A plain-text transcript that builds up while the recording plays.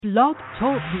Blog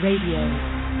Talk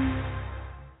Radio.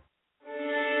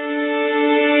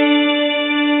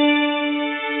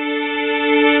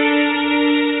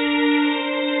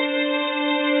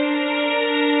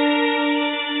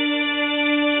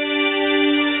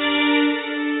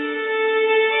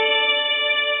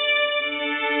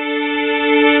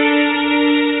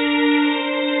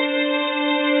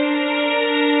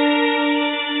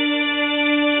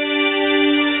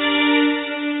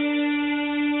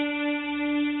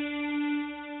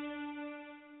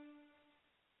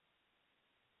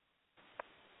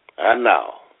 And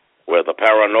now, where the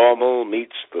paranormal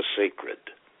meets the sacred,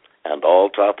 and all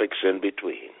topics in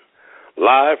between,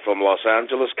 live from Los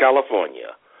Angeles,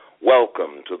 California,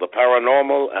 welcome to the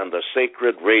Paranormal and the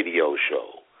Sacred Radio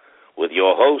Show, with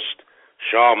your host,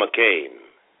 Shaw McCain.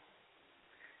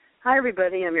 Hi,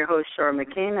 everybody. I'm your host, Shaw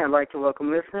McCain. I'd like to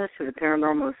welcome listeners to the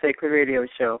Paranormal and Sacred Radio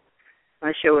Show.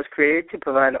 My show was created to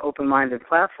provide an open-minded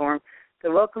platform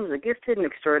that welcomes the gifted and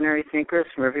extraordinary thinkers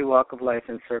from every walk of life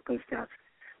and circumstance.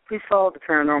 Please follow the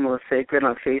Paranormal and Sacred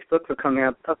on Facebook for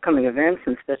upcoming events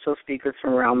and special speakers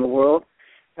from around the world.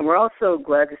 And we're also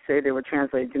glad to say they were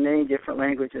translated to many different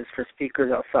languages for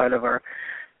speakers outside of our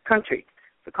country.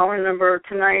 The calling number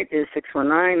tonight is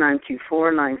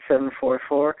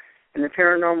 619-924-9744, and the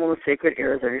Paranormal and Sacred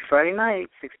airs every Friday night,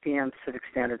 6 p.m. Pacific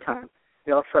Standard Time.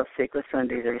 We also have Sacred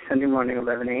Sundays every Sunday morning,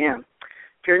 11 a.m.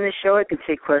 During this show, I can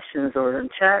take questions or in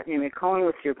chat. You may call in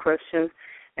with your questions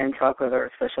and talk with our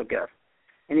special guest.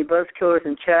 Any buzzkillers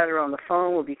in chat or on the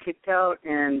phone will be kicked out,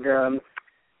 and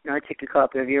I take a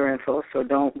copy of your info, so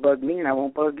don't bug me and I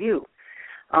won't bug you.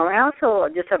 I also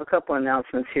just have a couple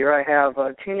announcements here. I have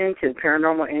tune in to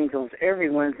Paranormal Angels every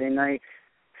Wednesday night,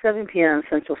 7 p.m.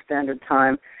 Central Standard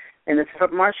Time, and it's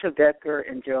Marsha Becker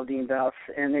and Geraldine Bass,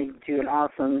 and they do an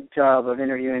awesome job of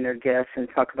interviewing their guests and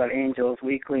talk about angels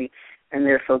weekly, and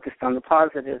they're focused on the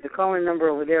positive. The calling number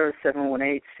over there is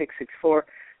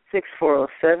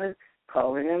 718-664-6407.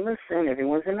 Call in and listen every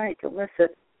Wednesday night. Don't miss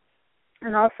it.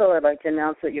 And also, I'd like to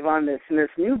announce that Yvonne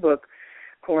Smith's new book,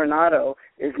 Coronado,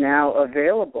 is now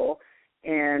available,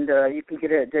 and you can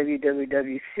get it at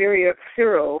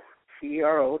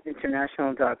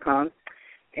www.cerointernational.com.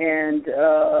 And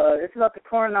it's about the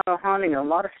Coronado haunting, a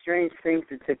lot of strange things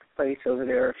that took place over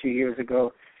there a few years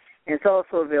ago. And it's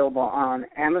also available on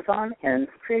Amazon and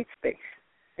CreateSpace.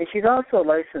 And she's also a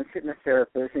licensed fitness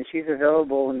therapist, and she's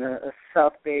available in the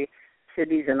South Bay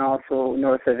cities and also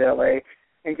north of L.A.,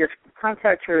 and just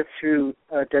contact her through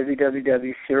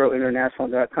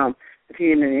www.cerointernational.com if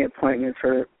you need any appointments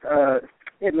for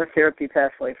hypnotherapy,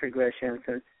 past life regressions,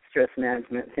 and stress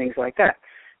management, things like that.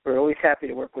 We're always happy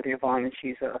to work with Yvonne, and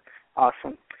she's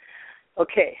awesome.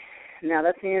 Okay, now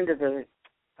that's the end of the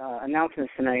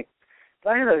announcements tonight. But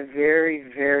I have a very,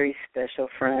 very special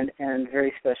friend and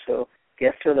very special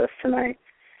guest with us tonight.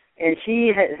 And she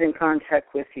is in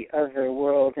contact with the other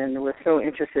world, and we're so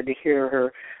interested to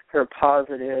hear her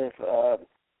positive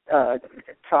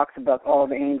talks about all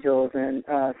the angels and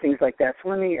things like that. So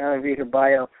let me read her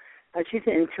bio. She's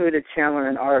an intuitive channeler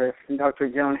and artist, and Dr.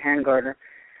 Joan Hangarter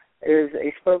is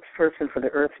a spokesperson for the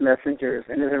Earth's Messengers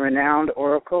and is a renowned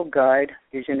oracle, guide,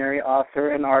 visionary,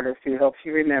 author, and artist who helps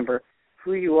you remember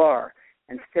who you are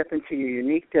and step into your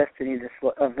unique destiny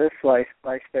of this life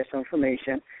by special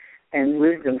information and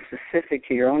wisdom specific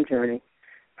to your own journey.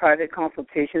 Private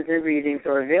consultations and readings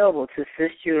are available to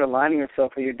assist you in aligning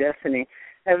yourself with your destiny,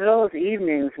 as well as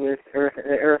evenings with the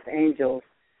Earth Angels.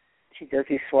 She does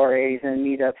these soirees and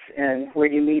meetups, and where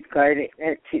you meet with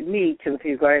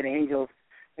your guided angels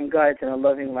and guides in a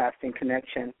loving, lasting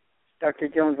connection. Dr.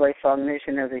 Jones' lifelong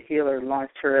mission as a healer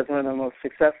launched her as one of the most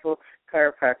successful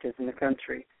chiropractors in the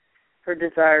country. Her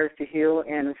desires to heal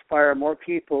and inspire more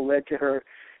people led to her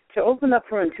to open up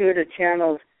her intuitive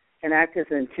channels and act as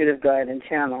an intuitive guide and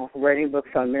channel, writing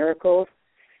books on miracles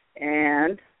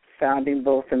and founding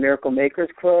both the Miracle Makers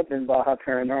Club and Baja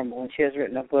Paranormal. And she has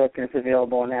written a book, and it's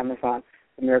available on Amazon,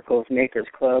 the Miracles Makers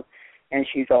Club. And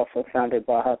she's also founded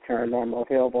Baja Paranormal,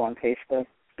 available on Facebook.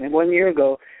 And 1 year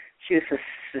ago, she was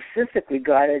specifically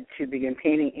guided to begin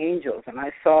painting angels, and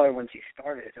I saw her when she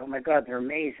started. Oh, my God, they're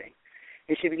amazing.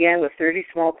 And she began with 30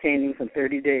 small paintings in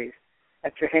 30 days.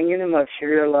 After hanging them up, she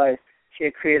realized she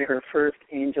had created her first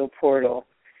angel portal.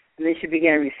 And then she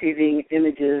began receiving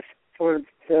images for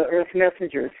the Earth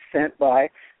Messengers sent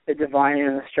by the divine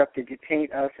and instructed to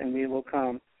paint us, and we will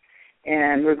come.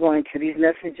 And we're going to these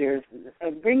messengers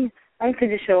bring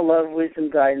unconditional love,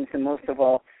 wisdom, guidance, and most of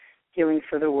all, healing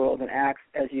for the world and act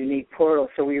as unique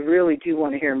portals. So we really do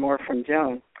want to hear more from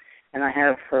Joan, and I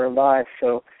have her live.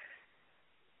 So,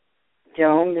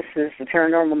 Joan, this is the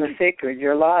Paranormal and the Sacred.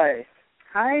 You're live.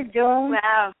 Hi, Joan.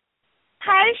 Wow.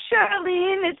 Hi,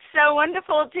 Charlene. It's so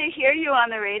wonderful to hear you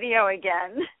on the radio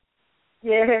again.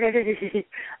 Yay!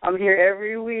 I'm here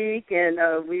every week,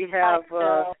 and we have.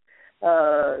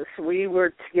 So we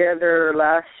were together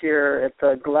last year at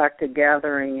the Galactic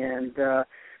Gathering, and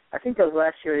I think that was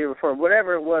last year or the year before.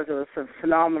 Whatever it was a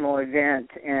phenomenal event,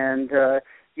 and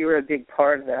you were a big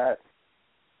part of that.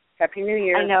 Happy New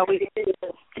Year. I know, we did.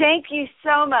 Thank you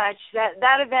so much.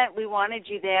 That event, we wanted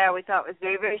you there. We thought it was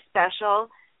very, very special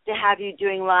to have you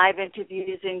doing live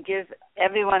interviews and give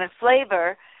everyone a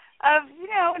flavor of,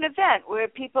 an event where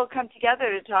people come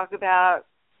together to talk about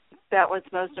what's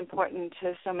most important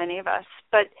to so many of us.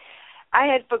 But I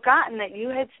had forgotten that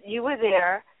you were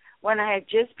there when I had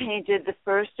just painted the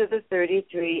first of the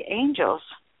 33 angels.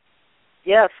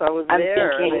 Yes, I was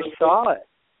there. I saw it.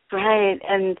 Right,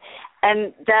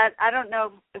 and that, I don't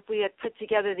know if we had put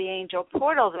together the angel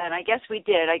portal then. I guess we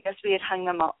did. I guess we had hung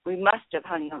them up. We must have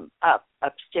hung them up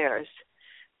upstairs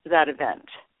for that event.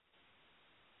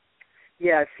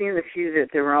 Yeah, I've seen a few that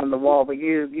they were on the wall, but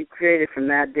you created from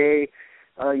that day.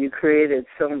 You created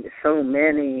so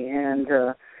many, and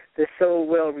they're so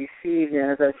well received.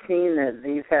 And as I've seen that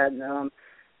you've had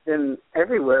them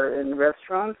everywhere in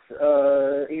restaurants,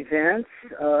 events.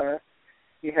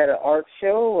 You had an art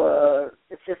show.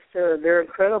 It's just they're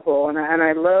incredible, and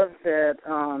I love that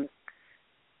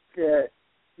that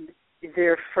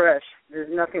they're fresh. There's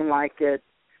nothing like it.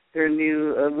 They're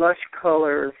new, lush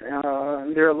colors.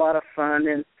 They're a lot of fun,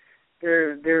 and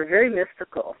they're very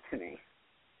mystical to me.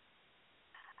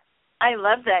 I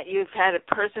love that you've had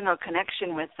a personal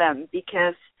connection with them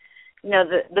because,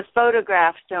 the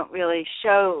photographs don't really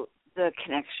show the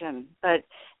connection, but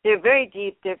they're very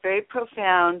deep. They're very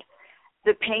profound.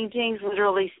 The paintings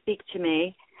literally speak to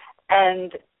me,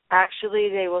 and actually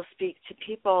they will speak to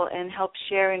people and help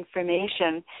share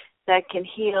information that can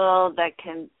heal, that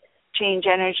can change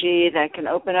energy, that can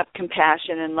open up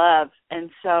compassion and love.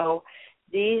 And so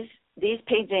these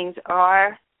paintings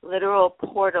are literal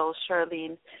portals,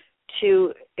 Charlene,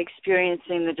 to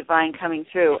experiencing the divine coming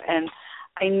through. And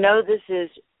I know this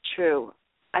is true.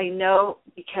 I know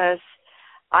because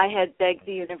I had begged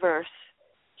the universe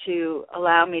to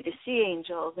allow me to see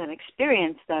angels and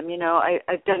experience them.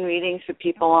 I've done readings for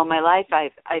people all my life.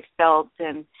 I've felt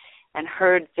and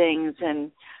heard things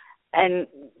and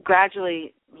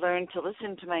gradually learned to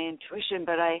listen to my intuition,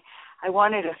 but I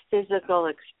wanted a physical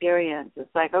experience. It's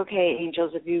like, okay,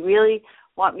 angels, if you really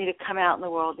want me to come out in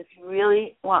the world, if you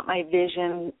really want my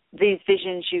vision, these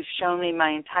visions you've shown me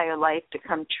my entire life to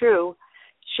come true,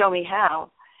 show me how.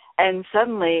 And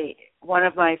suddenly one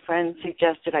of my friends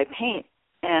suggested I paint.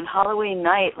 And Halloween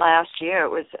night last year,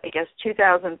 it was,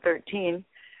 2013,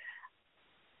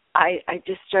 I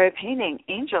just started painting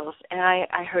angels, and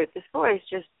I heard this voice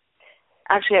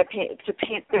I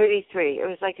paint 33. It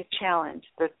was like a challenge,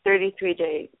 the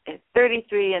 33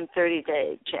 and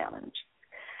 30-day challenge.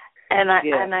 And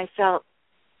I felt,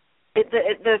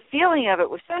 the feeling of it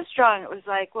was so strong, it was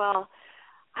like, well,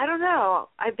 I don't know.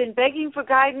 I've been begging for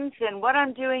guidance, and what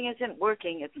I'm doing isn't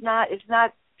working. It's not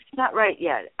right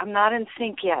yet. I'm not in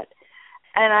sync yet.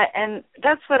 And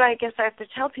that's what I guess I have to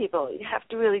tell people. You have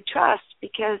to really trust,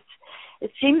 because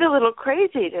it seemed a little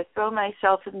crazy to throw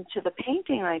myself into the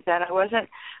painting like that. I wasn't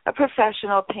a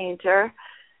professional painter.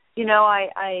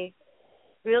 I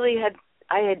really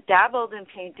had dabbled in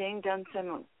painting, done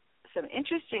some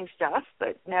interesting stuff,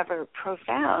 but never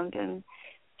profound. And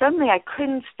suddenly I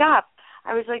couldn't stop.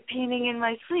 I was like painting in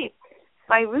my sleep.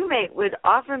 My roommate would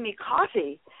offer me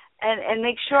coffee and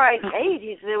make sure I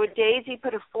ate. There were days he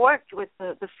put a fork with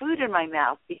the food in my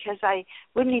mouth because I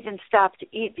wouldn't even stop to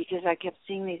eat because I kept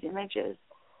seeing these images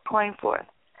pouring forth.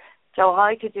 So all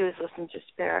I could do is listen to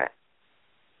spirit.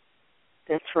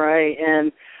 That's right.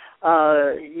 And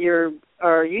are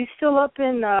you still up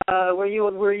in where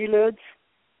you lived?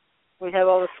 We have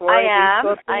all the stories.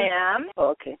 I am. Oh,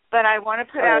 okay. But I want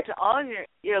to put out to all of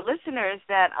your listeners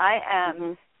that I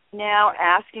am now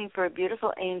asking for a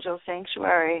beautiful angel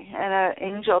sanctuary and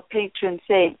an angel patron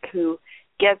saint who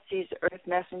gets these earth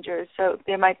messengers. So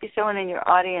there might be someone in your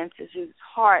audience whose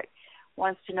heart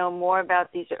wants to know more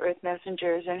about these earth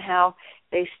messengers and how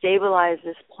they stabilize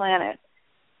this planet.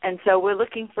 And so we're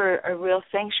looking for a real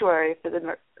sanctuary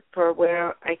for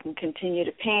where I can continue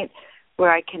to paint,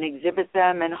 where I can exhibit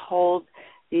them and hold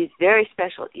these very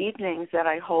special evenings that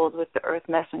I hold with the earth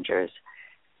messengers.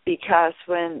 Because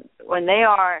when they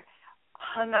are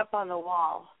hung up on the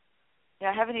wall,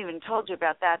 I haven't even told you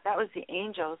about that. That was the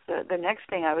angels. The next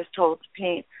thing I was told to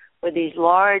paint were these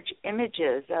large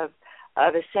images of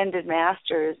ascended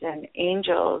masters and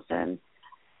angels and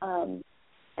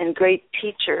great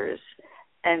teachers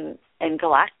and and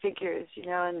galactic figures,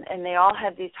 and they all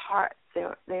had these hearts.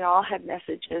 They all had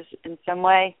messages in some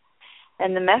way.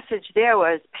 And the message there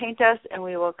was, paint us and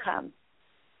we will come.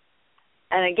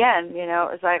 And again, it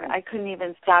was like I couldn't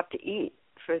even stop to eat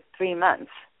for 3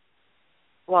 months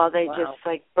while they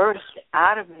just burst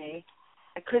out of me.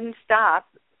 I couldn't stop,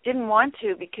 didn't want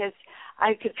to, because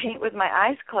I could paint with my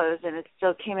eyes closed and it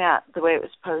still came out the way it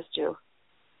was supposed to.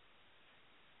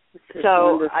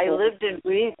 So wonderful. I lived and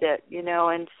breathed it,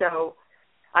 and so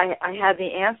I had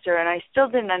the answer, and I still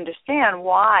didn't understand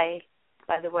why.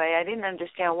 By the way, I didn't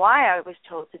understand why I was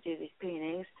told to do these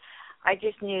paintings. I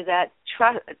just knew that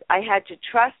I had to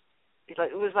trust. It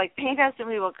was like, paint us and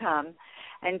we will come,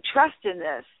 and trust in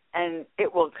this, and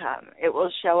it will come. It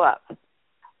will show up,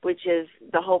 which is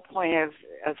the whole point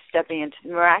of stepping into the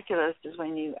miraculous, is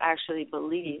when you actually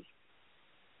believe,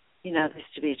 this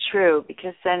to be true,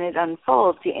 because then it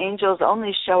unfolds. The angels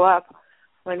only show up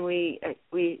when we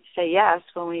say yes,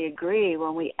 when we agree,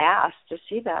 when we ask to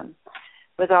see them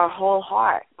with our whole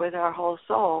heart, with our whole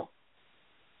soul.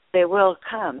 They will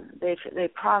come. They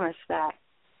promise that.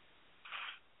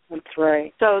 That's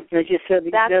right. So, as you said,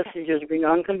 these messengers bring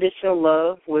unconditional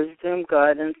love, wisdom,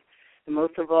 guidance, and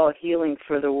most of all, healing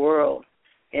for the world.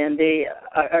 And they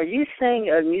are you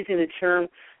saying, I'm using the term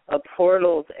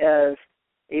portals as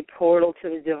a portal to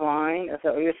the divine? Is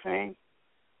that what you're saying?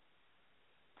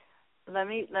 Let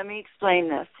me explain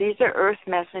this. These are earth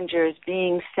messengers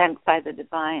being sent by the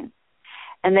divine,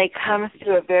 and they come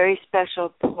through a very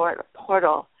special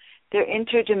portal. They're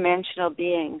interdimensional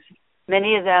beings.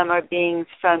 Many of them are beings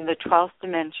from the 12th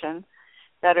dimension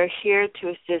that are here to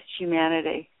assist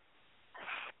humanity.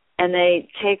 And they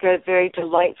take a very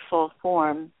delightful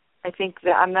form. I think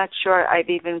that, I'm not sure I've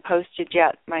even posted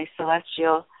yet my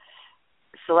celestial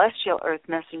earth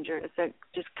messengers that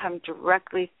just come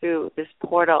directly through this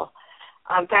portal.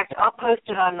 In fact, I'll post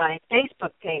it on my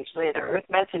Facebook page later, Earth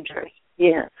Messengers.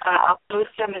 Yeah. I'll post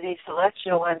some of these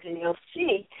celestial ones, and you'll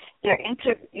see they're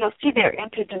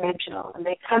interdimensional, and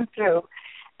they come through,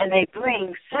 and they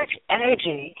bring such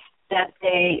energy that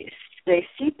they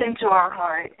seep into our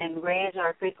heart and raise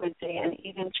our frequency and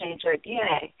even change our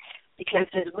DNA. Because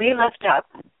as we lift up,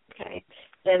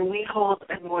 then we hold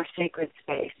a more sacred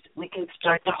space. We can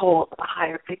start to hold a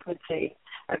higher frequency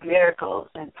of miracles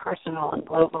and personal and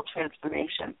global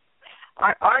transformation.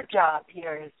 Our job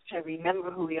here is to remember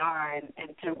who we are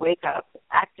and to wake up,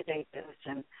 activate this,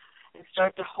 and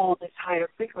start to hold this higher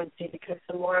frequency, because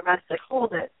the more of us that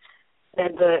hold it,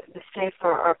 then the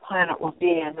safer our planet will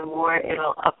be and the more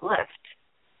it'll uplift.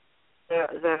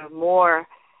 The more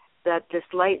that this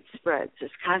light spreads,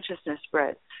 this consciousness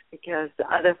spreads, because the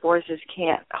other forces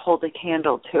can't hold a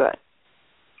candle to it.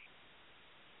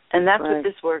 And that's what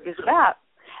this work is about.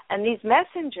 And these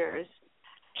messengers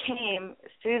came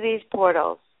through these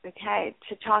portals,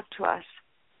 to talk to us.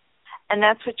 And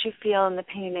that's what you feel in the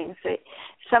paintings.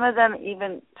 Some of them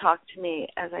even talked to me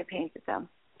as I painted them,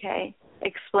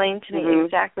 explained to me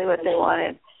exactly what they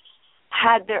wanted.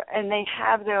 And they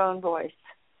have their own voice.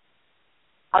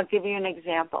 I'll give you an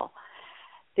example.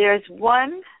 There's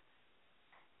one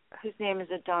whose name is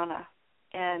Adonna,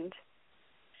 and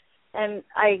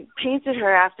I painted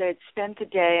her after I'd spent the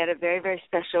day at a very, very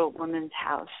special woman's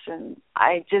house, and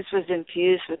I just was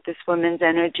infused with this woman's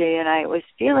energy, and I was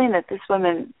feeling that this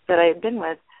woman that I had been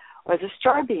with was a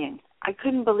star being. I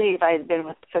couldn't believe I had been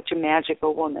with such a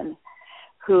magical woman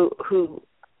who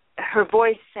her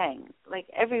voice sang. Like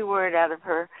every word out of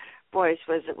her voice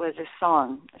was a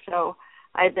song. So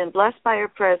I had been blessed by her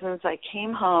presence. I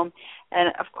came home,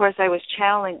 and, of course, I was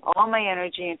channeling all my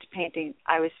energy into painting.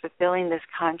 I was fulfilling this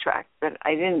contract, but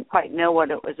I didn't quite know what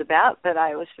it was about, but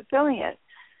I was fulfilling it.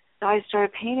 So I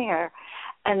started painting her,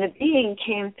 and the being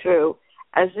came through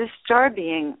as this star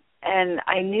being, and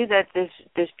I knew that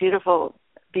this beautiful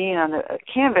being on the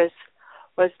canvas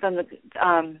was from the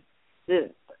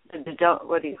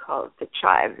what do you call it, the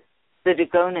tribe, the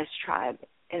Dagonis tribe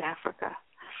in Africa.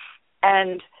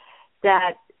 And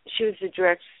that she was a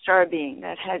direct star being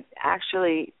that had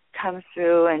actually come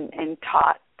through and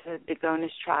taught the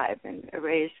Dagonis tribe and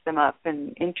raised them up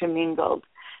and intermingled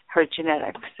her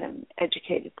genetics and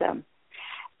educated them.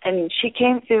 And she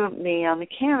came through me on the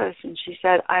canvas, and she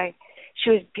said,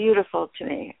 she was beautiful to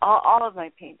me. All of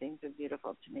my paintings are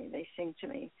beautiful to me. They sing to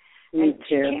me. And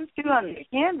she came through on the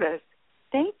canvas.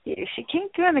 Thank you. She came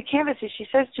through on the canvas, and she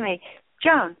says to me,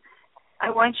 Joan, I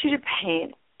want you to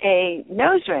paint a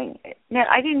nose ring. Now,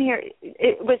 I didn't hear,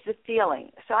 it was the feeling.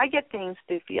 So I get things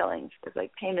through feelings. It's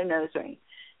like, paint a nose ring.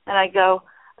 And I go,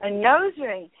 a nose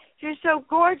ring? You're so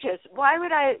gorgeous. Why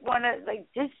would I want to,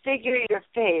 disfigure your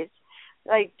face?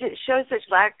 Show such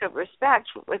lack of respect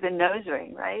with a nose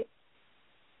ring, right?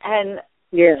 And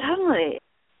yeah. suddenly,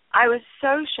 I was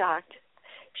so shocked.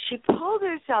 She pulled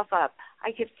herself up.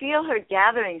 I could feel her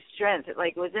gathering strength. It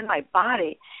was in my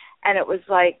body. And it was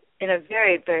in a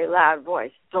very, very loud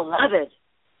voice, "Beloved,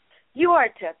 you are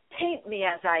to paint me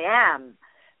as I am,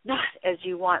 not as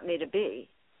you want me to be."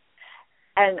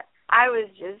 And I was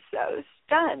just so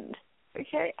stunned,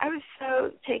 okay? I was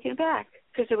so taken aback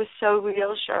because it was so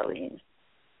real, Charlene.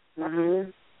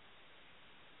 Mm-hmm.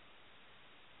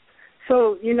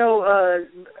 So,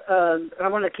 I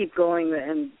want to keep going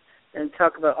and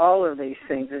talk about all of these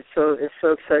things. It's so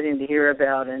exciting to hear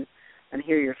about and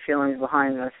hear your feelings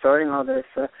behind starting all this.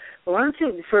 But why don't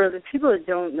you, for the people that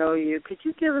don't know you, could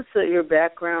you give us your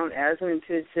background as an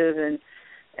intuitive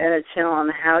and a channel on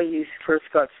how you first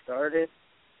got started?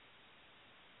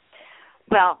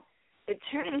 Well, it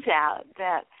turns out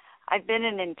that I've been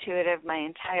an intuitive my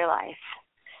entire life.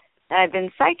 And I've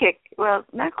been psychic, well,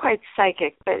 not quite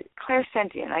psychic, but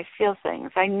clairsentient. I feel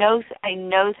things. I know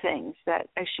things that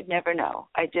I should never know.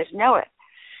 I just know it.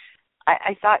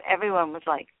 I thought everyone was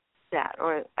like that,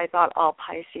 or I thought all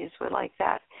Pisces were like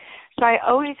that. So I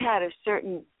always had a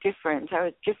certain difference. I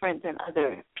was different than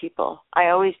other people. I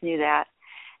always knew that.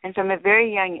 And from a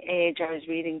very young age, I was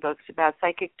reading books about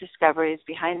psychic discoveries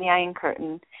behind the Iron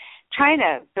Curtain, trying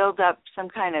to build up some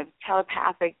kind of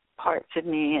telepathic parts of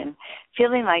me and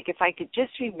feeling like if I could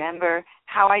just remember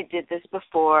how I did this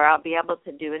before, I'll be able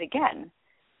to do it again.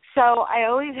 So I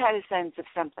always had a sense of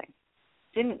something.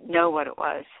 Didn't know what it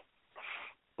was.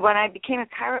 When I became a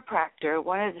chiropractor,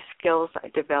 one of the skills I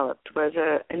developed was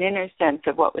an inner sense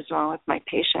of what was wrong with my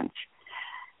patients.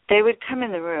 They would come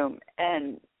in the room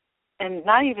and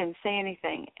not even say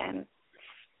anything, and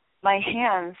my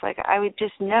hands, I would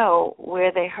just know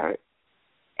where they hurt.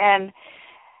 And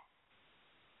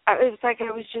it was like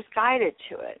I was just guided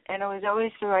to it, and it was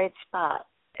always the right spot.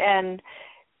 And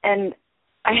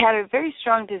I had a very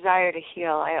strong desire to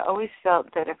heal. I always felt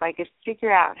that if I could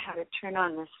figure out how to turn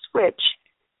on the switch,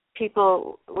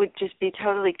 people would just be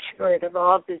totally cured of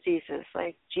all diseases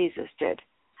like Jesus did.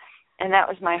 And that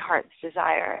was my heart's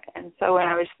desire. And so when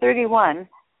I was 31,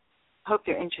 hope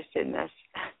you're interested in this,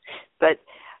 but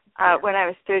when I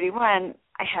was 31,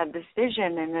 I had this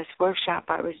vision in this workshop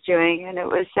I was doing, and it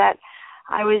was that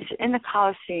I was in the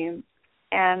Coliseum,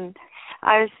 and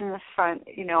I was in the front,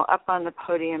 up on the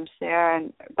podiums there,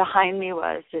 and behind me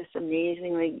was this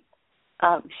amazingly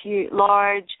huge,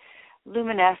 large,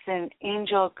 luminescent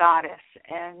angel goddess,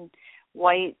 and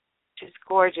white, just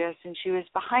gorgeous, and she was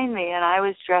behind me, and I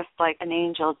was dressed like an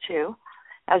angel too,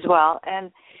 as well,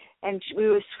 and we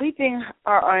were sweeping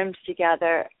our arms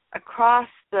together across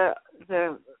the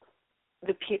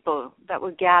people that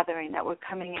were gathering, that were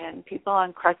coming in, people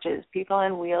on crutches, people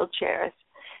in wheelchairs,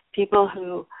 people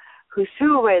who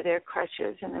threw away their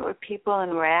crutches, and there were people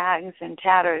in rags and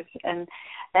tatters, and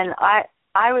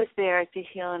I was there to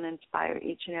heal and inspire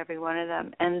each and every one of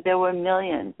them, and there were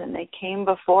millions, and they came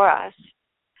before us,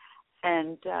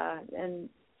 and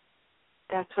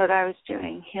that's what I was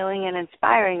doing, healing and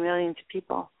inspiring millions of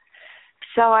people.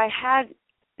 So I had,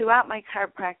 throughout my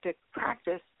chiropractic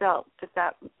practice, felt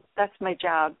that's my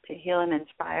job, to heal and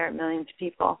inspire millions of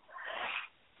people.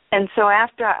 And so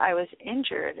after I was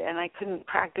injured and I couldn't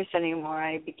practice anymore,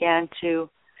 I began to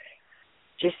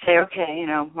just say, okay,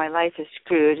 my life is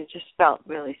screwed. It just felt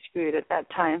really screwed at that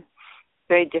time,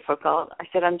 very difficult. I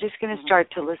said, I'm just going to start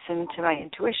to listen to my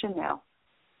intuition now.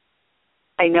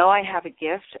 I know I have a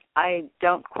gift. I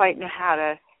don't quite know how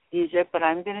to use it, but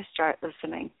I'm going to start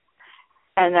listening.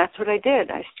 And that's what I did.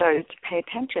 I started to pay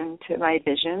attention to my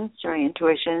visions, to my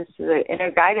intuitions, to the inner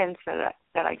guidance that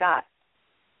I got.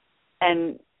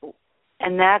 And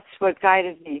that's what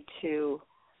guided me to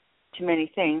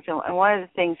many things. And one of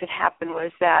the things that happened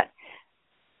was that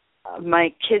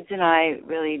my kids and I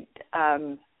really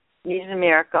needed a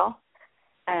miracle.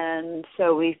 And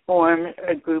so we formed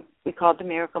a group we called the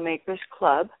Miracle Makers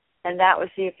Club. And that was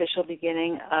the official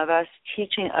beginning of us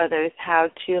teaching others how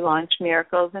to launch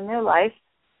miracles in their life.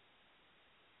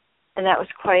 And that was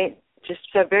quite just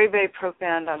very, very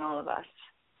profound on all of us.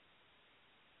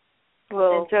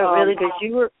 Well, and so really,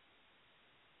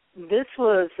 this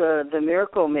was the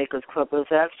Miracle Makers Club was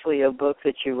actually a book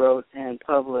that you wrote and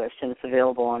published, and it's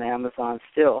available on Amazon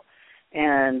still.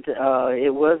 And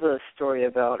it was a story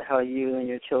about how you and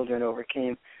your children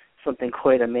overcame something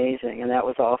quite amazing, and that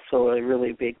was also a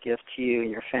really big gift to you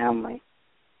and your family.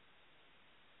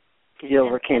 You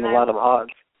overcame a lot of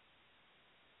odds.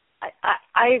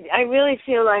 I really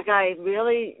feel like I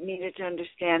really needed to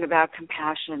understand about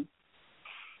compassion.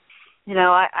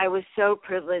 I was so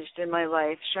privileged in my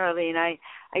life, Charlene.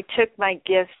 I took my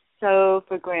gifts so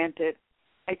for granted.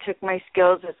 I took my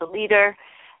skills as a leader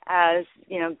as,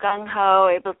 gung-ho,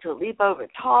 able to leap over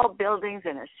tall buildings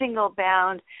in a single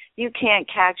bound. You can't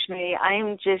catch me.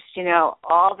 I'm just,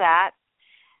 all that.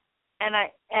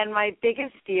 And my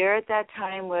biggest fear at that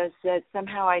time was that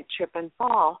somehow I'd trip and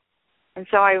fall. And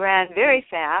so I ran very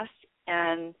fast,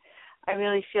 and I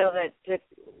really feel that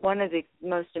one of the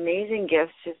most amazing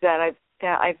gifts is that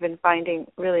I've been finding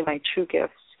really my true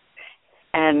gifts.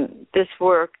 And this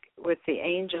work with the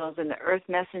angels and the earth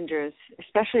messengers,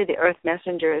 especially the earth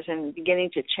messengers, and beginning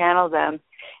to channel them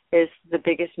is the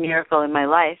biggest miracle in my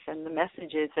life. And the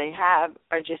messages they have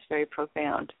are just very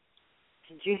profound.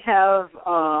 Did you have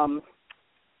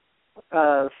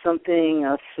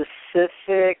something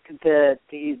specific that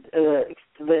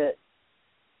that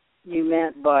you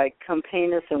meant by "come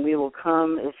paint us and we will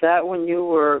come"? Is that when you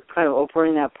were kind of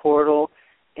opening that portal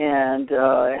and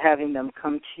having them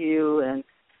come to you,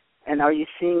 and are you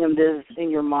seeing them this in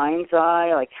your mind's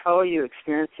eye? Like, how are you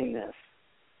experiencing this?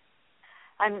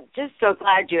 I'm just so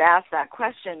glad you asked that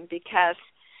question, because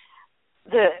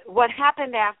what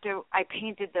happened after I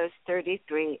painted those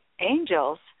 33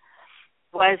 angels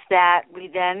was that we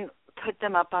then put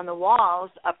them up on the walls,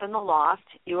 up in the loft.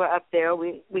 You were up there.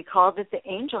 We called it the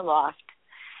angel loft.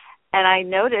 And I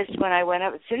noticed when I went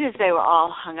up, as soon as they were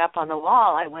all hung up on the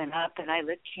wall, I went up and I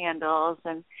lit candles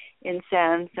and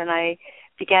incense, and I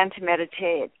began to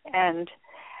meditate and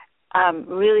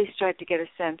really start to get a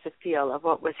sense, a feel of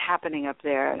what was happening up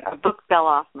there. A book fell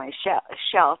off my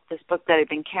shelf, this book that I'd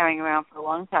been carrying around for a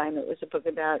long time. It was a book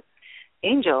about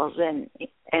angels and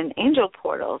angel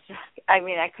portals. I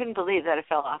mean, I couldn't believe that it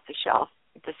fell off the shelf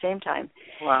at the same time.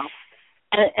 Wow.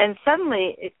 And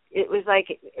suddenly it was like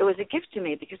it was a gift to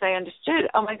me, because I understood,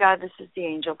 oh, my God, this is the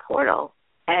angel portal.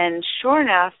 And sure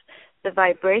enough, the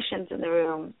vibrations in the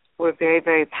room were very,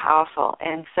 very powerful.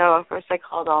 And so first I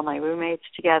called all my roommates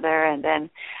together, and then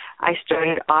I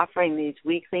started offering these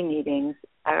weekly meetings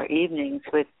or evenings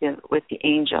with the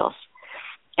angels.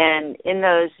 And in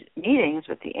those meetings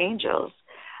with the angels,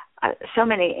 so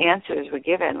many answers were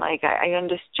given. Like I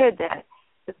understood that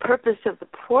the purpose of the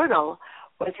portal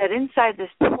was that inside this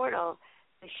portal,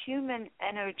 the human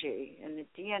energy and the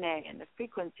DNA and the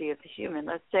frequency of the human,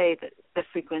 let's say that the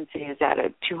frequency is at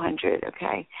a 200,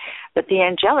 okay? But the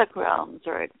angelic realms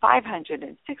are at 500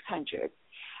 and 600.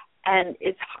 And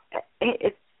it's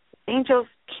angels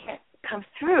can't come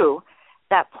through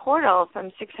that portal from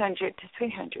 600 to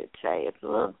 300, say. It's a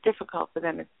little difficult for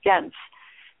them. It's dense.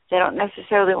 They don't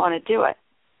necessarily want to do it.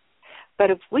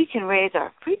 But if we can raise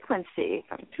our frequency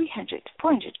from 300 to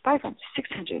 400 to 500 to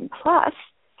 600 and plus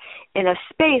in a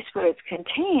space where it's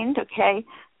contained, okay,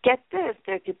 get this,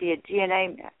 there could be a DNA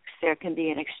mix. There can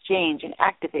be an exchange, an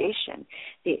activation.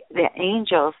 The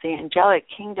angels, the angelic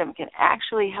kingdom can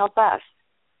actually help us,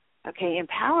 okay,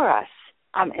 empower us,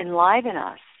 enliven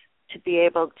us to be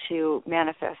able to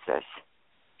manifest this.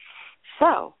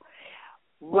 So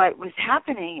what was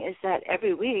happening is that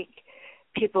every week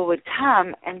people would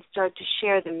come and start to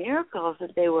share the miracles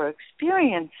that they were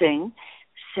experiencing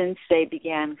since they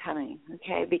began coming,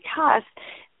 okay? Because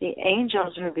the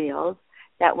angels revealed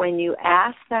that when you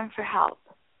ask them for help,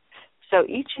 so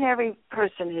each and every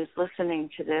person who's listening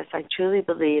to this, I truly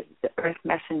believe the earth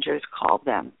messengers called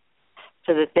them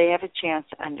so that they have a chance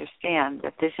to understand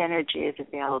that this energy is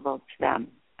available to them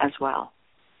as well.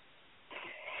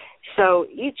 So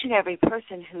each and every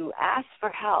person who asks for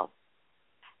help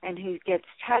and who gets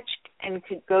touched and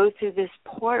could go through this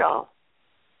portal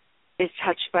is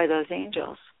touched by those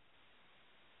angels.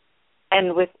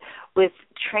 And with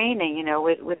training,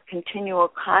 with continual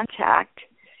contact,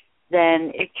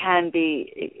 then it can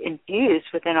be infused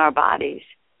within our bodies.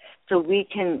 So we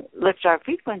can lift our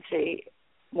frequency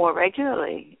more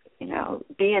regularly,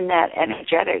 be in that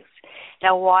energetics.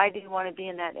 Now, why do you want to be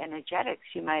in that energetics,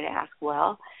 you might ask?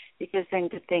 Well, because then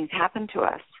good things happen to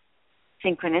us.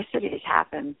 Synchronicities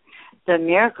happen. The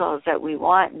miracles that we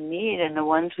want and need and the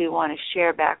ones we want to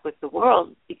share back with the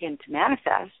world begin to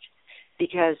manifest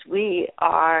because we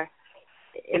are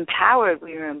empowered,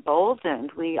 we are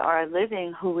emboldened, we are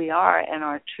living who we are and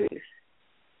our truth.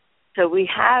 So we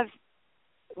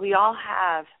all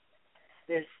have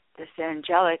this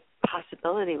angelic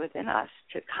possibility within us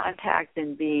to contact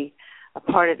and be a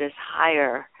part of this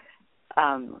higher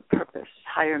purpose,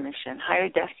 higher mission, higher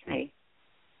destiny.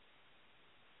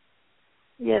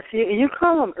 Yes, you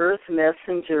call them earth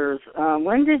messengers.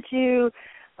 When did you,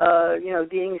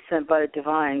 being sent by the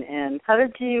divine, and how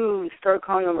did you start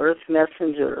calling them earth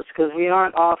messengers? Because we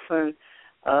aren't often,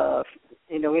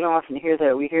 we don't often hear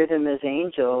that. We hear them as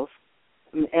angels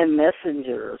and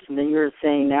messengers. And then you're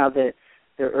saying now that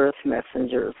they're earth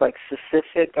messengers. Like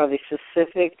specific? Are they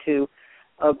specific to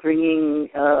bringing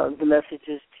the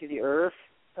messages to the earth.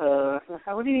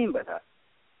 What do you mean by that?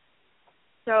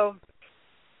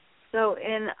 So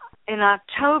in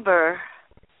October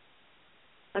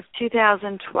of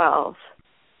 2012,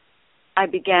 I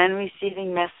began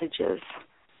receiving messages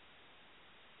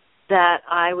that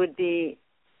I would be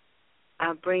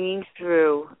bringing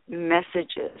through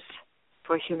messages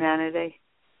for humanity,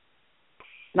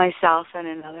 myself and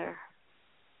another,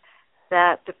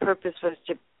 that the purpose was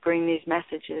to bring these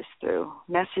messages through,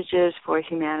 messages for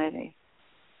humanity.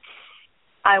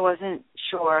 I wasn't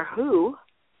sure who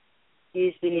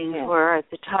these beings were at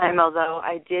the time, although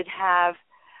I did have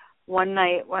one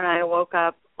night when I woke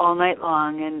up all night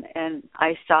long and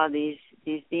I saw these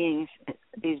beings,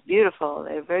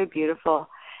 they're very beautiful,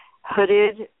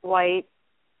 hooded, white,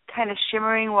 kind of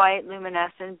shimmering white,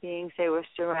 luminescent beings. They were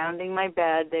surrounding my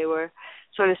bed. They were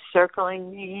sort of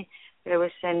circling me. They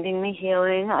were sending me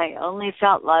healing. I only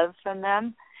felt love from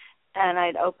them. And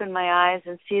I'd open my eyes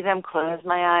and see them, close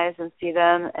my eyes and see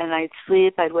them, and I'd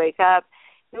sleep, I'd wake up.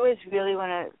 It was really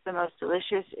one of the most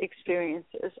delicious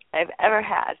experiences I've ever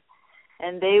had.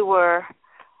 And they were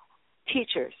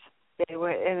teachers. They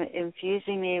were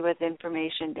infusing me with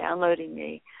information, downloading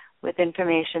me with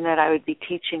information that I would be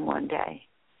teaching one day.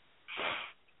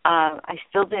 I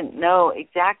still didn't know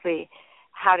exactly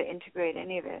how to integrate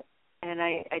any of it. And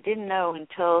I didn't know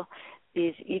until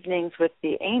these evenings with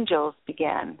the angels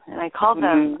began. And I called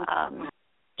them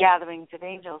gatherings of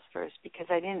angels first because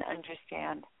I didn't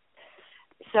understand.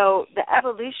 So the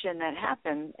evolution that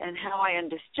happened and how I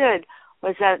understood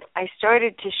was that I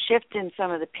started to shift in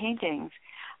some of the paintings.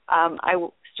 I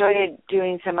started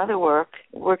doing some other work,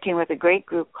 working with a great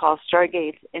group called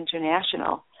Stargate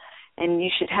International. And you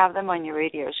should have them on your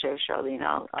radio show, Charlene.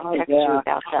 I'll text you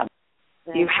about them.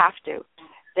 Yeah. You have to.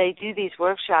 They do these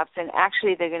workshops, and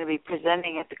actually they're going to be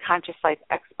presenting at the Conscious Life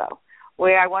Expo,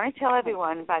 where I want to tell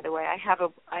everyone, by the way, I have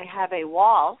a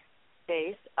wall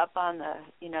space up on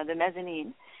the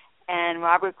mezzanine, and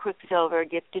Robert Quicksilver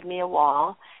gifted me a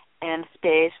wall and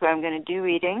space where I'm going to do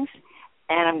readings,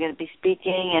 and I'm going to be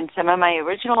speaking, and some of my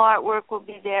original artwork will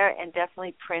be there, and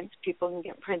definitely prints. People can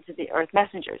get prints of the Earth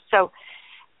Messengers. So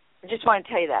I just want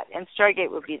to tell you that, and Stargate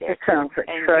will be there. It sounds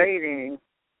exciting.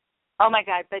 Oh, my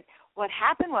God. But what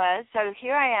happened was, so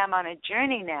here I am on a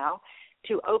journey now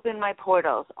to open my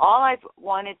portals. All I've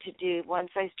wanted to do once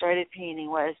I started painting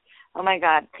was, oh, my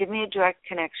God, give me a direct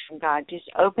connection, God. Just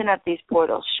open up these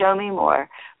portals. Show me more.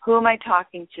 Who am I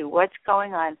talking to? What's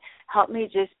going on? Help me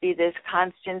just be this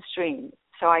constant stream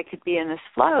so I could be in this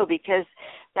flow, because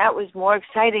that was more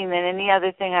exciting than any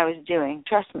other thing I was doing.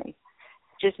 Trust me.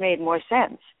 It just made more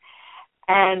sense.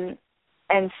 And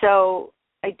so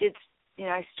I did,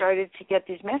 I started to get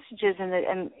these messages,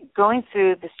 and going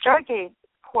through the Stargate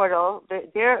portal,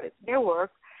 their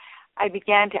work, I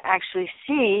began to actually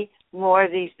see more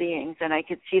of these beings, and I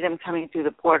could see them coming through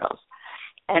the portals.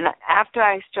 And after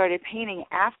I started painting,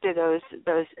 after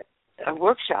those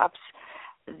workshops,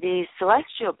 the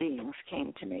celestial beings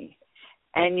came to me,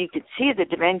 and you could see the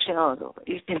dimensional,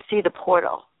 you can see the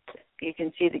portal. You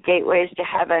can see the gateways to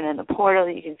heaven and the portal.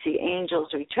 You can see angels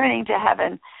returning to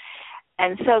heaven.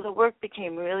 And so the work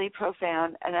became really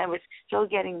profound, and I was still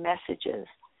getting messages.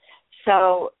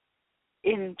 So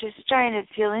in just trying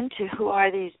to feel into who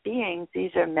are these beings,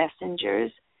 these are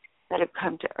messengers that have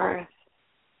come to Earth,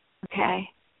 okay?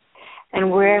 And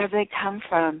where have they come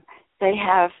from? They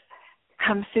have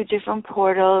come through different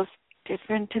portals,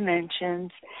 different dimensions.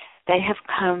 They have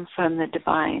come from the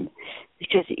divine,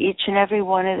 because each and every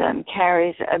one of them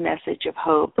carries a message of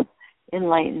hope,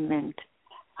 enlightenment,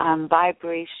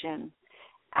 vibration,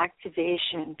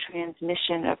 activation,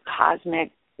 transmission of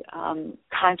cosmic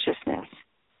consciousness.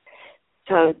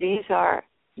 So these are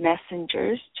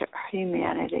messengers to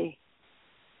humanity.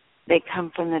 They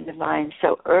come from the divine.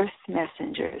 So Earth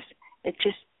messengers. It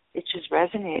just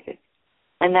resonated.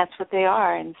 And that's what they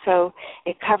are. And so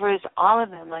it covers all of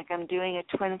them. Like I'm doing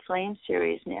a Twin Flame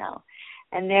series now.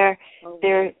 And they're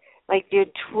like your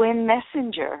twin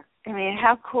messenger. I mean,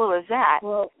 how cool is that?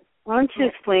 Well, why don't you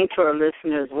explain to our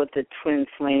listeners what the Twin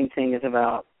Flame thing is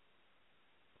about?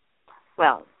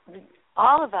 Well,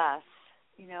 all of us,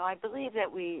 I believe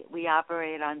that we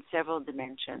operate on several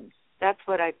dimensions. That's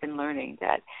what I've been learning,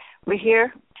 that we're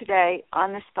here today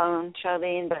on this phone,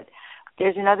 Charlene, but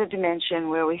there's another dimension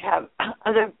where we have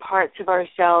other parts of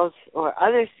ourselves or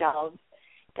other selves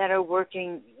that are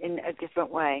working in a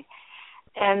different way.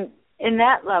 And in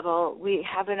that level, we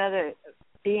have another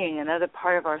being, another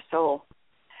part of our soul.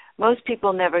 Most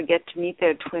people never get to meet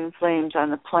their twin flames on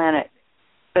the planet,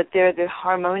 but they're the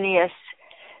harmonious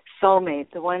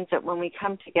soulmate, the ones that when we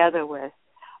come together with,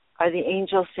 are the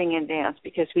angels sing and dance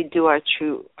because we do our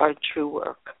true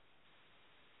work.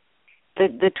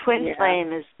 The twin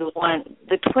flame is the one.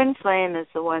 The twin flame is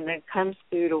the one that comes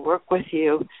through to work with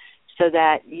you, so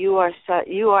that you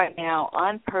are now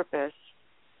on purpose,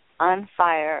 on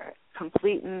fire,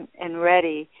 complete and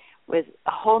ready with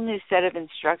a whole new set of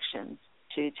instructions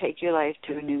to take your life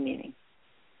to a new meaning.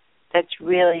 That's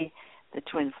really the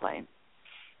twin flame.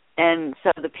 And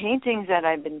so the paintings that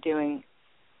I've been doing,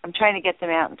 I'm trying to get them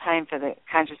out in time for the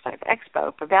Conscious Life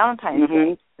Expo for Valentine's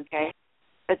Day, okay?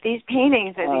 But these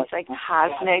paintings are these like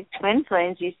cosmic twin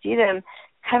flames. You see them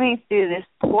coming through this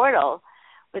portal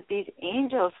with these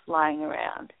angels flying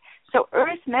around. So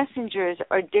Earth messengers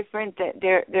are different.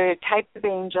 They're a type of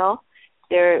angel.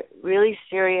 They're really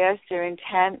serious. They're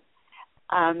intent.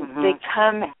 They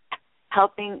come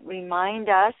helping remind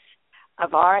us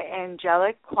of our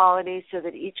angelic qualities so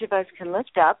that each of us can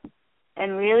lift up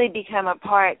and really become a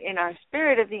part in our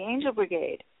spirit of the angel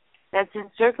brigade that's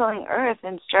encircling Earth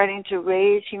and starting to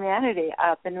raise humanity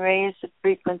up and raise the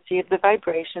frequency of the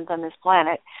vibrations on this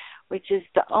planet, which is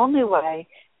the only way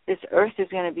this Earth is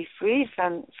going to be freed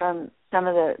from some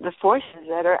of the forces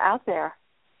that are out there.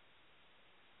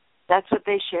 That's what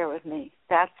they share with me.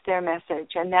 That's their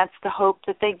message, and that's the hope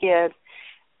that they give.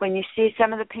 When you see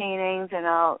some of the paintings, and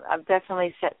I'll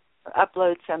definitely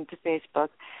upload some to Facebook,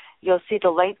 you'll see the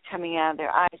light coming out of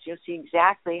their eyes. You'll see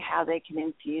exactly how they can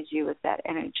infuse you with that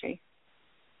energy.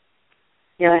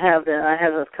 Yeah, I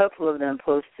have a couple of them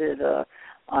posted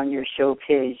on your show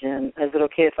page. And is it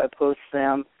okay if I post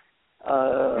them?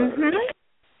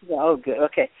 Yeah, oh, good.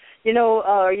 Okay.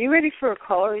 Are you ready for a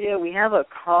caller yet? We have a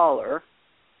caller.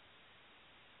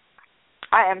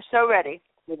 I am so ready.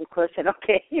 With a question.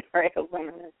 Okay. All right. Hold on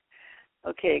a minute.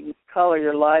 Okay, caller,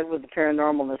 you're live with the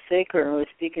Paranormal and the Sacred, and we're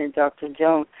speaking to Dr.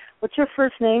 Joan. What's your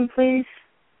first name, please?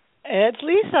 It's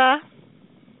Lisa.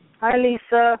 Hi,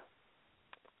 Lisa.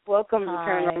 Welcome to Hi.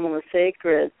 Paranormal and the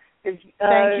Sacred. Thank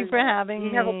you for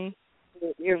having me.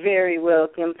 You're very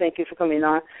welcome. Thank you for coming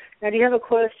on. Now, do you have a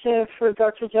question for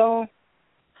Dr. Joan?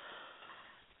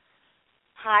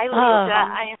 Hi, Lisa.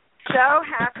 I am so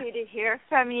happy to hear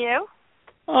from you.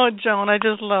 Oh, Joan, I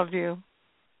just love you.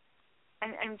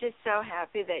 I'm just so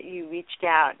happy that you reached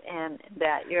out and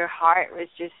that your heart was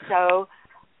just so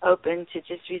open to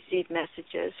just receive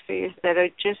messages for you that are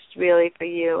just really for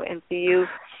you, and for you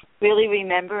really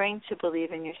remembering to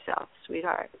believe in yourself,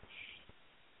 sweetheart.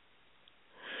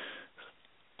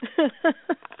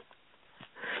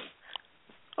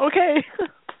 Okay.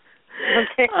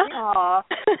 Okay. Aw.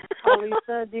 Oh,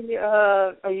 Lisa,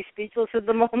 are you speechless at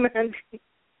the moment?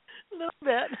 A little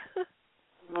bit.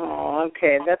 Oh,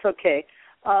 okay. That's okay.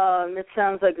 It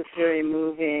sounds like it's very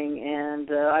moving, and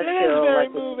I feel very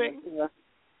like moving.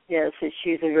 Yes,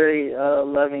 she's a very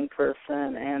loving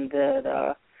person, and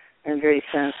very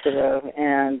sensitive.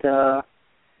 And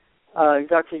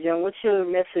Dr. Joan, what's your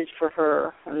message for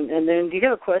her? And then, do you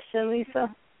have a question,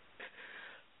 Lisa?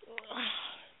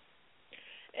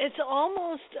 It's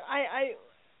almost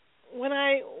when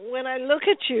I look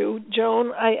at you,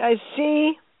 Joan, I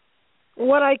see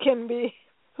what I can be,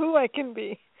 who I can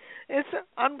be. It's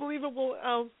unbelievable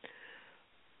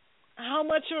how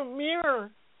much a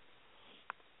mirror,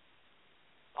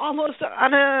 almost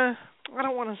on a, I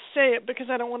don't want to say it because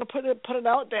I don't want to put it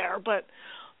out there, but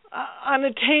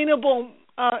unattainable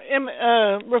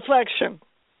reflection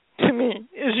to me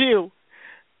is you.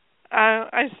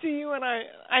 I see you, and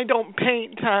I don't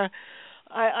paint.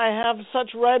 I have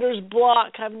such writer's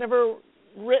block. I've never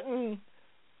written,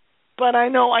 but I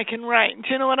know I can write. Do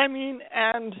you know what I mean?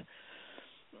 And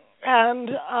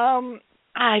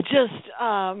I just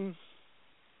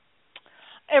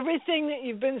everything that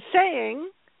you've been saying,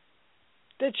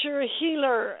 that you're a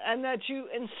healer and that you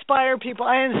inspire people.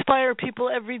 I inspire people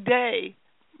every day,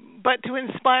 but to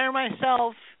inspire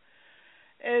myself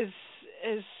is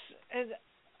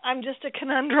I'm just a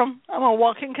conundrum. I'm a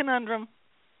walking conundrum.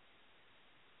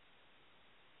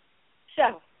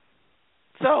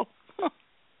 So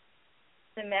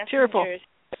the messengers, cheerful.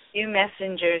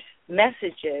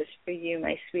 Messages for you,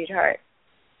 my sweetheart.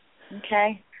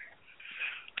 Okay?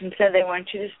 And so they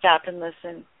want you to stop and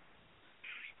listen,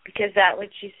 because that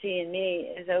which you see in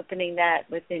me is opening that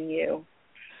within you.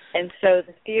 And so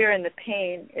the fear and the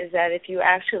pain is that if you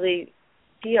actually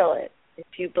feel it,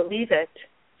 if you believe it,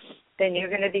 then you're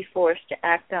going to be forced to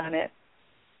act on it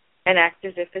and act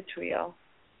as if it's real.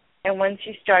 And once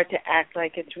you start to act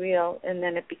like it's real, and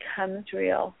then it becomes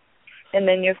real, and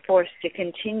then you're forced to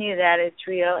continue that it's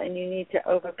real, and you need to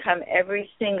overcome every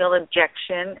single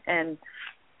objection and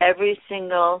every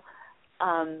single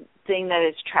thing that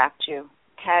has trapped you,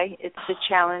 okay? It's the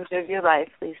challenge of your life,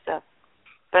 Lisa.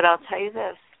 But I'll tell you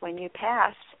this, when you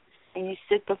pass and you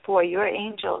sit before your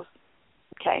angels,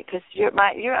 okay, because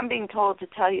I'm being told to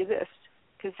tell you this,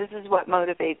 because this is what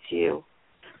motivates you.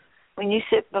 When you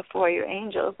sit before your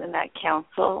angels in that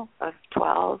council of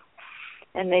 12,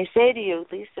 and they say to you,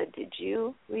 Lisa, did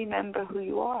you remember who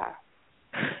you are?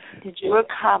 Did you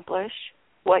accomplish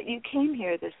what you came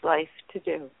here this life to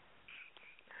do?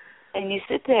 And you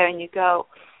sit there and you go,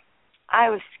 I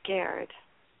was scared.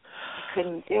 I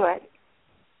couldn't do it.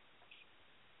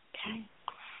 Okay.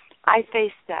 I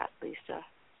faced that, Lisa.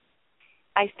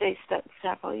 I faced that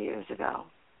several years ago,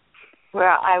 where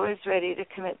I was ready to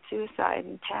commit suicide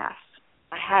and pass.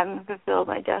 I hadn't fulfilled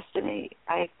my destiny.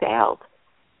 I failed.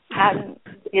 Hadn't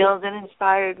healed and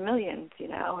inspired millions,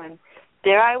 and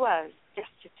there I was,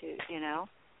 destitute,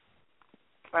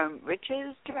 from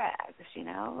riches to rags,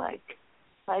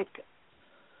 like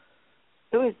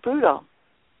it was brutal,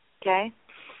 okay?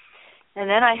 And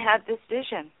then I had this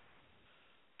vision.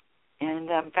 And,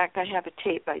 in fact, I have a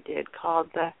tape I did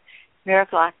called the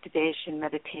Miracle Activation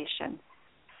Meditation,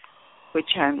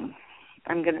 which I'm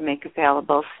going to make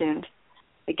available soon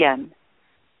again.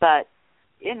 But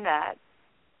in that,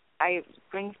 I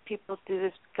bring people through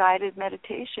this guided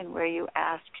meditation where you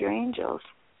ask your angels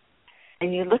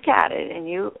and you look at it and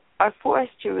you are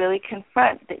forced to really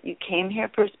confront that you came here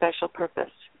for a special purpose.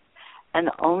 And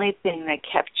the only thing that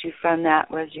kept you from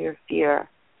that was your fear.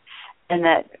 And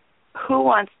that who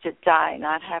wants to die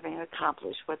not having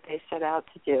accomplished what they set out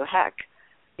to do? Heck,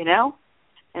 And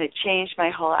it changed my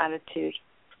whole attitude.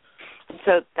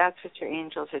 So that's what your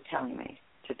angels are telling me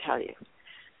to tell you.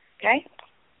 Okay?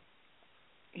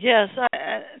 Yes,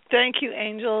 thank you,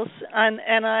 angels. And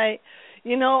I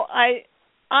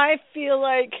feel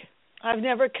like I've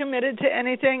never committed to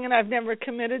anything, and I've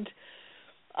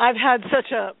had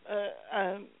such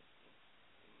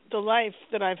the life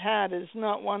that I've had is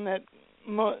not one that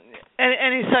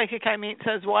any psychic I meet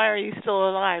says, why are you still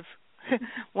alive?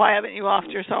 Why haven't you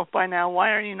offed yourself by now?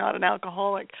 Why are you not an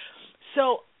alcoholic?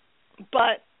 So,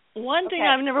 but one thing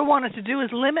I've never wanted to do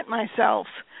is limit myself.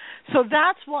 So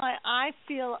that's why I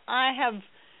feel I have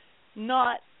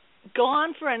not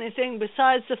gone for anything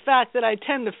besides the fact that I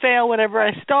tend to fail whatever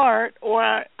I start, or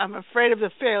I'm afraid of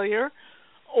the failure,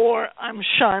 or I'm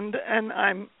shunned and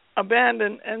I'm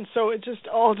abandoned, and so it just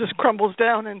all crumbles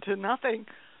down into nothing.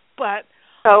 But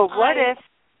so what if,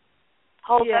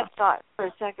 hold that thought for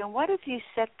a second, what if you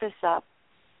set this up,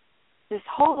 this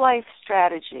whole life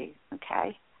strategy,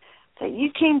 okay, that you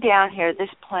came down here, this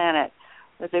planet,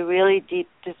 with a really deep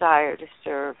desire to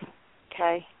serve,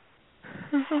 okay,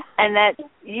 and that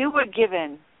you were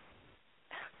given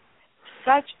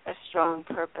such a strong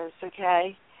purpose,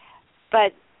 okay,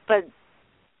 but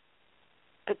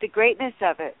the greatness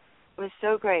of it was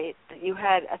so great that you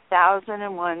had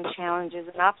 1,001 challenges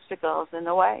and obstacles in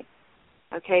the way,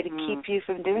 okay, to keep you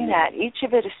from doing that. Each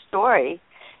of it a story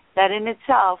that in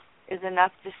itself is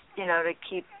enough to, to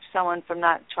keep someone from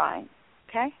not trying,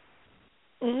 okay?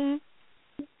 Mm-hmm.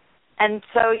 And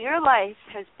so your life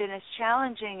has been as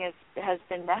challenging as has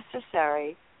been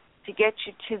necessary to get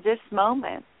you to this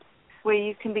moment where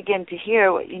you can begin to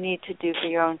hear what you need to do for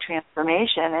your own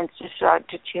transformation and to start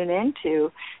to tune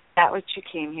into that which you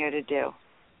came here to do.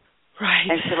 Right.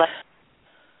 And to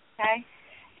okay?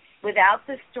 Without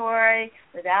the story,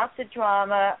 without the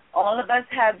drama, all of us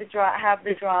have the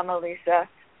drama, Lisa.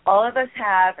 All of us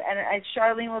have, and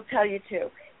Charlene will tell you too,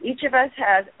 each of us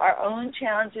has our own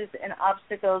challenges and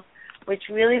obstacles, which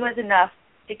really was enough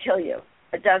to kill you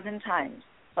 12 times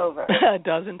over. 12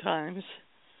 times.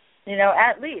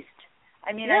 At least.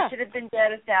 I mean, I should have been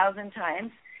dead 1,000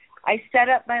 times. I set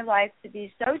up my life to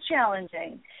be so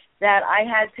challenging that I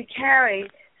had to carry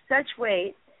such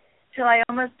weight till I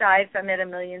almost died from it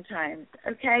 1,000,000 times,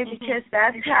 okay? Because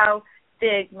that's how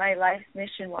big my life's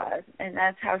mission was, and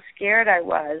that's how scared I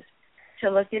was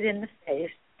to look it in the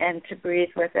face and to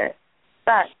breathe with it.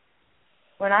 But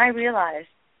when I realized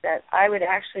that I would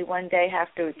actually one day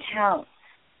have to account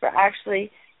for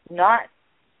actually not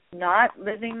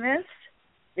living this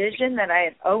vision that I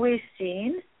had always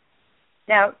seen.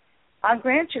 Now, I'll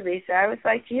grant you, Lisa, I was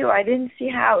like you. I didn't see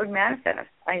how it would manifest.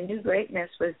 I knew greatness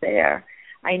was there.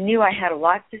 I knew I had a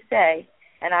lot to say,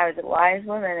 and I was a wise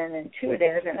woman and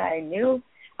intuitive, and I knew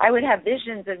I would have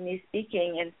visions of me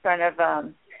speaking in front of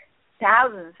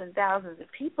thousands and thousands of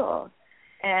people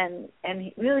and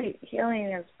really healing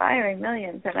and inspiring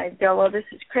millions. And I'd go, well, this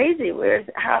is crazy.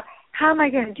 How am I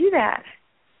going to do that?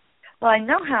 Well, I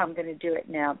know how I'm going to do it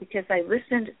now because I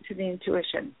listened to the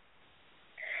intuition.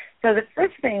 So the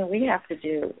first thing we have to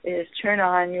do is turn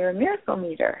on your miracle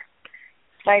meter.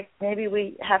 like maybe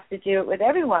we have to do it with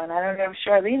everyone. I don't know if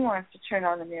Charlene wants to turn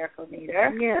on the miracle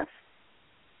meter. Yes.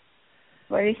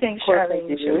 What do you think, Of course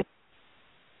Charlene? I do.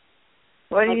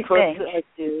 What do you Of course think? I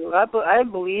do. I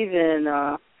believe in,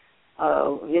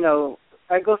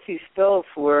 I go through spells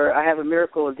where I have a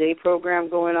Miracle a Day program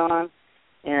going on,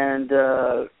 and,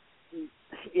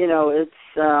 it's,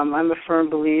 I'm a firm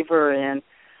believer in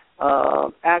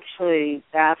actually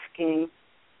asking,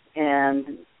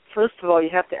 and first of all, you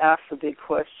have to ask the big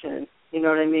question. You know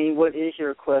what I mean? What is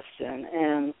your question?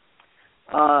 And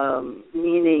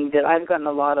meaning that I've gotten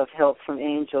a lot of help from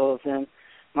angels in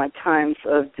my times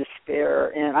of despair,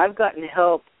 and I've gotten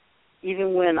help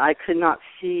even when I could not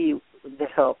see the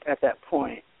help at that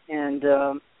point. And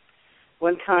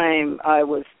one time I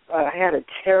had a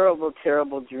terrible,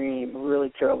 terrible dream, a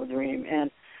really terrible dream,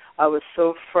 and I was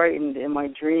so frightened in my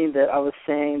dream that I was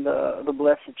saying the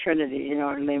Blessed Trinity, in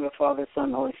the name of Father, Son,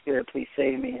 and Holy Spirit, please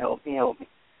save me, help me, help me.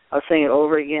 I was saying it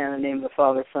over again in the name of the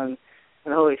Father, Son,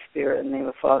 and the Holy Spirit, in the name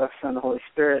of the Father, Son, and the Holy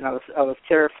Spirit, and I was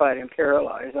terrified and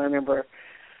paralyzed. I remember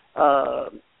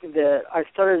that I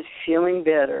started feeling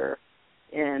better,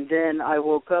 and then I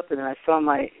woke up and I saw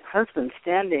my husband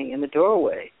standing in the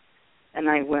doorway, and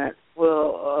I went,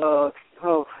 I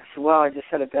said, wow, I just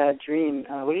had a bad dream.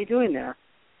 What are you doing there?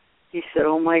 He said,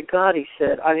 oh my God, he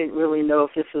said, I didn't really know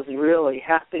if this was really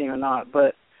happening or not,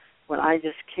 but when I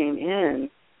just came in,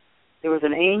 there was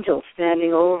an angel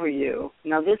standing over you.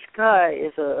 Now, this guy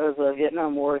is a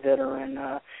Vietnam War veteran.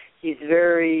 He's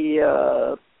very,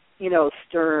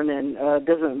 stern and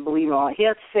doesn't believe in all. He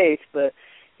has faith, but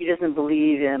he doesn't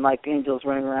believe in, like, angels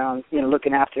running around,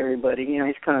 looking after everybody.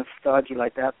 He's kind of stodgy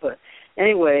like that. But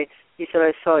anyway, he said,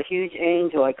 I saw a huge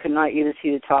angel. I could not even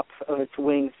see the top of its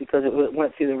wings because it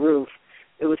went through the roof.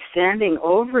 It was standing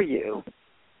over you.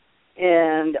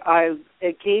 And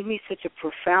it gave me such a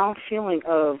profound feeling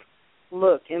of,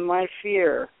 look, in my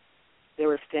fear, they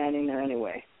were standing there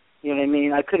anyway. You know what I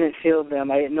mean? I couldn't feel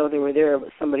them. I didn't know they were there, but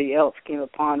somebody else came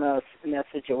upon us in that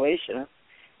situation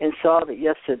and saw that,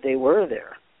 yes, that they were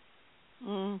there.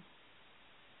 Mm.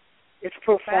 It's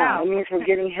profound. It means we're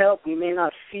getting help. We may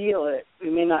not feel it. We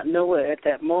may not know it at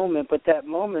that moment, but that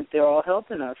moment they're all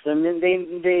helping us. And then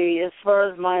they, as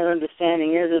far as my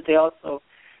understanding is, that they also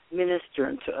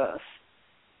minister to us.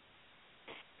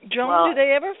 Joan, do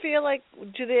they ever feel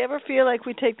like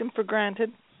we take them for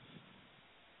granted?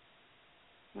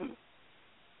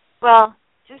 Well,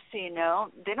 just so you know,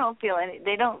 they don't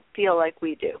feel like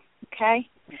we do, okay?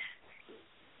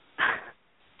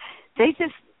 They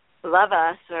just love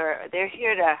us, or they're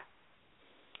here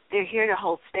to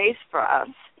hold space for us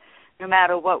no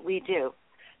matter what we do.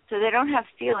 So they don't have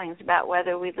feelings about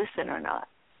whether we listen or not.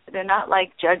 They're not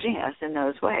like judging us in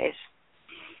those ways.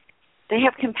 They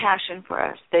have compassion for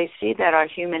us. They see that our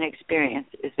human experience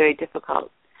is very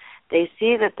difficult. They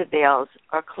see that the veils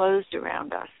are closed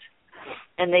around us,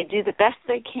 and they do the best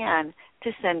they can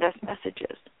to send us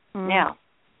messages. Mm. Now,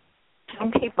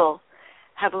 some people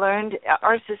have learned,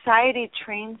 our society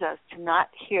trains us to not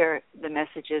hear the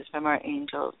messages from our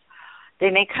angels. They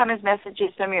may come as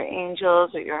messages from your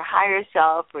angels or your higher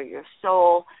self or your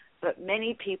soul, but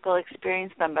many people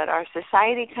experience them. But our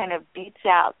society kind of beats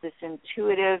out this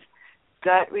intuitive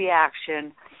gut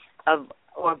reaction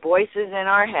or voices in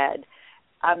our head.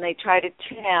 They try to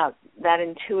tune out that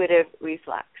intuitive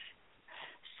reflex.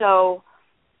 So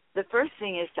the first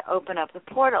thing is to open up the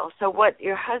portal. So what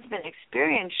your husband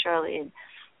experienced, Charlene,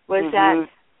 was that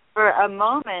for a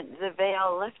moment the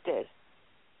veil lifted.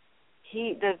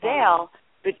 The veil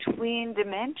between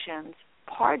dimensions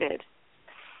parted.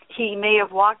 He may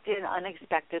have walked in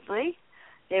unexpectedly.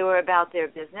 They were about their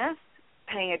business,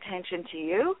 paying attention to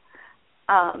you.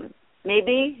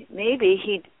 Maybe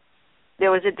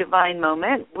there was a divine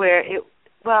moment where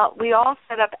we all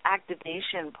set up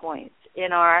activation points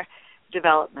in our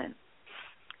development.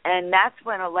 And that's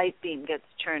when a light beam gets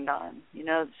turned on.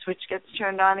 The switch gets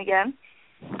turned on again.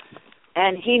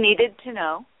 And he needed to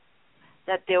know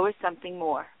that there was something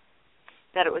more,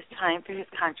 that it was time for his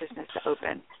consciousness to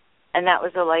open. And that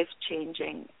was a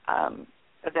life-changing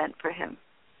event for him,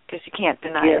 because you can't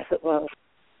deny it. Yes, it was.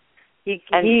 He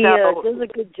does a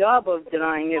good job of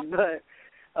denying it, but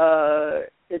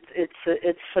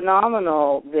it's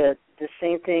phenomenal that the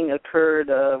same thing occurred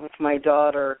with my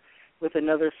daughter with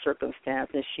another circumstance,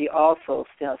 and she also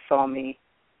saw me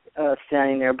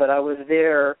standing there. But I was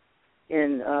there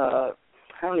in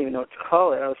I don't even know what to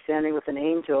call it. I was standing with an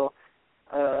angel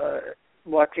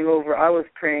watching over. I was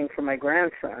praying for my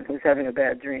grandson who's having a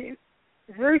bad dream.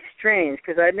 It's very strange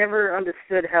because I never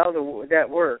understood how that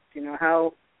worked.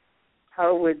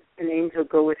 How would an angel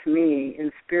go with me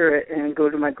in spirit and go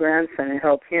to my grandson and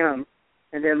help him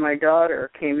And then my daughter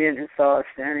came in and saw us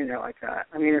standing there like that.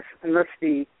 I mean, it must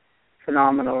be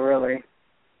phenomenal, really.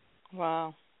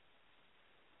 Wow.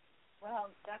 Well,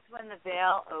 that's when the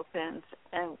veil opens,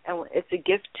 and it's a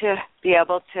gift to be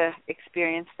able to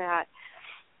experience that.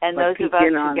 And like those of us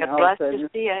who get blessed to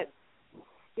see it.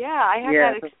 Yeah, I had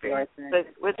that experience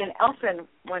with an elfin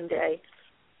one day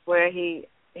where he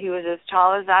was as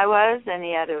tall as I was, and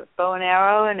he had a bow and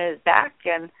arrow in his back,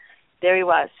 and there he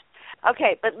was.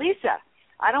 Okay, but Lisa,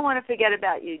 I don't want to forget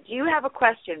about you. Do you have a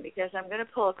question? Because I'm going to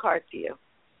pull a card for you.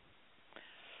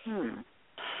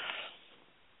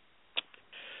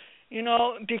 You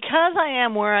know, because I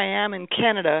am where I am in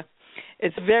Canada,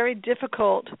 it's very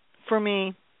difficult for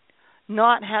me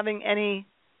not having any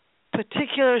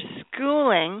particular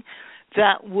schooling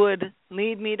that would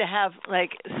lead me to have,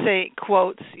 like, say,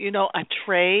 quotes, you know, a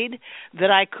trade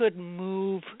that I could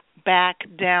move back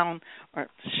down, or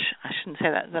I shouldn't say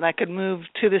that I could move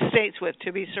to the States with,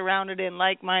 to be surrounded in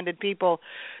like-minded people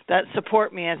that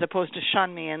support me as opposed to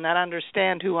shun me and that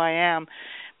understand who I am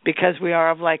because we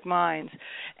are of like minds.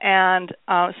 And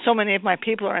so many of my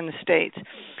people are in the States. Is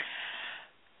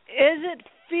it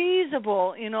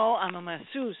feasible, you know, I'm a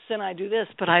masseuse and I do this,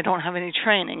 but I don't have any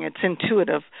training. It's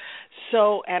intuitive.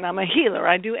 So, and I'm a healer.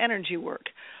 I do energy work.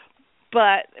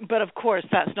 But of course,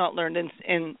 that's not learned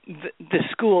in the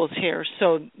schools here,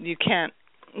 so you can't.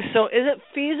 So is it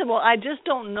feasible? I just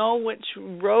don't know which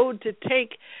road to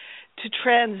take to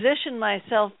transition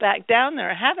myself back down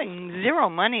there, having zero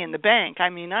money in the bank. I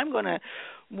mean,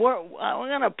 we're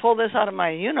going to pull this out of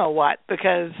my you-know-what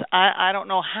because I don't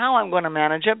know how I'm going to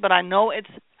manage it, but I know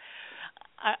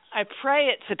I pray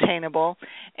it's attainable.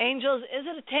 Angels, is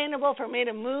it attainable for me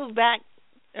to move back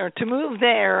or to move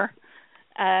there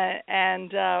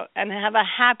and have a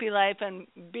happy life and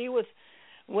be with,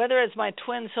 whether it's my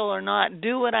twin soul or not,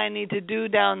 do what I need to do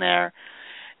down there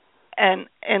and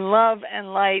in love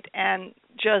and light and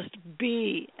just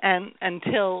be and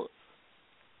until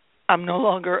I'm no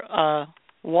longer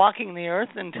walking the earth,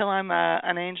 until I'm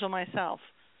an angel myself.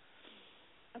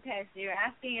 Okay, so you're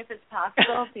asking if it's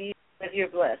possible for you to live your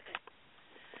bliss,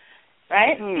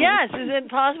 right? Yes, is it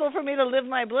possible for me to live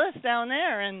my bliss down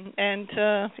there and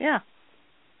yeah.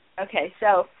 Okay,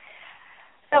 so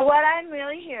what I'm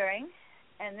really hearing,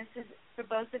 and this is for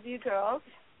both of you girls,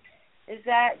 is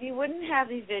that you wouldn't have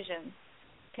these visions.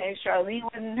 Okay, Charlene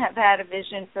wouldn't have had a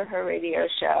vision for her radio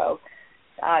show.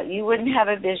 You wouldn't have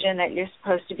a vision that you're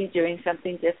supposed to be doing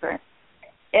something different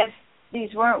if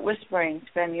these weren't whisperings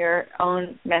from your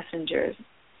own messengers.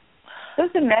 Those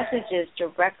are messages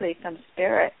directly from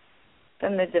Spirit,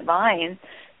 from the divine,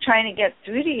 trying to get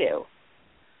through to you.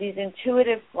 These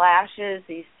intuitive flashes,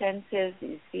 these senses,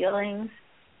 these feelings,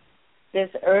 this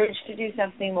urge to do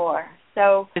something more.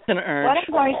 So it's an urge.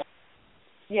 I'm going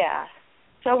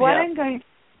to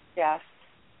suggest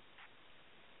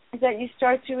is that you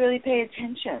start to really pay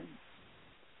attention.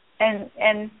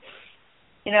 And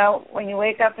you know, when you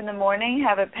wake up in the morning,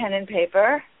 have a pen and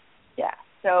paper. Yeah.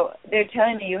 So they're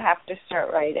telling me you have to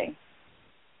start writing.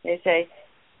 They say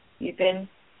you've been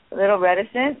a little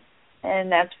reticent,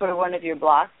 and that's where one of your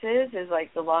blocks is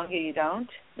like the longer you don't,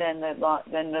 then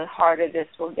the harder this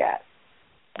will get.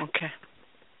 Okay.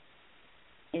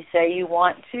 You say you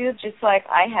want to, just like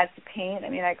I had to paint. I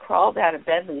mean, I crawled out of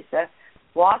bed, Lisa,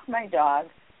 walked my dog,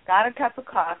 got a cup of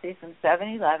coffee from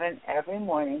 7-Eleven every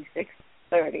morning,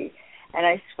 6:30, and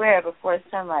I swear before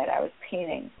sunlight I was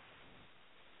painting.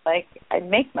 Like, I'd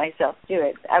make myself do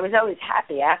it. I was always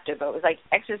happy after, but it was like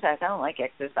exercise. I don't like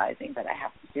exercising, but I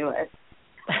have to do it.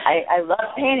 I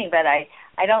love painting, but I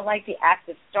don't like the act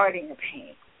of starting to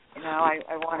paint. You know,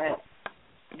 I want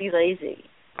to be lazy.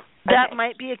 That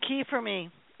might be a key for me,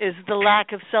 is the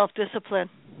lack of self-discipline.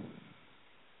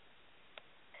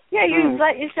 Yeah, you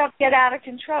let yourself get out of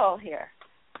control here.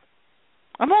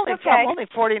 I'm only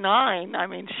 49. I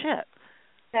mean, shit.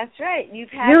 That's right.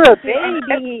 You're a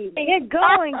baby. Get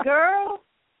going, girl.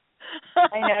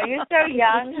 I know. You're so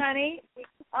young, honey.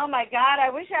 Oh, my God. I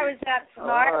wish I was that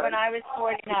smart when I was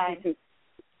 49.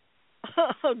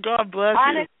 Oh, God bless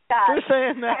Honest you God. for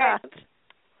saying that.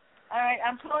 All right.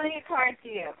 I'm pulling a card to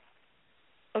you.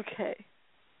 Okay.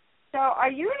 So are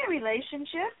you in a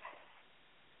relationship?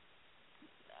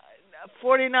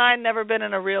 49, never been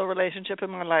in a real relationship in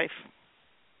my life.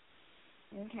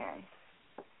 Okay.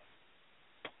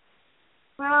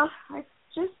 Well, I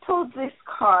just pulled this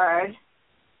card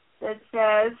that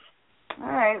says, all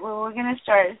right, well, we're going to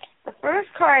start. The first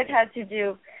card had to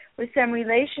do with some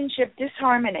relationship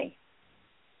disharmony,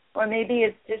 or maybe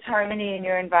it's disharmony in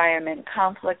your environment,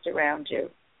 conflict around you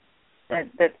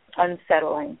that's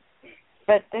unsettling.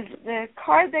 But the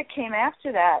card that came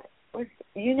after that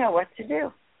you know what to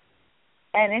do.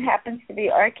 And it happens to be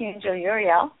Archangel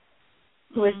Uriel,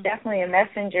 who is definitely a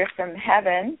messenger from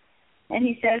heaven. And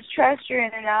he says, trust your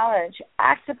inner knowledge.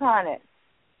 Act upon it.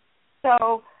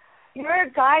 So your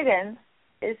guidance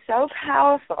is so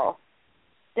powerful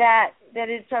that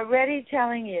it's already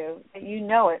telling you that you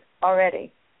know it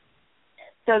already.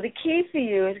 So the key for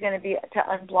you is going to be to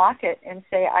unblock it and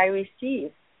say, I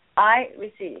receive. I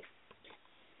receive.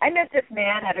 I met this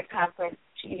man at a conference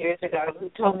 2 years ago who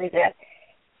told me that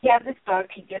he had this book,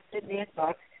 he gifted me his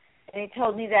book, and he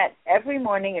told me that every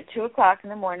morning at 2 o'clock in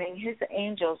the morning, his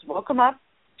angels woke him up,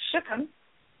 shook him,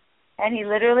 and he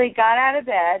literally got out of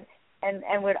bed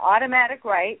and would automatic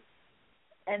write,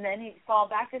 and then he'd fall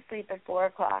back asleep at 4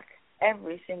 o'clock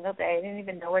every single day. He didn't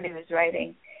even know what he was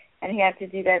writing, and he had to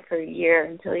do that for a year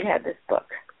until he had this book.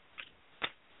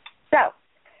 So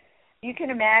you can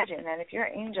imagine that if your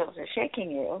angels are shaking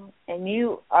you and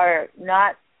you are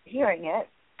not hearing it,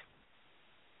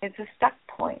 it's a stuck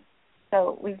point.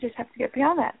 So we just have to get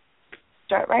beyond that.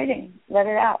 Start writing. Let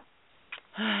it out.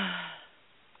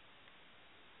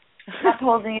 Stop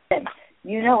holding it in.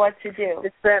 You know what to do.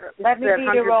 It's that, Let me be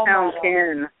your role model.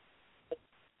 pen.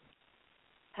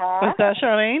 Huh? What's that,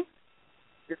 Charlene?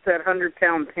 It's that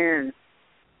 100-pound pen.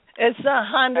 It's a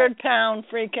 100-pound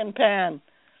freaking pen.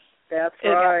 That's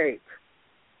right.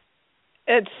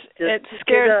 It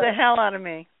scares the hell out of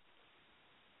me.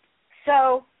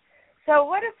 So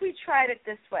what if we tried it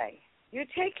this way? You're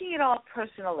taking it all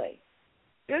personally.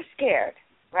 You're scared,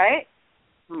 right?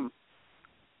 I'm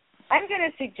going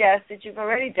to suggest that you've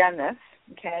already done this,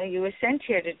 okay? You were sent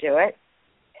here to do it.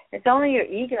 It's only your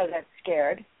ego that's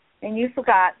scared, and you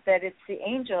forgot that it's the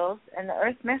angels and the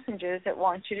earth messengers that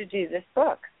want you to do this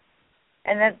book,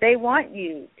 and that they want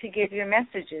you to give your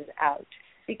messages out,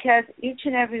 because each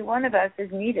and every one of us is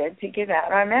needed to give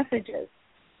out our messages.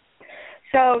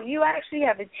 So you actually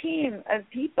have a team of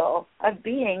people, of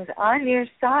beings on your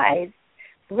side,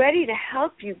 ready to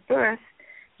help you birth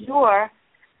your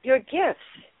gifts.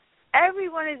 Every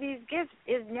one of these gifts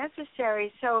is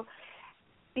necessary. So,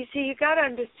 you see, you got to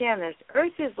understand this.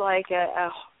 Earth is like a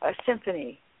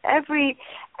symphony. Every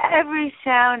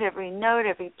sound, every note,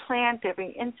 every plant,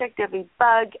 every insect, every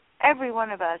bug, every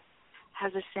one of us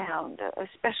has a sound, a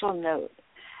special note.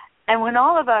 And when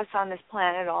all of us on this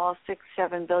planet, all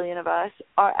 6-7 billion of us,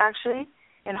 are actually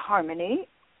in harmony,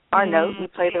 our note, we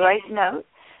play the right note,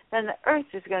 then the earth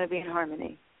is going to be in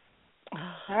harmony.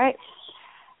 All right?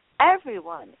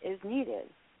 Everyone is needed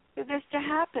for this to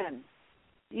happen.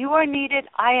 You are needed.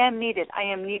 I am needed. I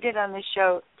am needed on the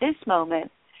show this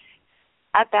moment,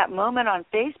 at that moment on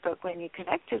Facebook when you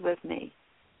connected with me.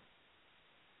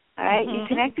 All right? You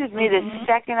connected with me the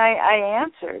second I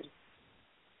answered.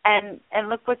 And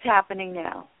look what's happening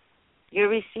now. You're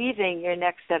receiving your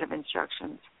next set of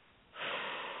instructions.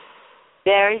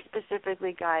 Very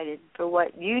specifically guided for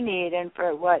what you need and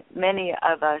for what many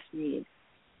of us need.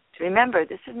 To remember,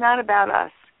 this is not about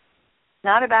us. It's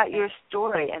not about your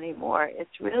story anymore. It's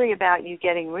really about you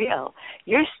getting real.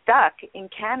 You're stuck in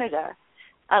Canada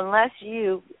unless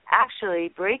you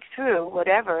actually break through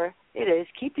whatever it is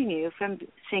keeping you from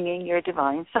singing your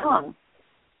divine song.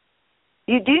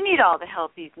 You do need all the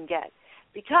help you can get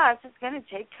because it's going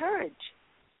to take courage.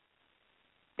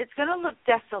 It's going to look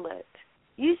desolate.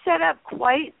 You set up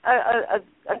quite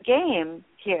a game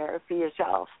here for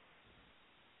yourself.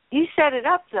 You set it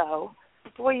up, though,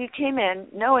 before you came in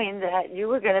knowing that you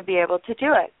were going to be able to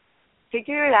do it.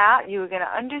 Figure it out. You were going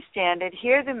to understand it,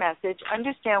 hear the message,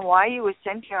 understand why you were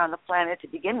sent here on the planet to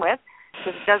begin with,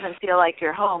 because it doesn't feel like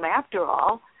you're home after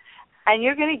all. And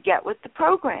you're going to get with the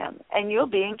program, and you'll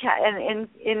be in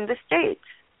the States,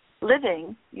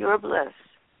 living your bliss.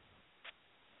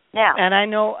 Now, and I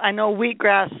know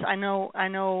Wheatgrass. I know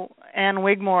Ann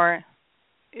Wigmore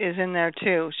is in there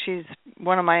too. She's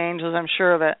one of my angels. I'm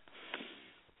sure of it.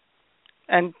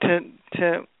 And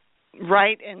to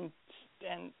write and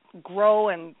grow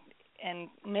and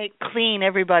make clean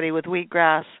everybody with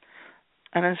Wheatgrass,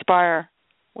 and inspire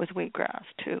with Wheatgrass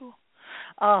too.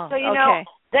 Oh, so you know.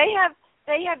 They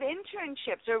have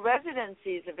internships or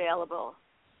residencies available.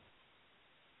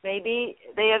 Maybe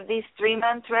they have these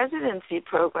 3-month residency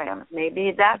programs.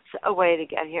 Maybe that's a way to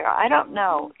get here. I don't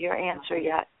know your answer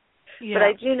yet. Yeah. But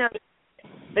I do know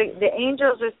the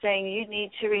angels are saying you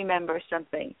need to remember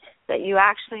something, that you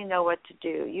actually know what to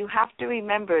do. You have to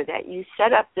remember that you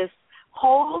set up this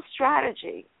whole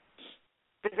strategy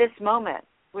for this moment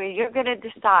where you're going to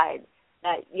decide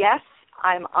that, yes,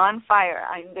 I'm on fire.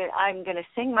 I'm going to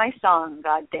sing my song,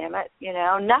 God damn it. You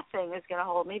know, nothing is going to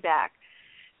hold me back,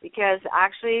 because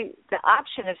actually the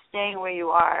option of staying where you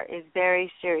are is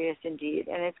very serious indeed,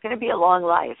 and it's going to be a long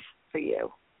life. for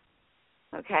you.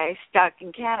 Okay, stuck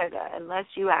in Canada, unless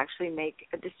you actually make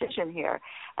a decision here.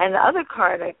 And the other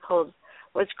card I pulled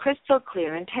was crystal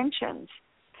clear intentions.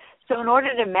 So in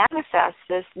order to manifest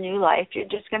this new life, you're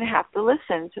just going to have to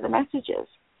listen to the messages.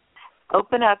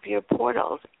 Open up your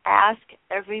portals. Ask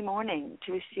every morning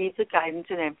to receive the guidance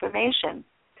and information.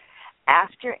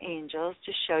 Ask your angels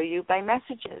to show you by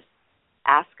messages.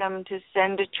 Ask them to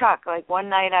send a truck. Like one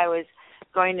night I was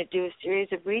going to do a series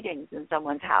of readings in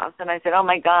someone's house, and I said, oh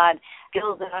my God,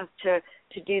 skilled enough to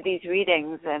do these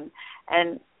readings.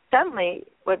 And suddenly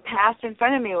what passed in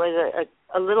front of me was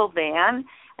a little van,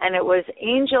 and it was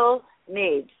angel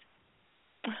maids.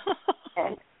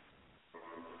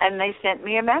 and they sent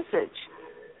me a message.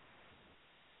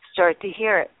 Start to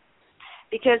hear it.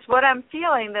 Because what I'm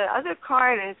feeling, the other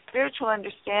card is spiritual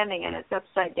understanding, and it's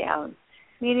upside down,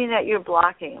 meaning that you're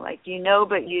blocking, like you know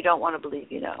but you don't want to believe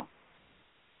you know.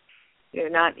 You're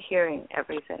not hearing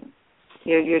everything.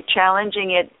 You're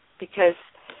challenging it because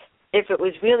if it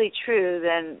was really true,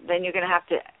 then you're going to have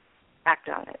to act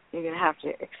on it. You're going to have to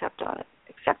accept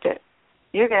it.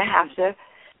 You're going to have to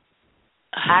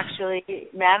actually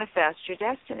manifest your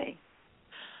destiny.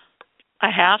 I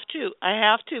have to,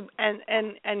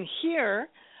 and here,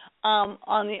 on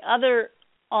the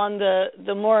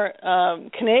more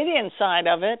Canadian side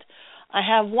of it, I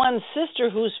have one sister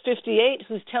who's 58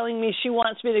 who's telling me she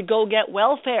wants me to go get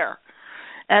welfare,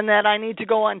 and that I need to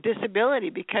go on disability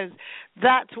because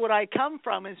that's what I come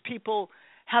from, is people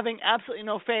having absolutely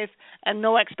no faith and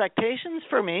no expectations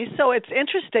for me. So it's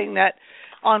interesting that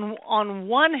on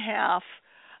one half,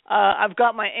 I've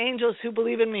got my angels who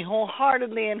believe in me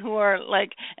wholeheartedly and who are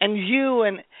like, and you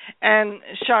and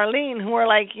Charlene who are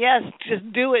like, yes,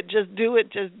 just do it.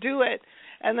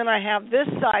 And then I have this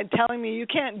side telling me you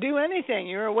can't do anything.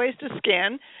 You're a waste of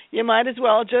skin. You might as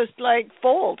well just like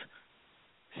fold.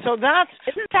 So that's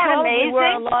Isn't that probably amazing?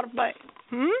 Where a lot of my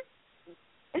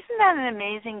Isn't that an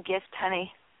amazing gift,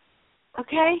 honey?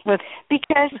 Okay?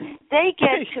 Because they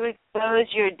get to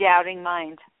expose your doubting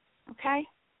mind. Okay?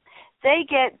 They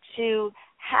get to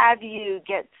have you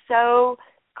get so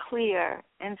clear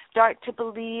and start to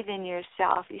believe in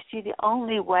yourself. You see, the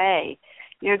only way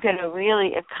you're going to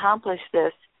really accomplish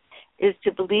this is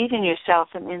to believe in yourself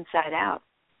from inside out,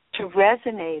 to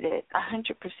resonate it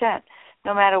 100%,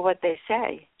 no matter what they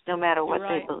say, no matter what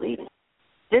they believe.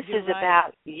 This is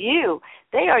about you.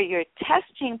 They are your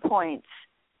testing points.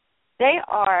 They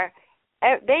are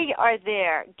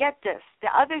there. Get this. The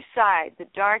other side, the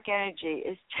dark energy,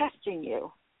 is testing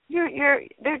you.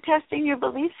 They're testing your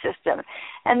belief system.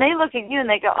 And they look at you and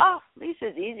they go, oh,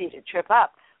 Lisa's easy to trip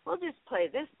up. We'll just play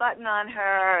this button on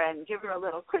her and give her a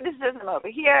little criticism over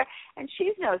here, and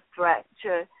she's no threat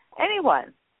to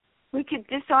anyone. We could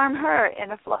disarm her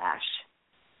in a flash.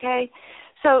 Okay?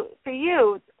 So for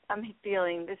you, I'm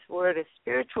feeling this word is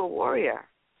spiritual warrior.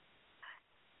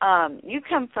 You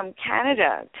come from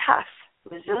Canada, tough,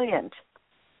 resilient.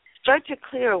 Start to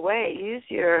clear away. Use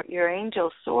your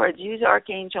angel swords. Use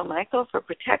Archangel Michael for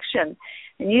protection.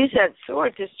 And use that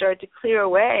sword to start to clear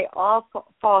away all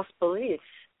false beliefs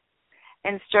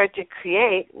and start to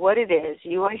create what it is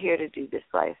you are here to do this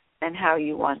life and how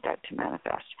you want that to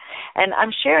manifest. And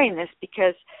I'm sharing this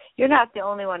because you're not the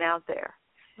only one out there.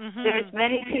 Mm-hmm. There's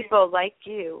many people like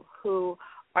you who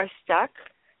are stuck,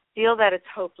 feel that it's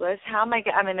hopeless. How am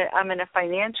I'm in a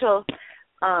financial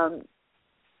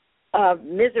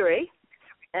misery,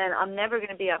 and I'm never going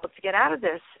to be able to get out of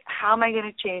this. How am I going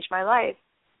to change my life?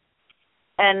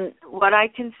 And what I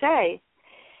can say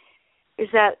is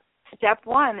that step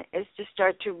one is to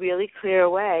start to really clear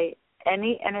away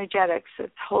any energetics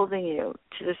that's holding you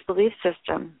to this belief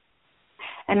system.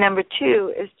 And number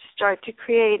two is to start to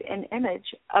create an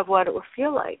image of what it will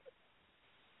feel like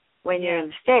when you're in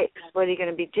the States. What are you going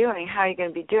to be doing? How are you going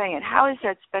to be doing it? How is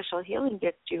that special healing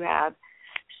gift you have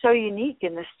so unique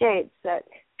in the States that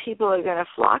people are going to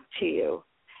flock to you?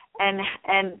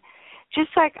 And just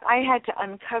like I had to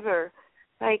uncover,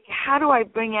 like, how do I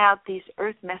bring out these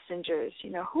earth messengers?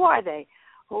 You know, who are they?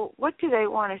 Well, what do they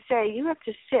want to say? You have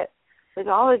to sit with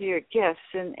all of your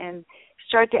gifts and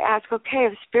start to ask, okay,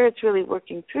 if Spirit's really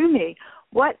working through me,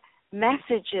 what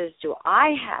messages do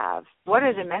I have? What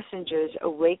are the messengers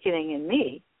awakening in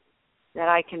me that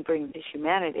I can bring to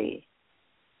humanity?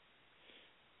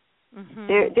 Mm-hmm.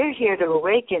 They're here to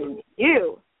awaken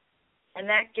you and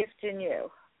that gift in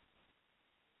you.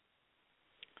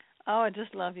 Oh, I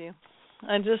just love you.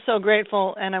 I'm just so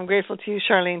grateful, and I'm grateful to you,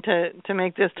 Charlene, to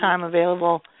make this time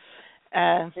available.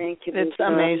 Thank you. It's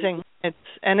amazing. It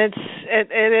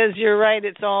is. You're right.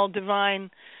 It's all divine,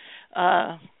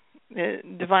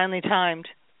 divinely timed.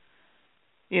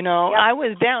 You know, Yep. I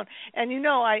was down, and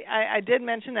I did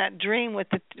mention that dream with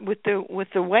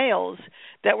the whales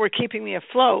that were keeping me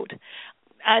afloat.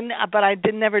 But I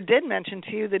never did mention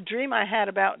to you the dream I had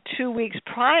about 2 weeks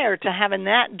prior to having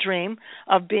that dream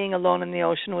of being alone in the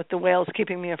ocean with the whales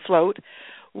keeping me afloat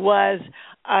was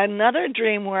another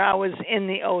dream where I was in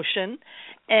the ocean,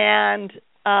 and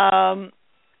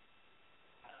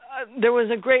there was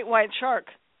a great white shark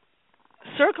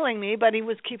circling me, but he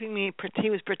was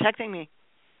protecting me.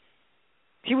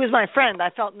 He was my friend. I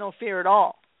felt no fear at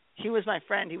all. He was my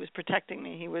friend. He was protecting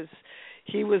me.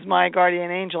 He was my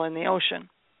guardian angel in the ocean.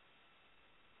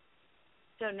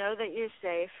 So know that you're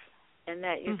safe and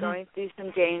that you're Mm-hmm. going through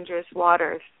some dangerous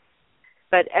waters.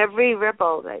 But every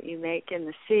ripple that you make in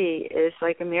the sea is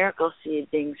like a miracle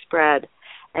seed being spread.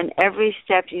 And every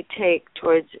step you take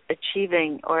towards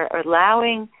achieving or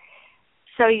allowing,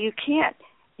 so you can't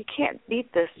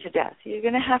beat this to death. You're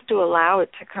going to have to allow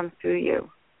it to come through you.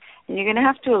 And you're going to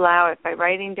have to allow it by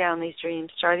writing down these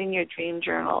dreams, starting your dream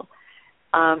journal.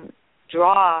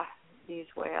 Draw these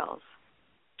whales.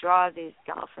 Draw these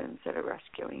dolphins that are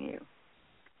rescuing you.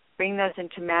 Bring those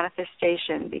into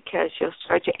manifestation because you'll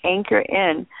start to anchor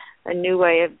in a new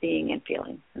way of being and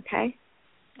feeling. Okay?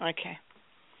 Okay.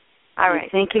 All right.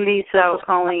 Thank you, Lisa, for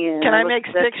calling in. Can I make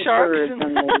stick sharks?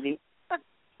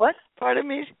 What? Pardon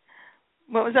me?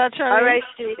 What was that, Charlie? All right,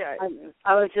 sweetheart.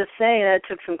 I was just saying that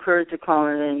took some courage to call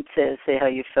in and say how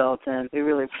you felt, and we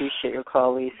really appreciate your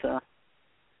call, Lisa.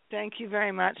 Thank you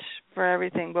very much for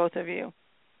everything, both of you.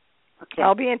 Okay.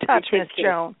 I'll be in touch, Miss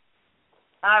Joan.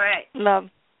 All right. Love.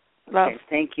 Okay,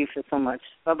 thank you so much.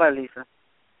 Bye-bye, Lisa.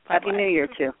 Bye-bye. Happy New Year,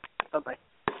 too. Bye-bye.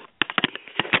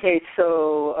 Okay,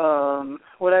 so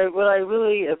what I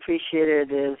really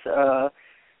appreciated is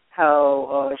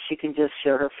how she can just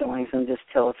share her feelings and just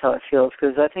tell us how it feels,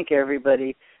 because I think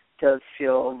everybody does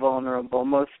feel vulnerable.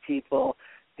 Most people,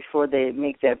 before they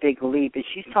make that big leap, and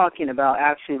she's talking about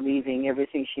actually leaving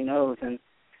everything she knows and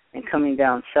coming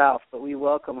down south, but we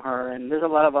welcome her, and there's a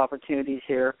lot of opportunities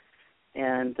here.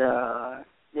 And,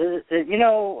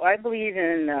 I believe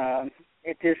in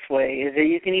it this way, is that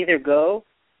you can either go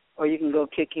or you can go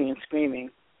kicking and screaming.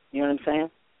 You know what I'm saying?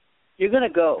 You're going to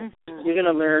go. Mm-hmm. You're going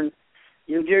to learn.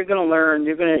 You're going to learn.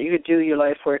 You're going to do your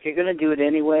life work. You're going to do it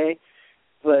anyway,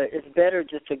 but it's better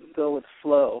just to go with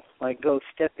flow, like go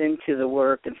step into the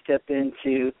work and step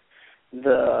into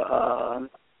the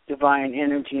divine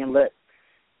energy and let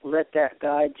that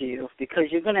guide you, because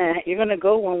you're gonna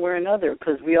go one way or another,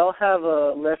 because we all have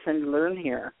a lesson to learn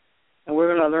here, and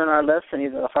we're gonna learn our lesson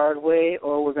either the hard way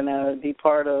or we're gonna be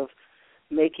part of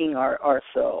making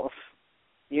ourselves.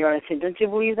 You know what I'm saying? Don't you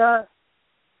believe that?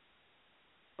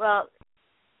 Well,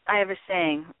 I have a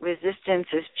saying: resistance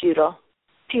is futile.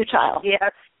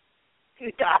 Yes,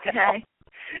 futile. Okay.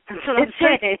 That's what I'm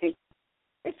saying.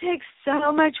 It takes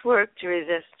so much work to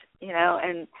resist,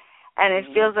 and it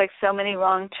feels like so many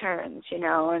wrong turns,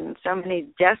 and so many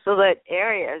desolate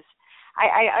areas.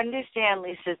 I understand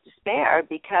Lisa's despair,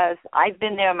 because I've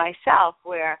been there myself,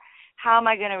 where how am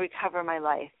I going to recover my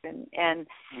life? And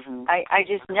mm-hmm. I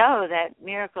just know that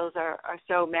miracles are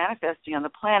so manifesting on the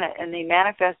planet, and they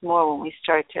manifest more when we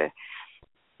start to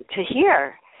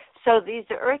hear. So the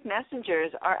earth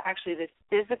messengers are actually the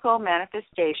physical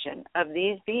manifestation of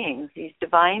these beings, these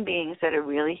divine beings that are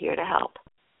really here to help.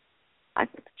 I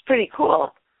think it's pretty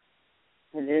cool.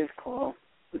 It is cool.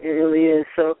 It really is.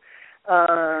 So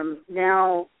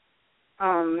now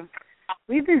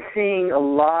we've been seeing a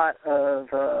lot of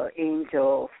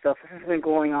angel stuff. This has been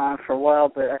going on for a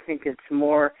while, but I think it's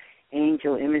more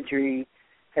angel imagery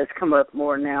has come up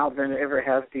more now than it ever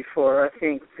has before. I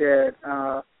think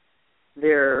that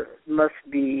there must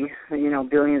be,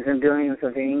 billions and billions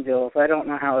of angels. I don't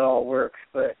know how it all works,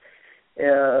 but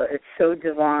it's so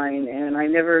divine, and I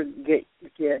never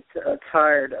get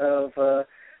tired of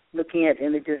looking at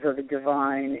images of the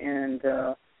divine, and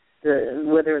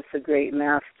whether it's the great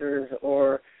masters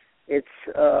or it's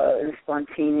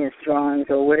spontaneous drawings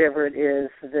or whatever it is,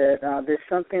 that there's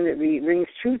something that rings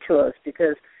true to us,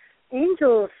 because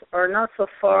angels are not so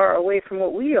far away from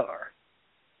what we are.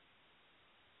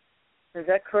 Is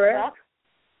that correct?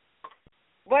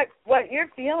 What you're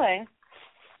feeling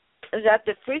is that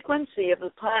the frequency of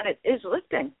the planet is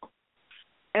lifting.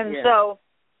 And so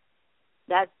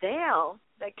that veil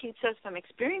that keeps us from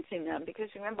experiencing them, because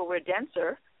remember, we're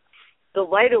denser, the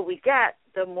lighter we get,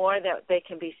 the more that they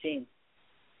can be seen,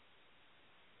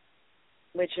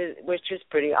 which is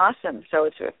pretty awesome. So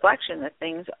it's a reflection that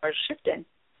things are shifting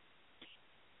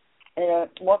in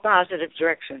a more positive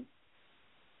direction.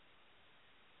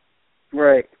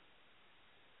 Right.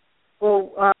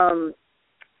 Well,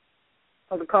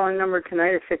 Well, the calling number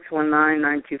tonight is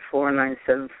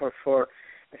 619-924-9744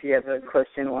 if you have a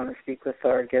question or want to speak with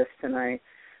our guest tonight.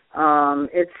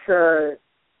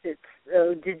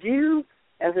 Did you,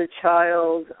 as a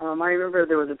child, I remember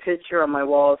there was a picture on my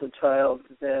wall as a child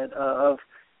that of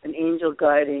an angel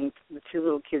guiding the two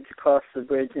little kids across the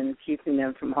bridge and keeping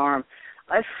them from harm.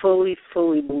 I fully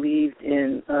believed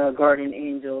in guardian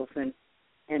angels and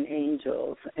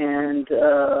angels. And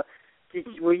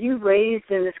were you raised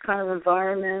in this kind of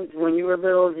environment when you were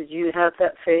little? Did you have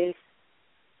that faith?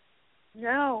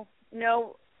 No.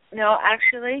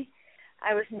 Actually,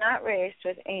 I was not raised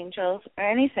with angels or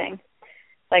anything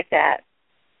like that.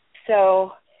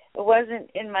 So it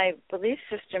wasn't in my belief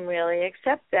system really,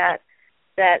 except that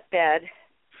bed.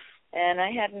 And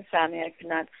I had insomnia. I could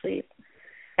not sleep.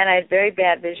 And I had very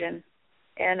bad vision.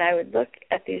 And I would look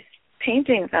at these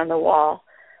paintings on the wall,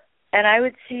 and I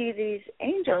would see these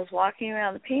angels walking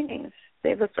around the paintings.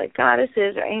 They looked like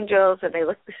goddesses or angels, and they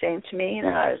looked the same to me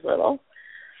when I was little.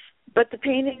 But the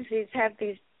paintings, these have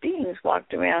these beings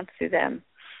walked around through them.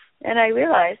 And I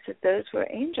realized that those were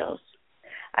angels.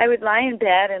 I would lie in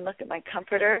bed and look at my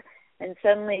comforter and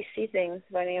suddenly see things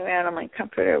running around on my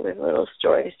comforter with little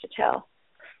stories to tell.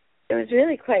 It was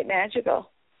really quite magical.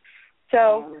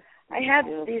 So I had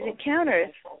these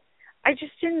encounters. I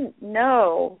just didn't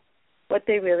know what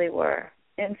they really were.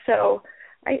 And so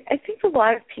I think a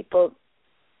lot of people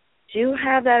do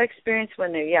have that experience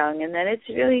when they're young, and then it's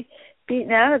really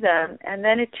beaten out of them. And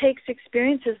then it takes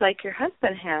experiences like your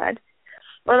husband had,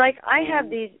 or like I have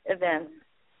these events,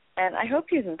 and I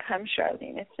hope you can come,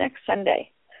 Charlene. It's next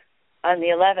Sunday on the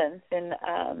 11th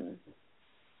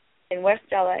in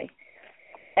West LA.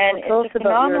 And it's a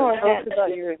phenomenal event. Tell us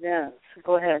about your events.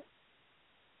 Go ahead.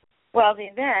 Well, the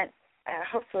event,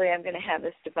 hopefully I'm going to have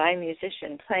this divine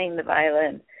musician playing the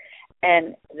violin,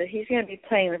 and he's going to be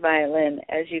playing the violin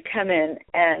as you come in,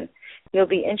 and you'll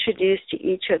be introduced to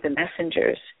each of the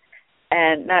messengers,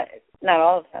 and not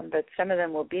all of them, but some of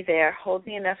them will be there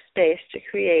holding enough space to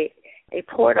create a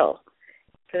portal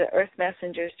for the earth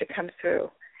messengers to come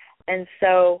through. And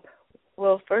so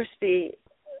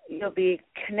you'll be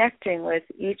connecting with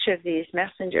each of these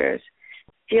messengers,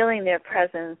 feeling their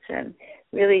presence and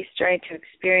really starting to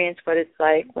experience what it's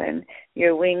like when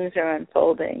your wings are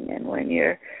unfolding and when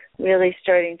you're really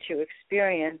starting to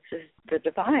experience the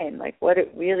divine, like what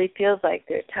it really feels like,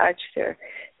 their touch, their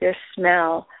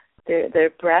smell, their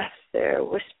breath, their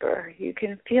whisper. You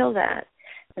can feel that.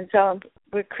 And so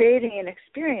we're creating an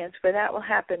experience where that will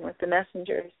happen with the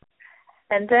messengers.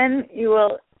 And then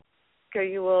we'll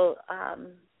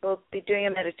be doing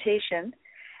a meditation,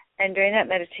 and during that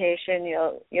meditation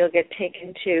you'll get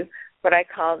taken to what I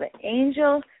call the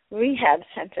Angel Rehab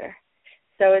Center.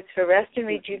 So it's for rest and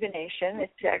rejuvenation.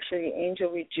 It's actually the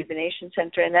Angel Rejuvenation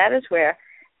Center, and that is where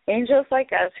angels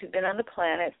like us who've been on the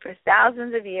planet for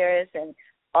thousands of years, and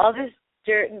all this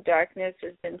dirt and darkness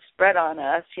has been spread on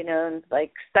us, and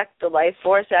like sucked the life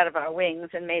force out of our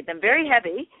wings and made them very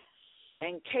heavy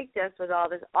and caked us with all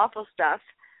this awful stuff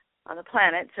on the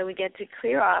planet. So we get to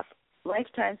clear off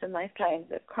lifetimes and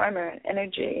lifetimes of karma and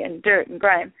energy and dirt and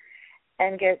grime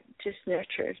and get just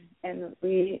nurtured and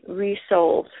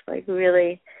re-souled, like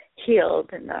really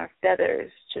healed, and our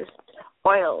feathers just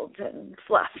oiled and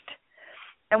fluffed.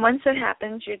 And once that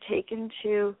happens, you're taken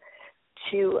to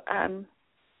the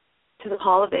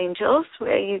Hall of Angels,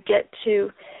 where you get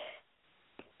to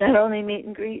not only meet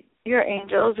and greet your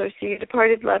angels or see your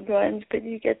departed loved ones, but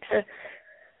you get to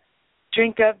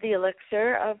drink of the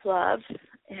elixir of love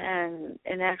and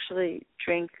actually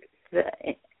drink the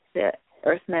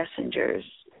earth messengers,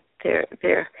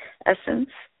 their essence,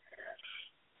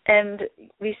 and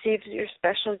receive your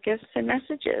special gifts and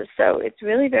messages. So it's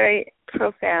really very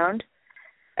profound.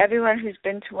 Everyone who's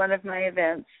been to one of my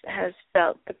events has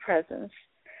felt the presence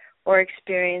or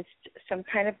experienced some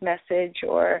kind of message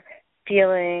or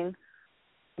feeling,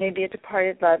 maybe a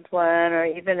departed loved one or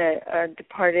even a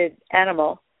departed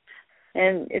animal.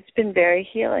 And it's been very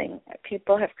healing.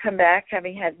 People have come back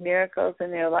having had miracles in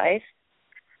their life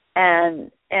and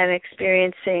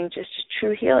experiencing just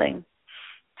true healing.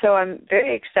 So I'm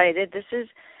very excited. This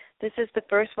is the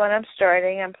first one I'm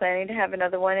starting. I'm planning to have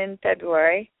another one in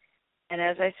February. And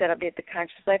as I said, I'll be at the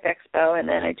Conscious Life Expo. And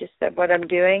then I just said what I'm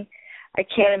doing. I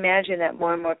can't imagine that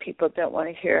more and more people don't want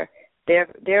to hear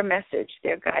their message,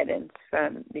 their guidance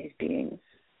from these beings.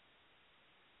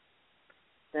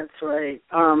 That's right.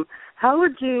 How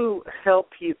would you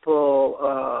help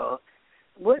people?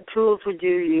 What tools would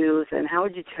you use, and how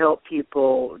would you help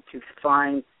people to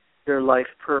find their life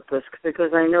purpose?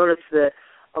 Because I noticed that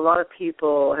a lot of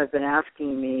people have been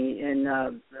asking me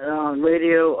on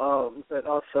radio, but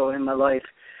also in my life,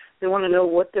 they want to know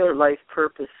what their life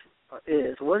purpose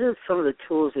is. What are some of the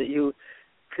tools that you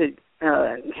could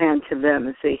hand to them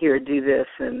and say, here, do this,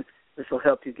 and this will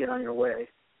help you get on your way?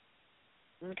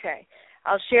 Okay.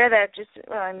 I'll share that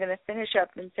I'm going to finish up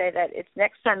and say that it's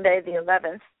next Sunday, the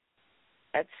 11th,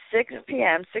 at 6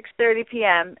 p.m., 6:30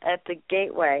 p.m. at the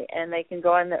Gateway, and they can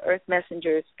go on the Earth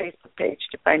Messengers Facebook page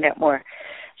to find out more.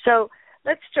 So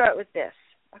let's start with this,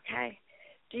 okay?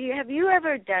 Have you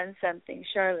ever done something,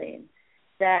 Charlene,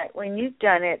 that when you've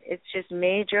done it, it's just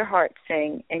made your heart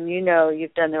sing, and you know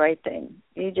you've done the right thing?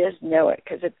 You just know it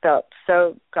because it felt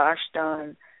so gosh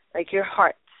darn like your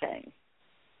heart sang.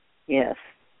 Yes.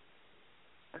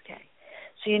 Okay.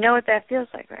 So you know what that feels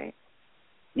like, right?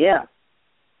 Yeah.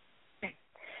 Okay.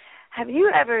 Have you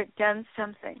ever done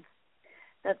something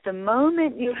that the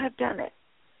moment you have done it,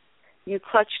 you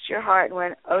clutched your heart and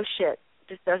went, oh, shit,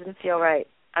 this doesn't feel right.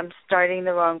 I'm starting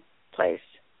the wrong place.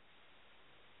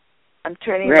 I'm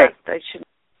turning left. I shouldn't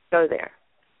go there.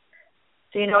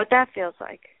 So you know what that feels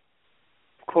like?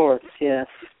 Of course, yes.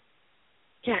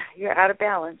 Yeah, you're out of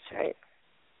balance, right?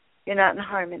 You're not in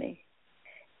harmony.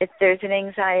 There's an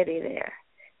anxiety there.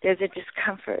 There's a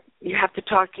discomfort. You have to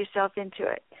talk yourself into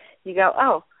it. You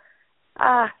go,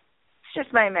 it's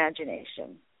just my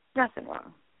imagination. Nothing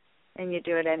wrong. And you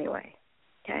do it anyway,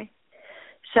 okay?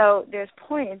 So there's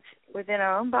points within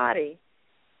our own body.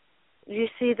 You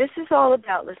see, this is all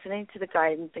about listening to the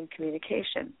guidance and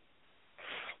communication.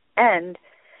 And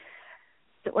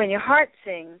when your heart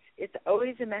sings, it's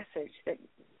always a message that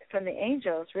from the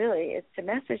angels, really. It's a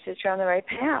message that you're on the right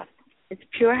path. It's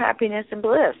pure happiness and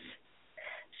bliss.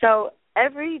 So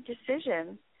every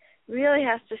decision really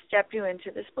has to step you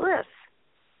into this bliss.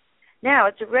 Now,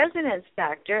 it's a resonance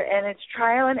factor, and it's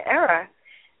trial and error.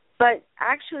 But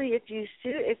actually, if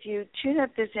you tune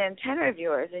up this antenna of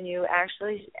yours and you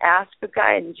actually ask for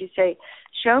guidance, you say,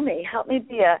 show me, help me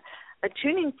be a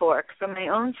tuning fork for my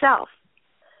own self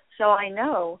so I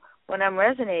know when I'm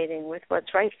resonating with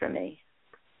what's right for me,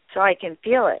 so I can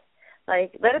feel it.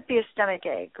 Like, let it be a stomach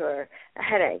ache or a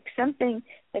headache, something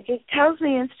that just tells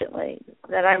me instantly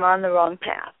that I'm on the wrong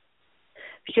path.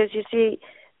 Because, you see,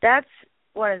 that's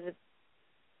one of the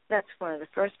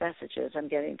first messages I'm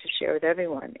getting to share with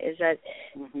everyone is that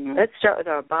let's start with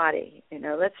our body.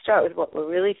 Let's start with what we're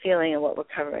really feeling and what we're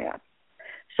covering up.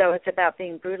 So it's about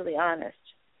being brutally honest.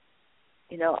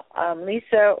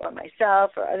 Lisa or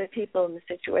myself or other people in the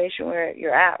situation where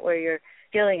you're at, where you're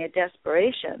feeling a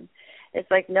desperation, it's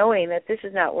like knowing that this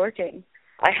is not working.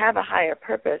 I have a higher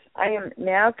purpose. I am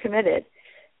now committed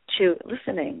to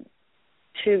listening,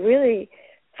 to really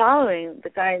following the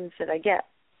guidance that I get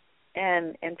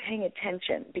and paying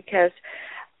attention, because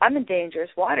I'm in dangerous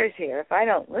waters here. If I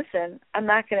don't listen, I'm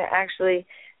not going to actually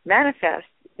manifest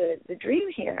the dream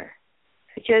here,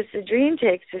 because the dream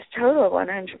takes this total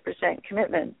 100%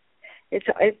 commitment.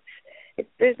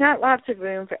 There's not lots of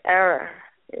room for error.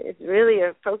 It's really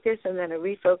a focus and then a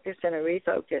refocus and a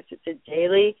refocus. It's a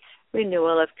daily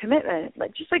renewal of commitment,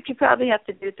 just like you probably have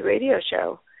to do at the radio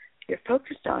show. You're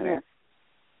focused on it.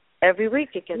 Every week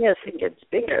it gets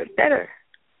bigger, better.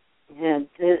 And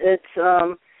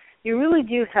it's you really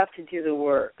do have to do the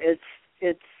work.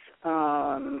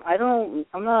 I don't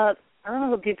know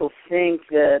what people think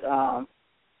that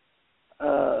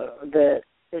that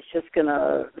it's just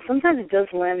gonna. Sometimes it does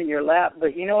land in your lap,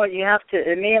 but you know what? You have to.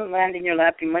 It may land in your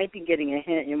lap. You might be getting a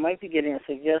hint. You might be getting a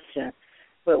suggestion.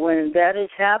 But when that is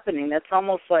happening, that's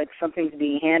almost like something's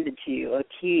being handed to you, a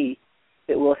key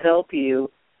that will help you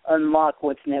unlock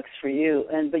what's next for you.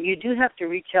 But you do have to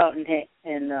reach out and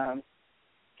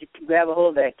grab a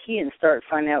hold of that key and start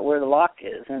finding out where the lock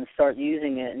is and start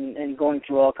using it and going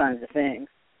through all kinds of things.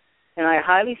 And I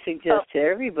highly suggest to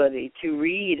everybody to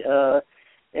read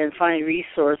and find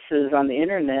resources on the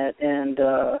internet and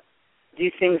do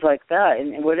things like that.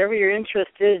 And whatever your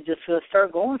interest is, just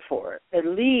start going for it. At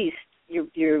least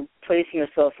you're placing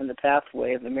yourself in the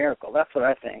pathway of the miracle. That's what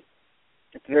I think.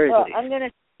 It's very good. I'm going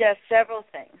to suggest several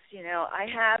things.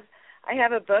 I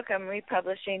have a book I'm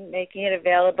republishing, making it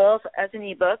available as an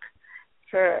ebook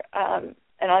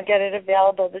and I'll get it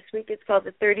available this week. It's called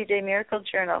the 30-Day Miracle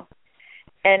Journal.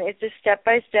 And it's a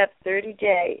step-by-step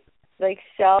 30-day,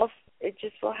 it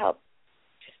just will help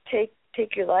just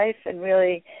take your life and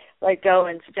really let go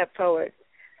and step forward.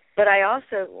 But I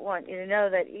also want you to know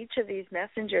that each of these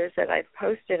messengers that I've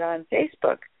posted on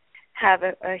Facebook have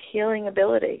a healing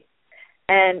ability.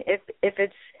 And if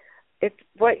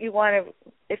what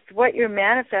you're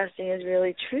manifesting is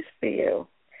really truth for you,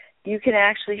 you can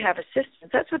actually have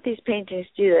assistance. That's what these paintings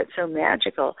do that's so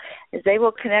magical, is they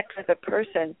will connect with a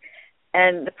person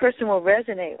And the person will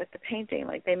resonate with the painting.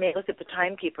 Like they may look at the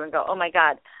timekeeper and go, oh, my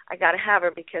God, I got to have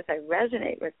her because I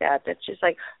resonate with that. That's just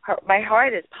like my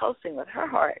heart is pulsing with her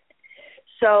heart.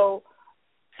 So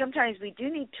sometimes we do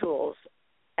need tools,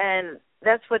 and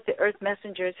that's what the Earth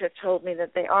Messengers have told me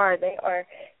that they are. They are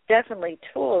definitely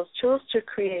tools to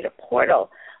create a portal.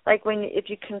 Like if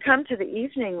you can come to the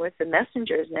evening with the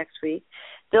messengers next week,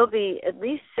 there'll be at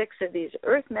least 6 of these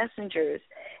Earth Messengers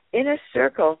in a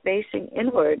circle facing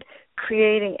inward,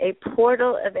 creating a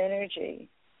portal of energy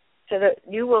so that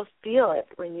you will feel it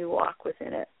when you walk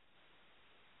within it.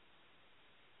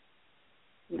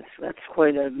 That's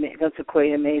quite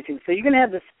amazing. So you're going to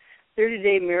have this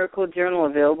 30-day miracle journal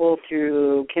available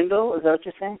through Kindle. Is that what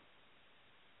you're saying?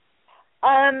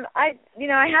 I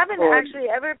haven't actually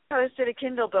ever posted a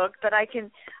Kindle book, but I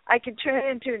can turn it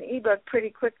into an ebook pretty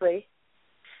quickly.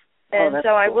 And so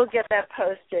I will get that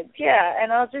posted. Yeah,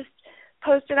 and I'll just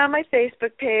post it on my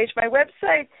Facebook page. My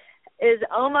website is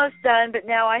almost done, but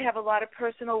now I have a lot of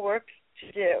personal work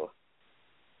to do.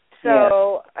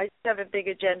 So I just have a big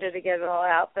agenda to get it all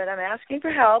out, but I'm asking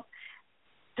for help.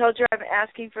 Told you I'm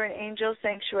asking for an angel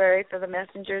sanctuary for the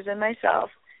messengers and myself,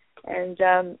 and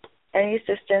any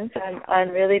assistance on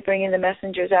really bringing the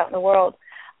messengers out in the world.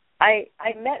 I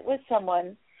met with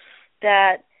someone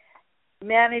that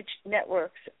managed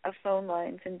networks of phone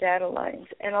lines and data lines,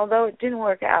 and although it didn't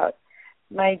work out,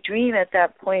 my dream at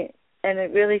that point, and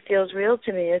it really feels real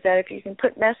to me, is that if you can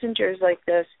put messengers like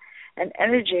this and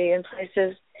energy in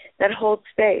places that hold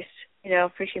space,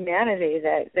 for humanity,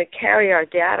 that carry our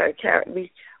data,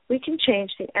 we can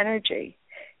change the energy.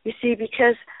 You see,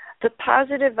 because the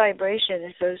positive vibration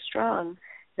is so strong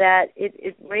that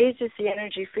it raises the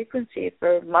energy frequency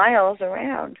for miles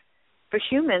around, for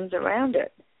humans around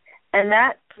it. And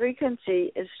that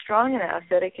frequency is strong enough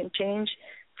that it can change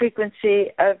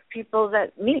frequency of people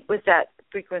that meet with that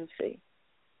frequency.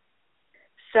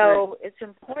 So It's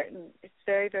important. It's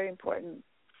very, very important.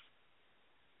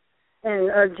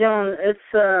 And Joan, it's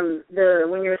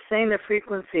when you're saying the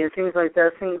frequency and things like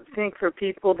that, think for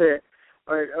people that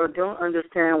or don't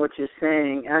understand what you're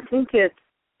saying. I think it's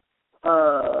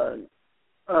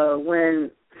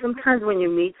when you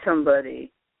meet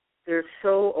somebody, they're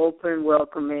so open,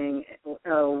 welcoming,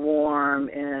 warm,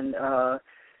 and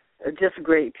just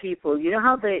great people. You know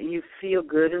how you feel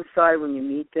good inside when you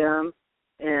meet them,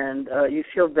 and you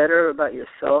feel better about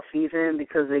yourself even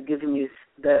because they're giving you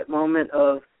that moment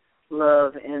of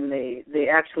love, and they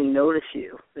actually notice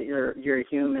you, that you're a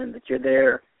human, that you're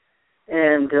there.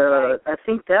 And I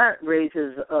think that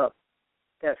raises up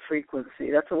that frequency.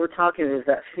 That's what we're talking about, is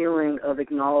that feeling of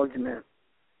acknowledgement.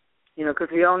 Because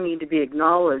we all need to be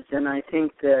acknowledged, and I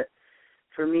think that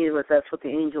for me, that's what the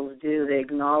angels do. They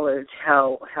acknowledge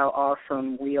how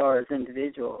awesome we are as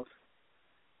individuals.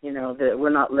 That we're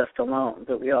not left alone,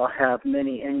 that we all have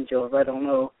many angels. I don't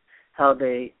know how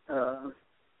they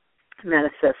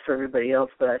manifest for everybody else,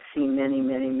 but I've seen many,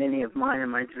 many, many of mine in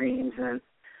my dreams, and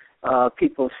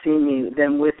people have seen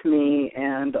them with me,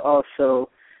 and also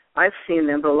I've seen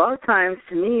them, but a lot of times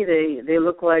to me they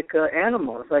look like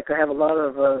animals. Like I have a lot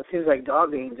of seems like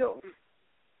dog angels.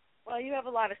 Well, you have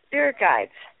a lot of spirit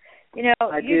guides. You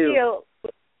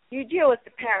deal with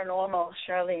the paranormal,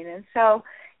 Charlene, and so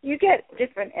you get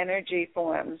different energy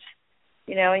forms.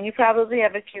 And you probably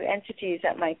have a few entities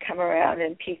that might come around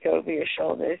and peek over your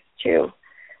shoulders too.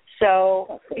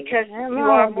 So because you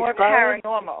are more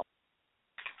paranormal.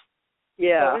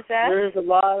 Yeah, what was that? There's a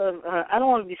lot of. I don't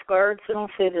want to be scarred, so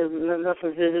don't say there's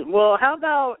nothing visit. Well, how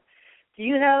about? Do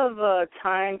you have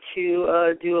time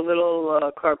to do a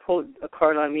little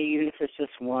card on me, even if it's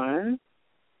just one?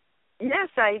 Yes,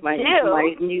 I do.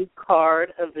 My new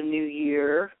card of the new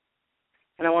year.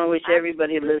 And I want to wish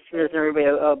everybody, listeners, and everybody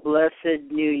a blessed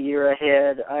new year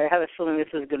ahead. I have a feeling this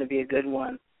is going to be a good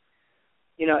one.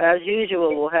 As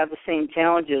usual, we'll have the same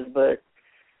challenges, but,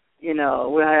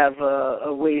 we'll have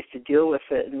ways to deal with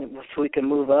it, and so we can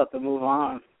move up and move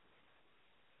on.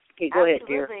 Okay, go ahead,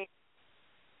 dear.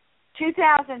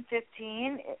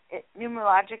 2015,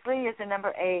 numerologically, is the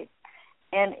number 8,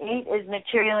 and 8 is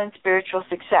material and spiritual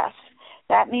success.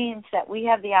 That means that we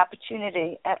have the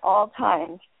opportunity at all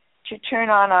times to turn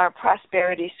on our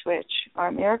prosperity switch,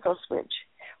 our miracle switch.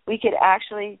 We could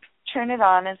actually turn it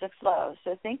on as a flow.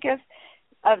 So think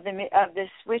of the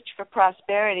switch for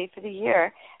prosperity for the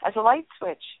year as a light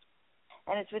switch,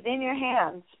 and it's within your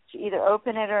hands to either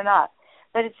open it or not.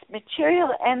 But it's material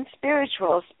and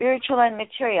spiritual and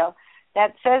material.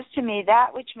 That says to me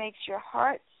that which makes your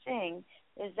heart sing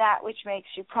is that which makes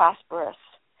you prosperous.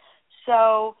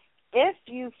 So if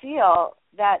you feel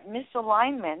that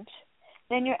misalignment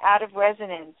then you're out of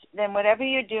resonance. Then whatever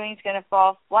you're doing is going to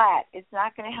fall flat. It's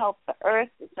not going to help the earth.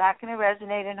 It's not going to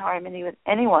resonate in harmony with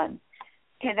anyone.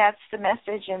 Okay, that's the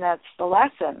message and that's the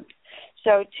lesson.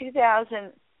 So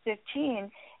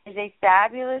 2015 is a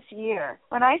fabulous year.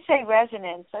 When I say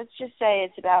resonance, let's just say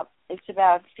it's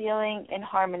about feeling in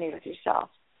harmony with yourself.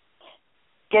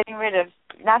 Getting rid of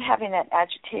not having that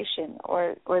agitation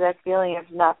or that feeling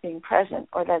of not being present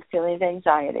or that feeling of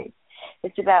anxiety.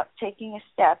 It's about taking a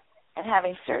step and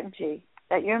having certainty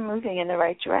that you're moving in the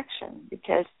right direction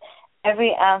because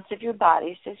every ounce of your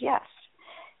body says yes.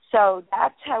 So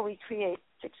that's how we create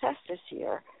success this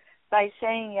year, by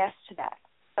saying yes to that.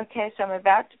 Okay, so I'm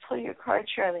about to pull your card,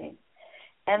 Charlene.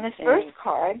 And this first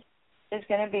card is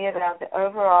going to be about the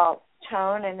overall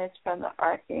tone, and it's from the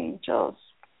archangels.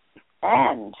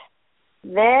 And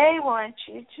they want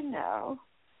you to know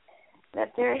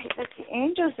that the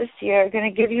angels this year are going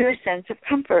to give you a sense of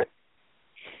comfort,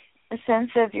 a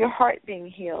sense of your heart being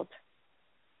healed,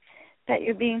 that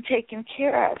you're being taken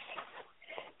care of.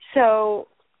 So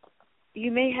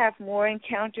you may have more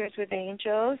encounters with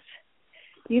angels.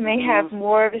 You may have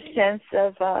more of a sense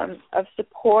of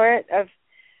support.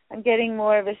 I'm getting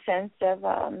more of a sense of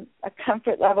a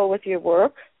comfort level with your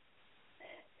work.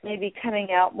 Maybe coming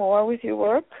out more with your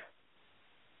work.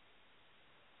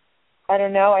 I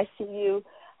don't know. I see you.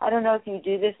 I don't know if you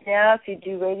do this now, if you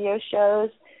do radio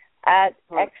shows at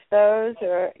expos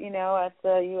or, at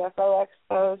the UFO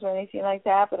expos or anything like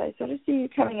that, but I sort of see you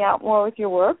coming out more with your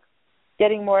work,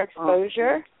 getting more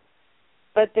exposure.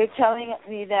 But they're telling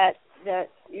me that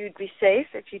you'd be safe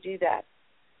if you do that.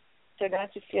 So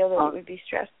not to feel that it would be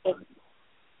stressful.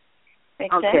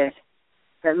 Make sense?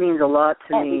 That means a lot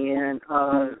to me, and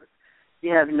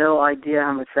you have no idea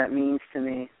how much that means to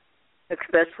me,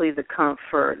 especially the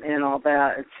comfort and all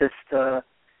that. It's just,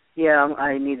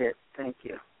 I need it. Thank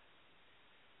you.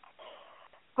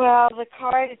 Well, the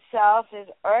card itself is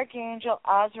Archangel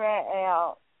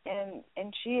Azrael,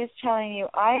 and she is telling you,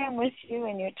 I am with you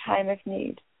in your time of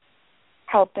need,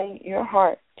 helping your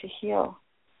heart to heal.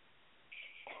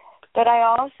 But I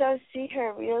also see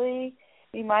her really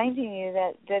reminding you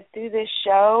that through this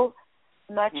show,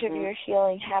 much of your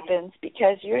healing happens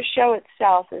because your show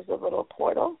itself is a little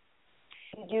portal.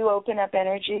 You do open up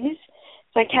energies.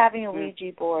 It's like having a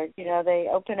Ouija board. They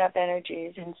open up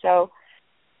energies. And so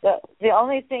the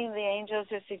only thing the angels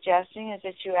are suggesting is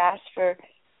that you ask for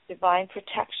divine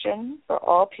protection for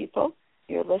all people,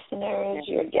 your listeners,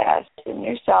 your guests, and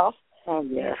yourself. Oh,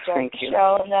 yes, thank you.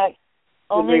 Show and that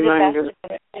only the reminder. best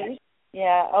of energies.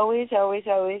 Yeah, always, always,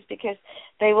 always, because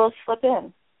they will slip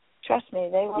in. Trust me,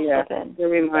 they will slip in. The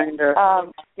reminder.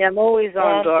 I'm always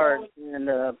on guard,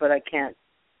 but I can't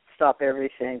stop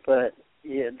everything. But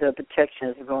the protection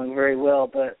is going very well.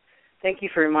 But thank you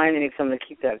for reminding me, because I'm going to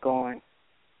keep that going.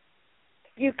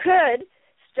 You could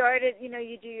start it.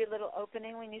 You do your little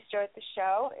opening when you start the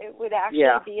show. It would actually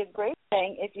be a great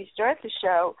thing if you start the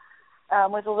show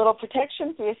with a little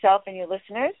protection for yourself and your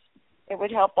listeners. It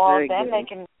would help all of them.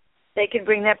 Good. They can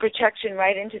bring that protection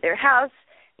right into their house.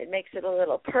 It makes it a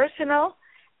little personal,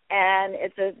 and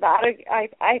it's about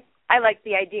I like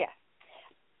the idea.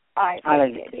 I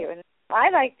like the idea. When I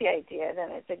like the idea,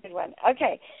 then it's a good one.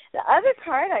 Okay, the other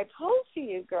card I pulled for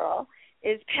you, girl,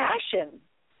 is passion.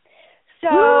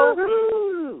 So,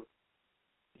 woo-hoo!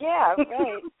 Yeah,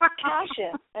 right,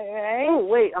 passion. All right. Oh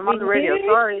wait, I'm on the radio.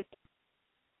 Sorry.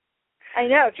 I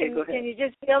know. Okay, Can you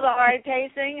just feel the heart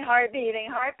pacing, heart beating?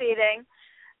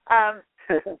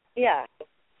 Yeah.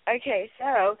 Okay,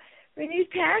 so we need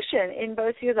passion in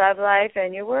both your love life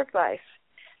and your work life.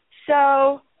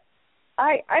 So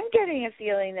I'm getting a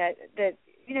feeling that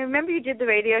remember you did the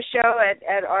radio show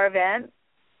at our event?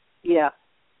 Yeah.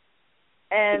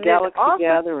 And the Galaxy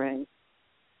Gathering.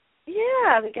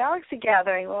 Yeah, the Galaxy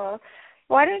Gathering. Well,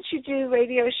 why don't you do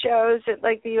radio shows at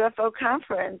like the UFO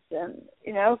conference and,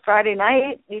 Friday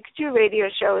night you could do a radio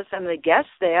show with some of the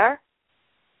guests there.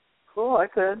 Cool, I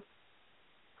could.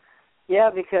 Yeah,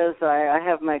 because I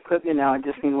have my equipment now. I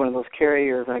just need one of those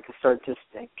carriers I can start just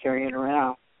carrying it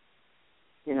around.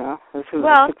 This is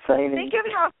exciting. Think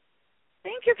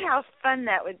of how fun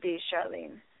that would be,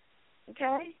 Charlene.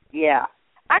 Okay? Yeah.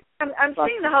 I'm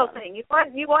seeing the whole thing.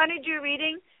 You wanted your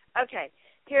reading? Okay,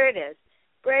 here it is.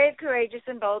 Brave, courageous,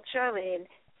 and bold, Charlene.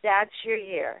 That's your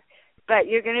year. But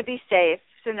you're going to be safe,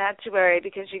 so not to worry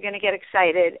because you're going to get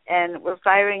excited, and we're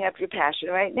firing up your passion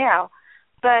right now.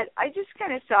 But I just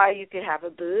kind of saw you could have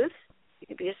a booth. You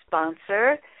could be a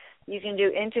sponsor. You can do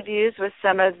interviews with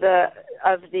some of the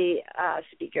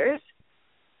speakers.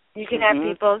 You can have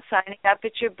people signing up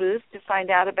at your booth to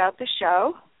find out about the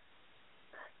show.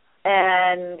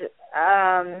 And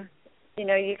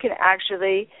you can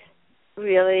actually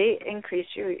really increase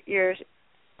your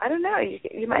I don't know,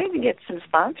 you might even get some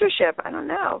sponsorship. I don't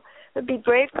know. It would be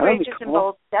brave, courageous, and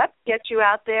bold step. Get you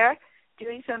out there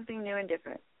doing something new and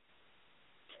different.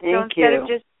 Instead of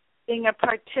just being a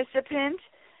participant,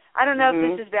 I don't know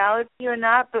if this is valid to you or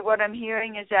not, but what I'm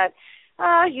hearing is that,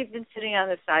 you've been sitting on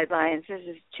the sidelines. This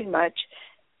is too much.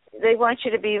 They want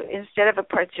you to be, instead of a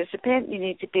participant, you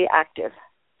need to be active.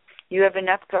 You have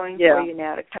enough going for you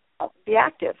now to come out and be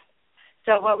active.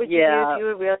 So what would you do if you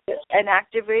were really an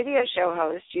active radio show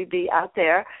host? You'd be out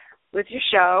there with your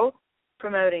show,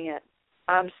 promoting it,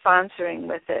 sponsoring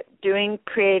with it, doing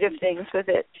creative things with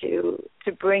it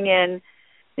to bring in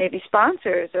maybe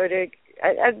sponsors or to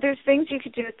there's things you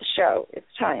could do at the show. It's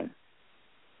time.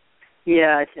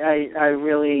 Yeah, I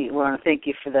really want to thank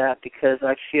you for that, because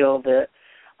I feel that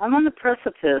I'm on the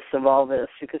precipice of all this,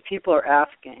 because people are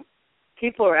asking.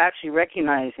 People are actually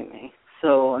recognizing me,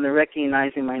 and they're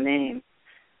recognizing my name.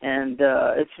 And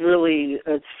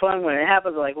it's fun when it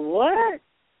happens, like, what?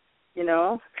 You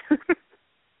know?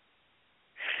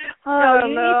 I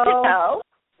don't know. Need to know.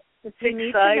 It's exciting.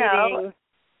 Need to know.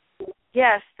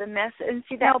 Yes, the mess, and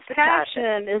see, that's the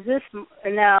passion. Is this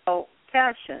now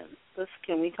passion?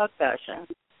 Can we talk passion?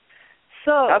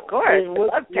 So, of course,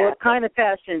 what kind of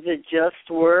passion? Is it just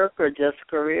work or just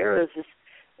career? Or does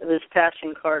this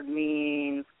passion card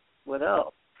mean what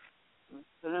else?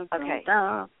 Okay.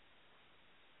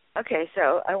 Okay,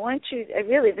 so I want you,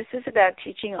 this is about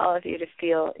teaching all of you to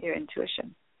feel your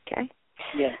intuition, okay?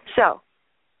 Yeah. So,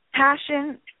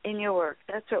 passion in your work,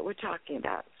 that's what we're talking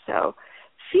about. So,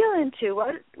 feel into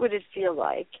what would it feel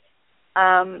like,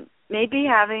 maybe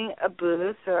having a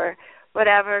booth or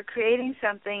whatever, creating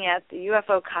something at the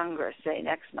UFO Congress, say,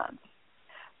 next month,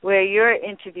 where you're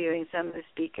interviewing some of the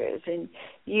speakers and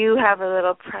you have a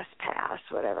little press pass,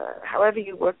 whatever, however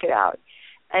you work it out.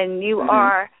 And you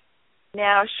are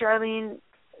now Charlene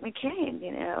McCain,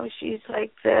 she's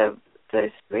like the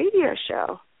radio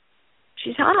show.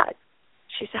 She's hot.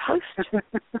 She's a host.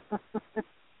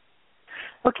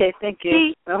 Okay, thank you.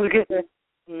 See, I'm good.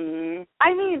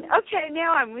 I mean, okay,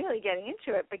 now I'm really getting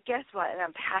into it, but guess what? And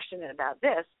I'm passionate about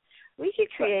this. We could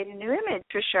create a new image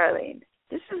for Charlene.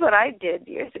 This is what I did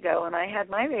years ago when I had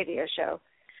my radio show.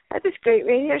 I had this great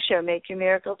radio show, Make Your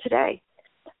Miracle Today.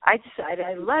 I decided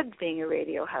I loved being a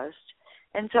radio host.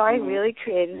 And so I really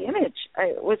created an image.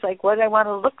 It was like, what do I want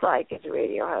to look like as a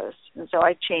radio host? And so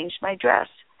I changed my dress.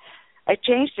 I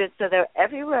changed it so that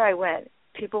everywhere I went,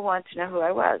 people wanted to know who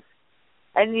I was.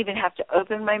 I didn't even have to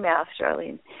open my mouth,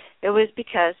 Charlene. It was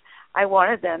because I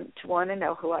wanted them to want to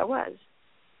know who I was.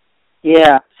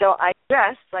 Yeah. So I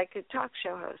dressed like a talk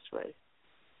show host would,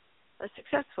 a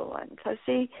successful one. So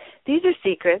see, these are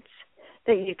secrets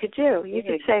that you could do. You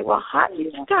could say, well, hot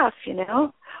stuff,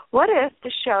 What if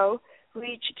the show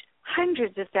reached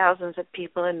hundreds of thousands of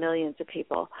people and millions of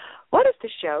people? What if the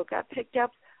show got picked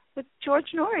up with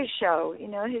George Norrie's show,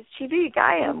 his TV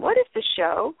Gaiam? What if the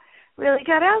show really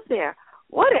got out there?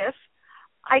 What if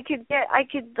I could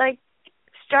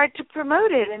start to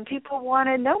promote it and people want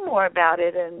to know more about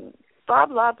it and blah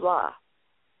blah blah.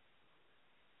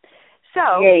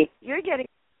 So you're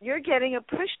getting a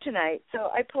push tonight. So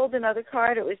I pulled another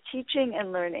card. It was teaching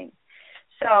and learning.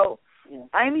 So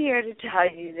I'm here to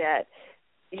tell you that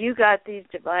you got these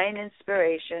divine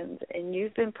inspirations and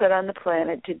you've been put on the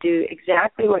planet to do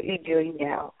exactly what you're doing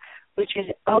now, which is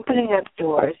opening up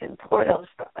doors and portals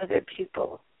for other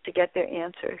people to get their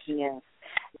answers. Yes.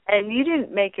 And you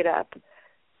didn't make it up.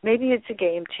 Maybe it's a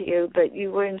game to you, but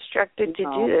you were instructed to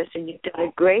do this, and you've done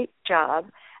a great job.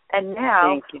 And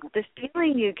now the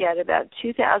feeling you get about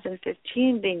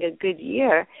 2015 being a good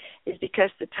year is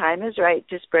because the time is right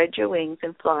to spread your wings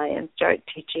and fly and start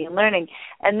teaching and learning.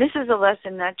 And this is a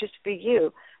lesson not just for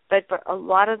you, but for a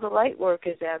lot of the light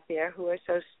workers out there who are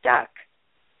so stuck,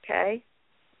 okay?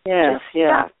 Yes,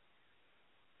 stuck.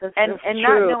 And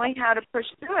not knowing how to push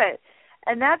through it.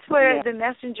 And that's where the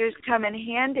messengers come in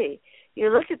handy. You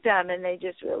look at them and they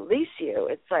just release you.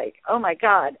 It's like, oh, my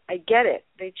God, I get it.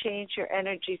 They change your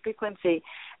energy frequency.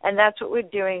 And that's what we're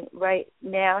doing right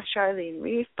now, Charlene,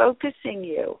 refocusing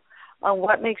you on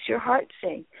what makes your heart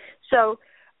sing. So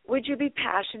would you be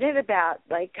passionate about,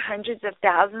 like, hundreds of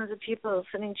thousands of people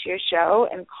listening to your show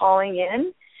and calling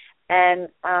in? And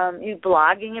you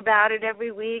blogging about it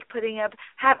every week, putting up,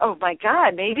 oh, my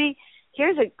God, maybe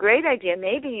here's a great idea.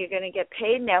 Maybe you're going to get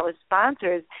paid now with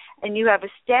sponsors, and you have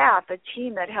a staff, a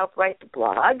team that help write the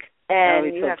blog,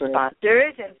 and you have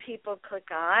sponsors, and people click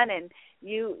on, and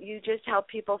you just help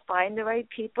people find the right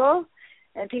people,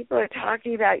 and people are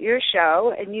talking about your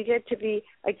show, and you get to be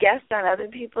a guest on other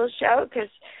people's show because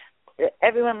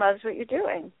everyone loves what you're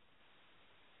doing.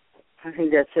 I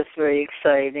think that's just very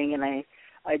exciting, and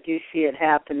I do see it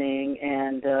happening.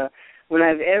 And when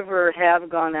I've ever have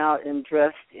gone out and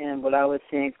dressed in what I would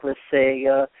think, let's say,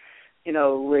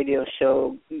 radio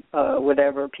show,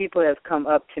 whatever, people have come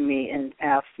up to me and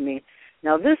asked me,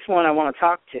 now this one I want to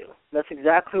talk to. That's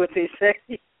exactly what they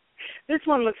say. This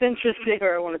one looks interesting,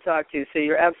 or I want to talk to. So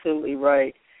you're absolutely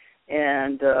right.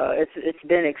 And it's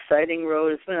been an exciting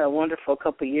road. It's been a wonderful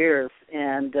couple of years.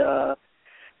 And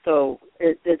so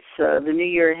it's the new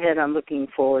year ahead I'm looking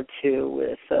forward to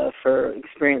with for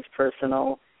experience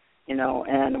personal,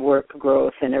 and work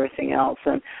growth and everything else.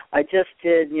 And I just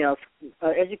did,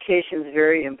 education is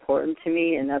very important to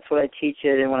me, and that's what I teach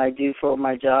it and what I do for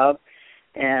my job.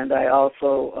 And I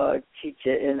also teach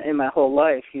it in my whole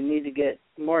life. You need to get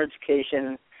more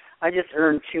education. I just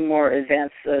earned 2 more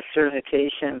advanced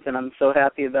certifications, and I'm so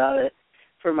happy about it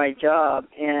for my job.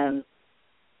 And,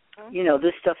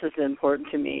 this stuff is important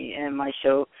to me, and my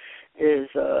show is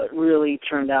really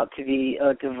turned out to be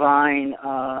a divine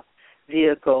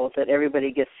vehicle that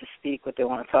everybody gets to speak what they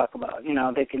want to talk about.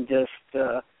 They can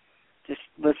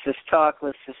let's just talk,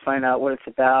 let's just find out what it's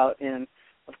about. And,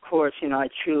 of course, I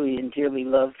truly and dearly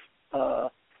love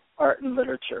art and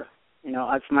literature.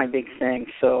 That's my big thing.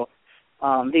 So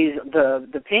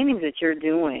the paintings that you're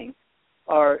doing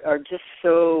are just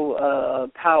so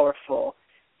powerful,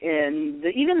 and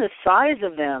even the size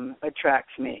of them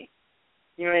attracts me.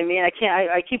 You know what I mean?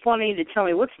 I keep wanting you to tell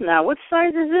me what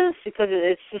size is this? Because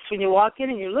it's just when you walk in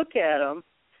and you look at them,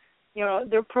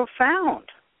 they're profound.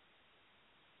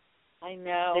 I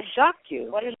know. They shock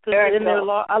you. What is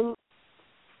miracle?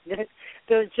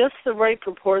 They're just the right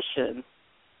proportion.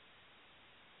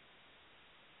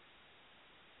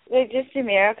 They're just a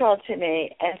miracle to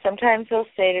me. And sometimes they'll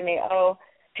say to me, oh,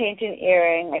 paint an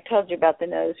earring. I told you about the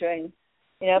nose ring.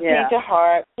 Paint a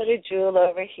heart, put a jewel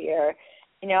over here.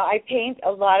 I paint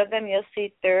a lot of them. You'll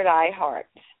see third eye hearts.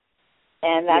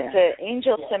 And that's an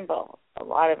angel symbol. A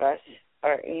lot of us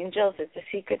are angels. It's a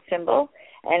secret symbol.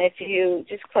 And if you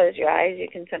just close your eyes, you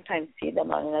can sometimes see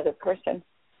them on another person.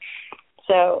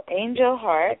 So angel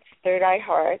hearts, third eye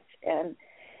hearts, and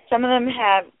some of them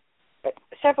have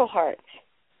several hearts.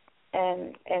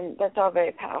 And that's all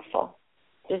very powerful,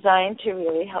 designed to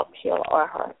really help heal our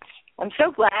hearts. I'm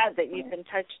so glad that you've been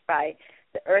touched by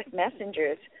the Earth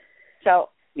Messengers. So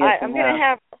yes, I'm going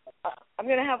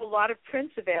to have a lot of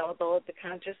prints available at the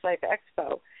Conscious Life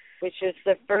Expo, which is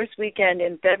the first weekend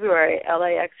in February,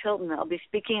 LAX Hilton. I'll be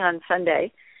speaking on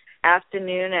Sunday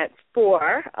afternoon at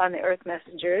 4 on the Earth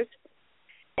Messengers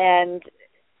and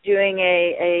doing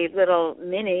a little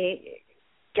mini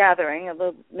gathering, a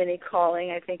little mini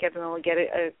calling. I think everyone will get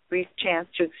a brief chance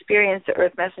to experience the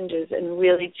Earth Messengers and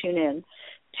really tune in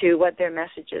to what their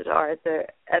messages are at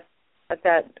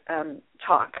that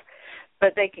talk.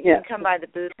 But they can come by the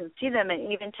booth and see them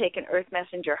and even take an Earth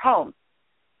Messenger home.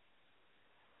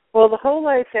 Well, the Whole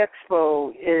Life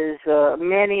Expo is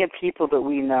many people that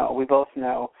we both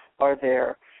know, are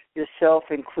there, yourself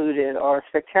included, are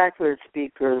spectacular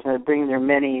speakers and bring their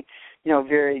many,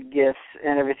 varied gifts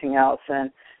and everything else.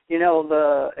 And,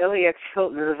 the LAX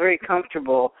Hilton is a very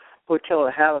comfortable hotel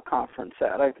to have a conference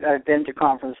at. I've been to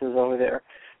conferences over there.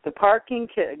 The parking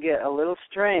can get a little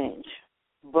strange,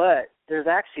 but there's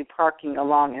actually parking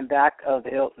along and back of the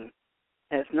Hilton.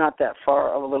 And it's not that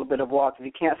far of a little bit of walk. If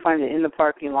you can't find it in the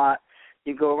parking lot,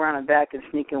 you go around and back and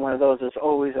sneak in one of those. There's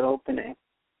always an opening.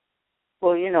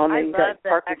 Well, and then you got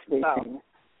parking spacing.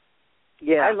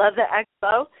 Yeah. I love the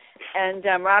expo, and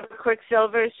Robert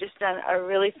Quicksilver has just done a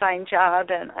really fine job,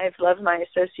 and I've loved my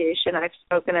association. I've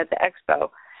spoken at the expo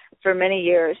for many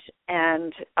years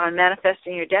and on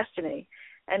Manifesting Your Destiny,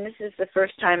 and this is the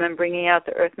first time I'm bringing out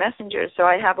the Earth Messengers. So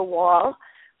I have a wall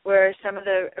where some of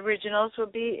the originals will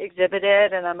be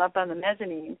exhibited, and I'm up on the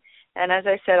mezzanine. And as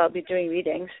I said, I'll be doing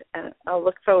readings, and I'll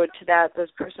look forward to that, those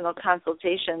personal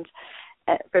consultations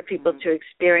for people to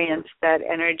experience that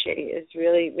energy is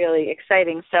really, really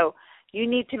exciting. So you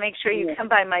need to make sure you come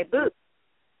by my booth.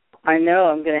 I know.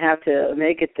 I'm going to have to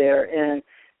make it there. And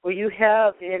will you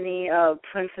have any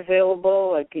prints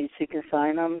available, like so you can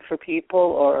sign them for people?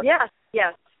 Or Yes.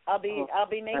 I'll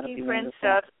be making prints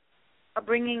of. I'm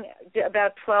bringing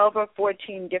about 12 or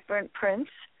 14 different prints,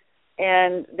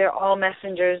 and they're all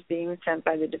messengers being sent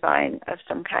by the divine of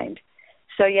some kind.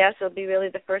 So, yes, it'll be really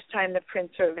the first time the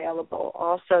prints are available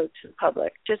also to the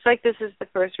public. Just like this is the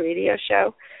first radio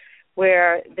show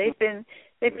where they've been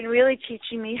really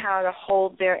teaching me how to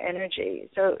hold their energy.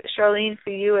 So, Charlene,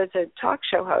 for you as a talk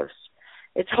show host,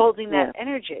 it's holding that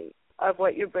energy of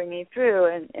what you're bringing through.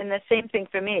 And the same thing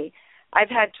for me. I've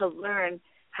had to learn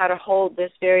how to hold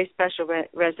this very special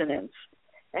resonance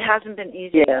It hasn't been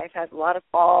easy. Yeah. I've had a lot of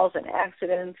falls and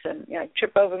accidents and, you know,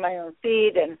 trip over my own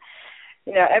feet and,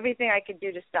 you know, everything I could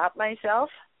do to stop myself.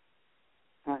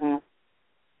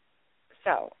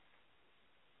 So,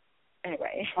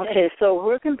 anyway. Okay, so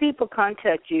where can people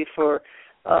contact you for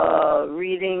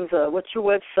readings? What's your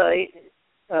website?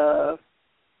 And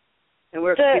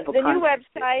where can people contact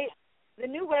you? The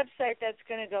new website that's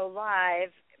going to go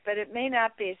live, but it may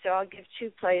not be, so I'll give two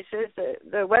places.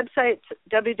 The website's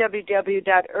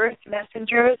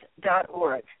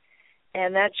www.earthmessengers.org,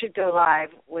 and that should go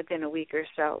live within a week or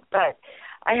so. But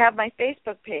I have my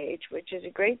Facebook page, which is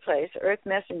a great place, Earth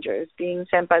Messengers, Being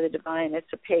Sent by the Divine.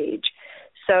 It's a page.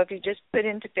 So if you just put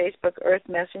into Facebook Earth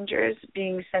Messengers,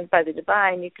 Being Sent by the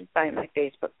Divine, you can find my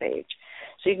Facebook page.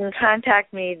 So you can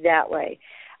contact me that way.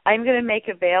 I'm going to make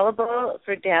available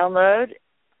for download,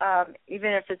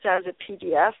 even if it's as a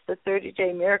PDF, the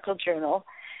 30-Day Miracle Journal.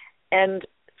 And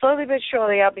slowly but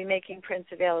surely I'll be making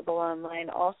prints available online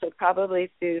also,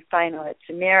 probably through Fine Arts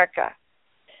America.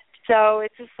 So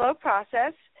it's a slow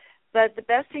process, but the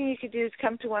best thing you could do is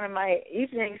come to one of my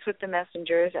evenings with the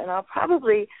messengers, and I'll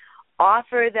probably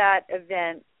offer that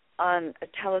event on a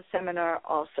teleseminar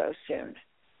also soon,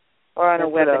 or on a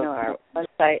webinar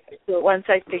once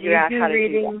I figure out how to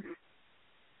do that.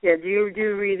 Yeah, do you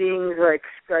do readings like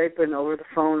Skype and over the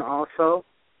phone also?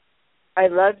 I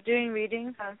love doing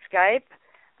readings on Skype.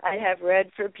 I have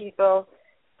read for people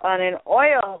on an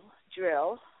oil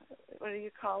drill. What do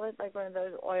you call it? Like one of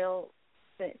those oil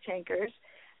tankers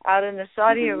out in the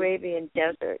Saudi Arabian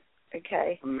desert.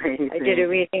 Okay. Amazing. I did a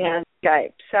reading on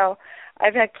Skype. So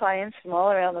I've had clients from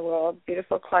all around the world,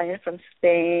 beautiful clients from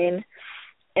Spain,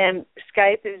 and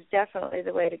Skype is definitely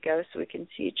the way to go so we can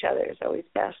see each other. Is always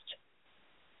best.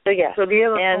 So, yes. So do you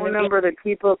have a phone number that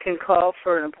people can call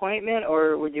for an appointment,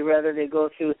 or would you rather they go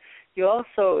through? You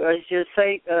also, is your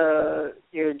site,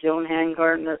 your Joan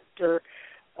Hangarter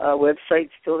website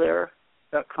still there,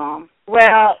 .com?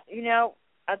 Well, you know,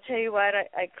 I'll tell you what,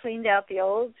 I cleaned out the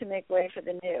old to make way for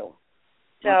the new.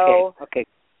 So, okay.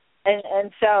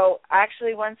 And so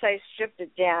actually once I stripped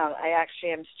it down, I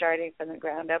actually am starting from the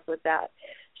ground up with that.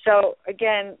 So,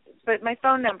 again, but my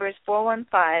phone number is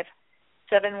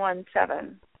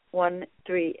 415-717-1385,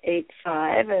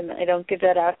 and I don't give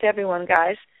that out to everyone,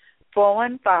 guys.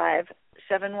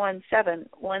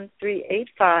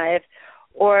 415-717-1385,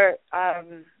 or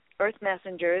Earth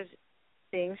Messengers,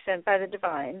 Being Sent by the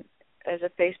Divine, as a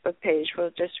Facebook page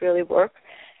will just really work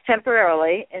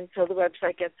temporarily until the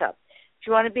website gets up. If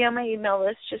you want to be on my email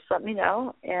list, just let me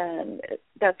know, and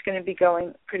that's going to be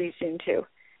going pretty soon too.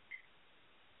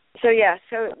 So, yeah,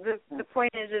 so the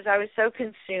point is I was so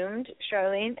consumed,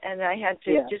 Charlene, and I had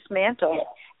to dismantle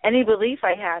any belief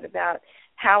I had about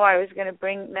how I was going to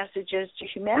bring messages to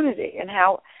humanity, and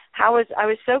how I was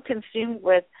so consumed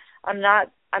with I'm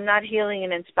not healing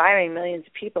and inspiring millions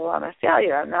of people. I'm a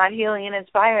failure. I'm not healing and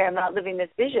inspiring. I'm not living this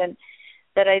vision,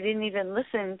 that I didn't even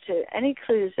listen to any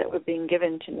clues that were being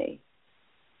given to me.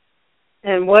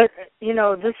 And what, you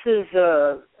know, this is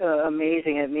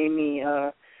amazing. It made me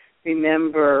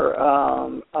remember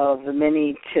of the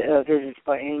many visits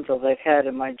by angels I've had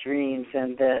in my dreams,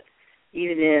 and that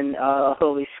even in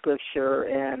Holy Scripture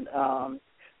and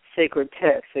sacred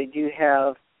texts, they do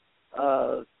have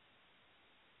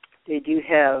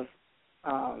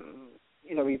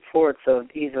reports of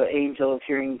either angels,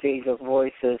 hearing angels'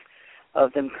 voices,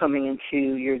 of them coming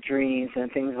into your dreams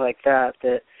and things like that,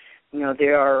 you know, they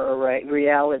are a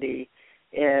reality.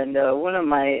 And one of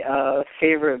my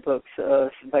favorite books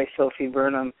by Sophie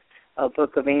Burnham, A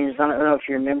Book of Angels, I don't know if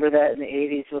you remember that, in the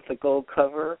 80s with the gold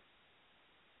cover.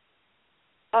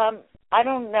 I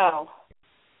don't know.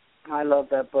 I love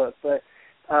that book, but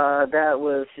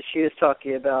she was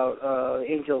talking about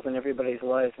angels in everybody's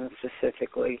lives, and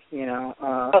specifically, you know.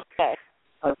 Okay.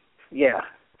 Yeah.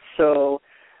 So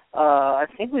I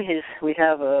think we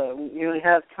have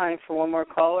time for one more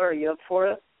caller. Are you up for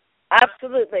it?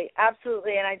 Absolutely.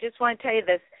 And I just want to tell you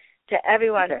this to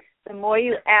everyone. Okay. The more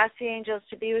you ask the angels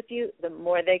to be with you, the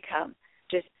more they come.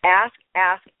 Just ask.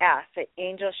 Say,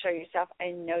 angel, show yourself.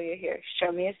 I know you're here.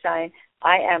 Show me a sign.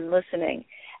 I am listening.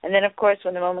 And then, of course,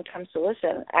 when the moment comes to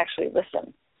listen, actually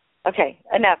listen. Okay,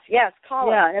 enough. Yes, call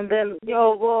us. Yeah, and then,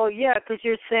 because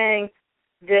you're saying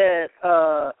that,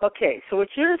 so what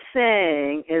you're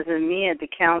saying is, and me at the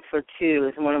counselor, too,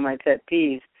 is one of my pet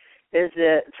peeves, is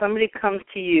that somebody comes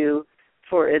to you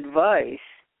for advice,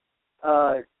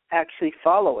 actually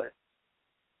follow it.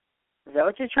 Is that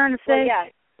what you're trying to say? Well,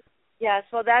 yes,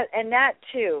 well, that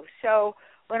too. So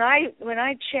when I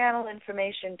channel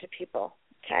information to people,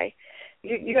 okay,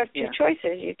 you have two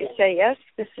choices. You could say, yes,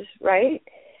 this is right,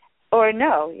 or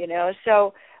no, you know.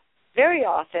 So very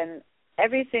often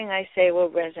everything I say will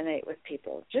resonate with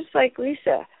people. Just like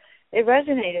Lisa, it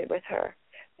resonated with her.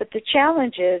 But the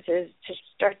challenge is to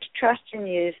start to trust and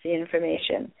use the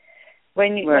information.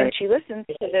 When she listens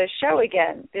to the show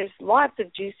again, there's lots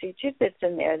of juicy tidbits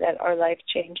in there that are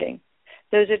life-changing.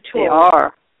 Those are tools. They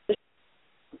are. The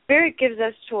Spirit gives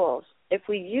us tools. If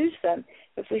we use them,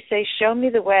 if we say, show me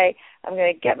the way, I'm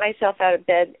going to get myself out of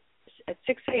bed at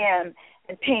 6 a.m.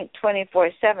 and paint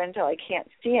 24/7 until I can't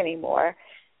see anymore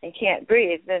and can't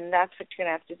breathe, then that's what you're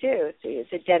going to have to do. See,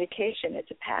 it's a dedication.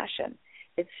 It's a passion.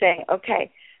 It's saying,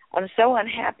 okay, I'm so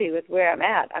unhappy with where I'm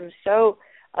at. I'm so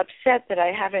upset that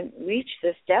I haven't reached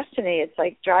this destiny. It's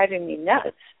like driving me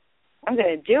nuts. I'm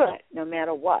going to do it no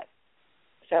matter what.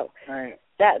 So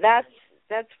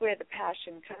that's where the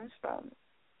passion comes from.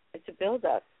 It's a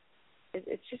build-up.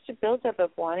 It's just a build-up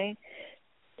of wanting.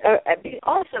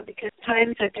 Also, because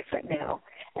times are different now,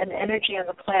 and the energy on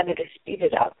the planet is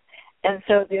speeded up. And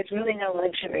so there's really no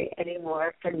luxury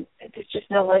anymore. There's just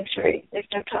no luxury. There's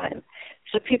no time.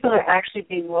 So people are actually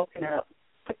being woken up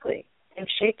quickly and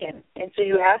shaken. And so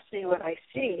you ask me what I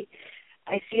see.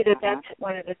 I see that that's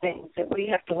one of the things, that we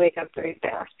have to wake up very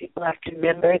fast. People have to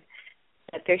remember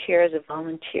that they're here as a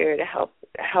volunteer to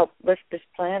help lift this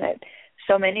planet.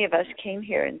 So many of us came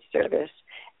here in service,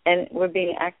 and we're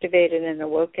being activated and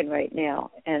awoken right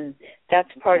now. And that's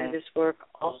part of this work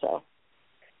also.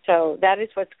 So that is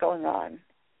what's going on.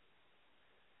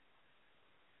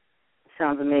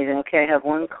 Sounds amazing. Okay, I have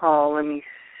one call. Let me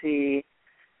see.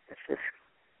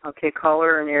 Okay,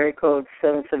 caller in area code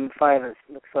 775. It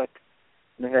looks like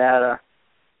Nevada.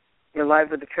 You're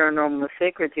live with the Paranormal and the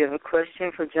Sacred. Do you have a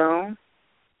question for Joan?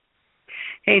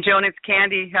 Hey, Joan, it's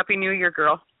Candy. Happy New Year,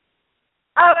 girl.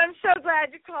 Oh, I'm so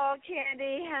glad you called,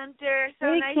 Candy Hunter. So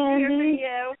hey, nice Candy. to hear from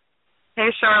you. Hey,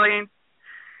 Charlene.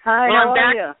 Hi, well, how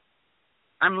are you?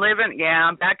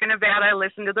 I'm back in Nevada. I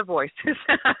listen to the voices.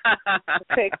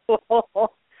 Okay, cool.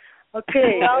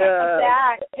 Okay. Welcome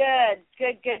back.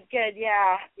 Good.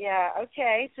 Yeah.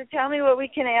 Okay, so tell me what we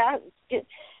can ask.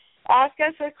 Ask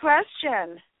us a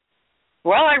question.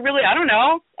 Well, I don't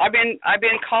know. I've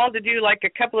been called to do like a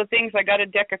couple of things. I got a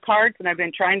deck of cards, and I've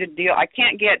been trying to deal. I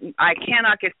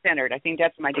cannot get centered. I think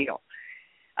that's my deal.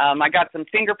 I got some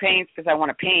finger paints because I want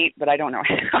to paint, but I don't know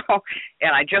how.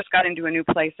 And I just got into a new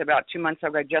place about 2 months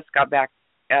ago. I just got back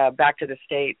to the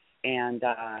States and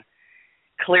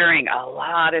clearing a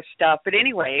lot of stuff. But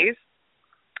anyways,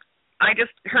 I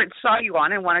just saw you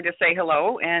on and wanted to say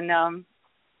hello. And I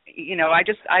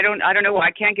don't know.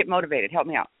 I can't get motivated. Help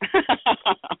me out.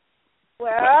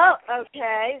 Well,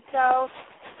 okay. So,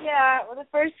 the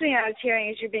first thing I was hearing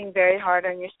is you're being very hard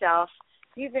on yourself.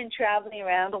 You've been traveling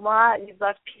around a lot. You've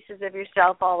left pieces of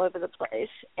yourself all over the place.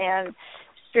 And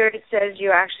Spirit says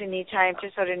you actually need time to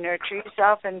sort of nurture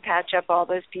yourself and patch up all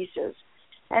those pieces.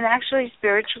 And actually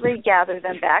spiritually gather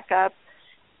them back up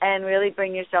and really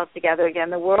bring yourself together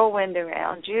again. The whirlwind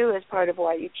around you is part of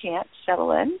why you can't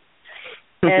settle in.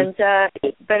 And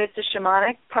but it's a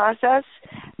shamanic process,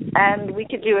 and we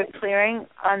could do a clearing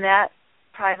on that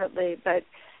privately, but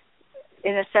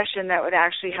in a session that would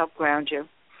actually help ground you.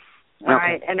 All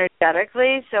right,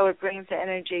 energetically, so it brings the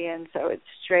energy in, so it's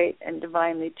straight and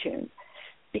divinely tuned.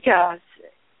 Because,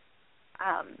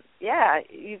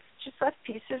 you've just left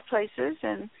pieces, places,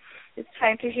 and it's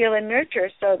time to heal and nurture.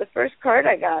 So the first card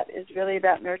I got is really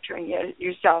about nurturing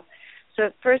yourself. So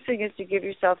the first thing is to give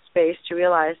yourself space to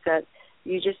realize that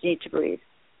you just need to breathe.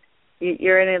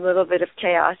 You're in a little bit of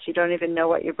chaos. You don't even know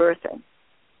what you're birthing.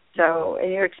 So,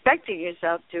 and you're expecting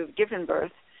yourself to have given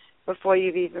birth before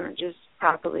you've even just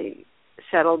properly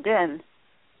settled in.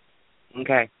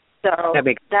 Okay. So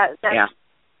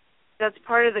that's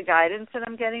part of the guidance that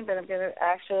I'm getting, but I'm going to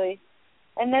actually,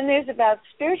 and then there's about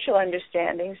spiritual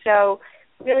understanding. So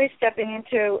really stepping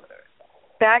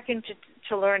back into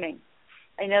learning.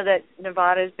 I know that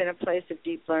Nevada has been a place of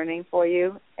deep learning for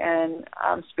you and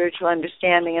spiritual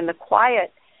understanding, and the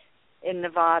quiet in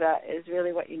Nevada is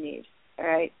really what you need. All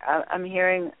right, I'm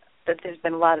hearing that there's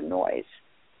been a lot of noise.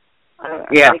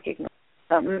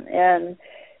 Something, and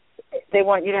they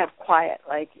want you to have quiet.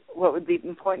 Like, what would be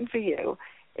important for you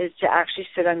is to actually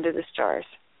sit under the stars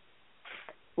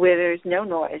where there's no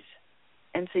noise,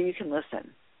 and so you can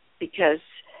listen, because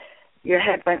your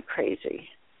head went crazy.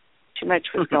 Too much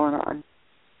was going on.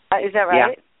 Is that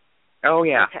right? Yeah. Oh,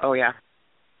 yeah. Okay. Oh, yeah.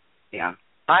 Yeah.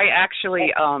 I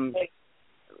actually,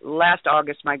 last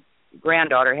August, my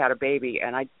granddaughter had a baby,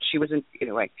 and she was in,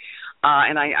 anyway,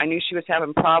 and I knew she was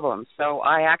having problems. So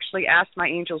I actually asked my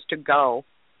angels to go,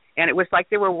 and it was like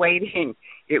they were waiting.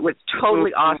 It was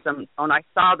totally awesome. And I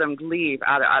saw them leave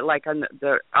out of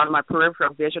my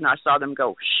peripheral vision. I saw them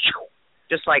go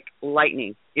just like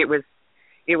lightning. It was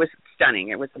stunning.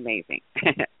 It was amazing.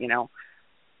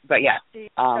 But yeah,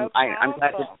 I'm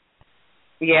glad that.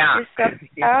 Yeah. You're so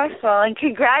powerful, and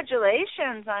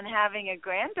congratulations on having a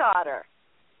granddaughter.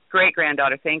 Great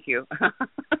granddaughter, thank you.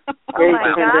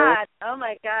 Oh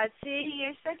my God! See,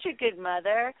 you're such a good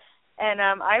mother. And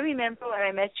I remember when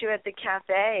I met you at the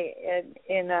cafe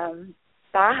in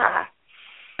Baja.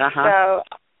 So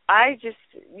I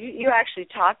you actually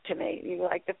talked to me. You were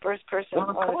like the first person, one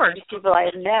of the first people I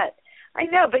had met. I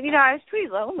know, but I was pretty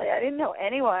lonely. I didn't know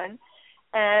anyone,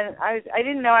 and I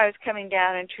didn't know I was coming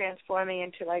down and transforming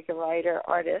into like a writer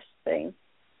artist thing.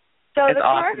 So it's the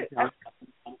awesome. part,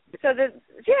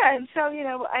 and so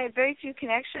I had very few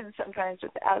connections sometimes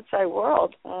with the outside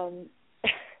world.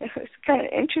 It was kind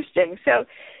of interesting. So,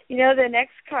 the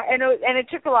next and it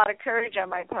took a lot of courage on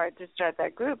my part to start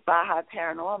that group, Baja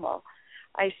Paranormal.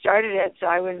 I started it so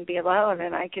I wouldn't be alone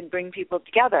and I could bring people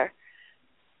together.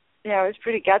 It was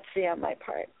pretty gutsy on my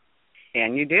part.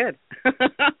 And you did.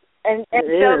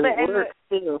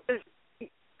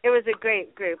 It was a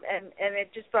great group, and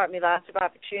it just brought me lots of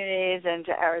opportunities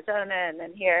into Arizona and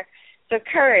then here. So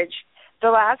courage. The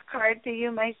last card for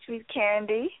you, my sweet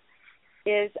Candy,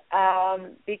 is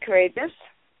be courageous,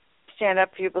 stand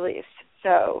up for your beliefs.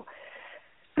 So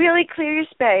really clear your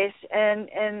space and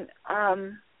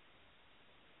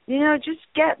just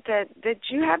get that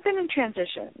you have been in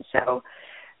transition. So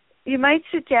you might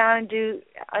sit down and do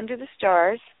Under the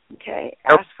Stars, okay?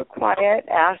 Ask for quiet,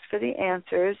 ask for the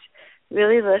answers,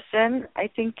 really listen. I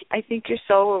think your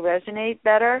soul will resonate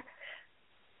better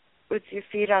with your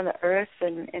feet on the earth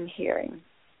and hearing.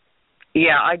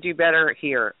 Yeah, I do better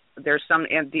here. There's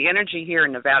the energy here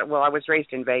in Nevada. Well, I was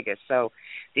raised in Vegas, so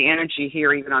the energy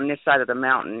here, even on this side of the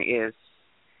mountain, is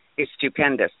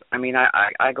stupendous. I mean,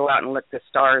 I go out and look at the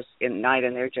stars at night,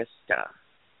 and they're just,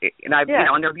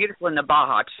 and they're beautiful in the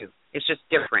Baja too. It's just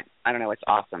different. I don't know. It's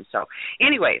awesome. So,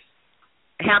 anyways,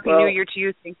 Happy New Year to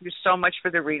you. Thank you so much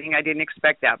for the reading. I didn't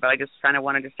expect that, but I just kind of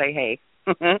wanted to say hey.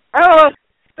 So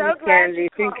glad Candy,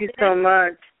 thank you so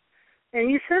much. And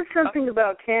you said something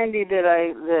about Candy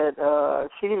that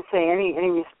she didn't say any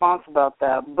response about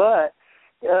that, but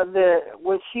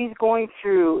what she's going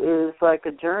through is like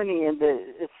a journey, and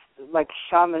it's like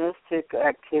shamanistic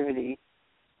activity.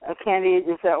 Candy,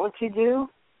 is that what you do?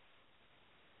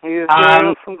 Are you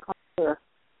a from color?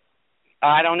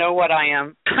 I don't know what I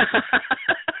am.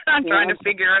 I'm trying to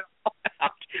figure it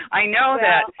out. I know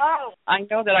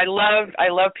that I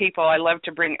love people. I love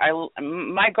to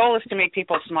my goal is to make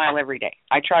people smile every day.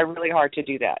 I try really hard to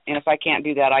do that. And if I can't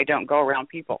do that, I don't go around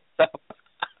people. So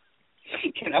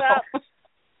Well,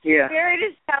 Spirit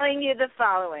is telling you the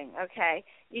following, okay?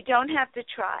 You don't have to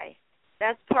try.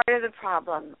 That's part of the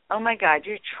problem. Oh my God,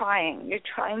 you're trying. You're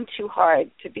trying too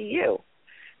hard to be you.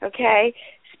 Okay?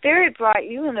 Spirit brought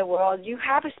you in the world. You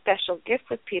have a special gift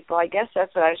with people. I guess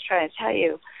that's what I was trying to tell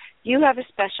you. You have a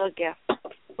special gift.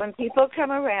 When people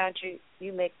come around you,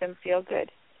 you make them feel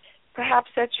good.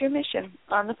 Perhaps that's your mission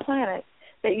on the planet,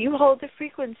 that you hold the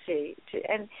frequency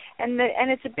and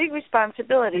it's a big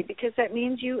responsibility, because that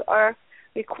means you are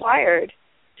required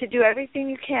to do everything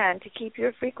you can to keep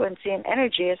your frequency and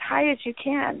energy as high as you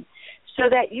can, so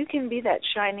that you can be that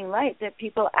shining light that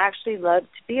people actually love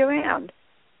to be around.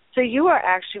 So you are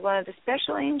actually one of the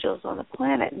special angels on the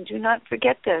planet, and do not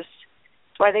forget this.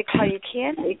 That's why they call you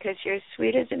Candy, because you're as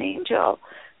sweet as an angel.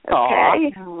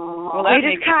 Okay? Well, that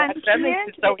makes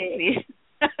it so easy.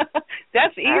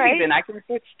 That's easy, right? Then I can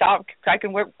stop. I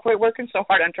can quit working so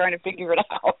hard on trying to figure it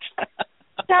out.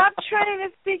 Stop trying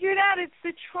to figure it out. It's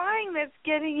the trying that's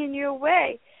getting in your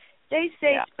way. They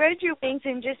say spread your wings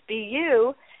and just be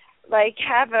you. Like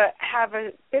have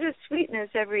a bit of sweetness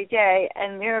every day,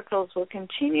 and miracles will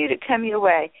continue to come your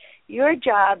way. Your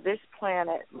job, this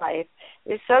planet life,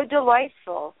 is so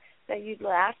delightful that you'd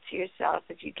laugh to yourself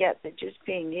if you get that just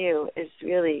being you is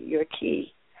really your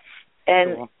key.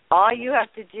 And all you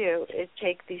have to do is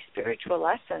take these spiritual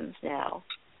lessons now,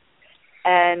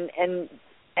 and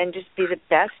just be the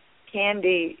best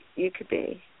Candy you could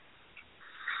be.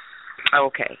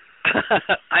 Okay.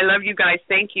 I love you guys.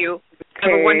 Thank you.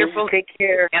 Have a wonderful. Take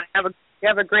care. And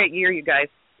have a great year, you guys.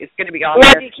 It's going to be awesome.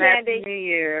 Love you, Candy. Happy New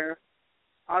Year.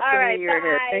 Awesome All right, New Year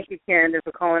ahead. Thank you, Candy,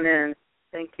 for calling in.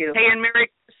 Thank you. Hey, and Mary.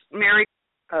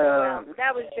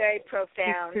 That was very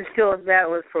profound. That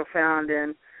was profound,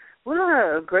 and what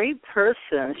a great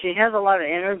person. She has a lot of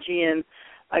energy, and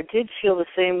I did feel the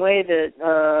same way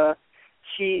that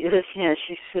she is. Yeah,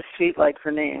 she's so sweet like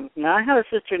her name. Now, I have a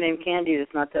sister named Candy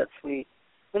that's not that sweet.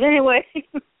 But anyway.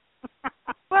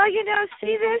 Well,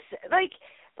 see this?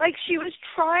 Like she was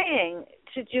trying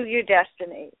to do your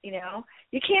destiny, you know.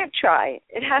 You can't try.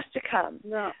 It has to come.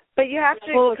 No. But you have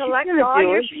to collect all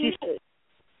your pieces.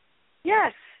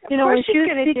 Yes. You know, when she was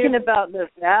speaking about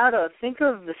Nevada, think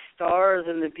of the stars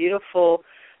and the beautiful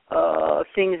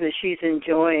things that she's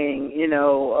enjoying. You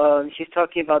know, she's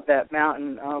talking about that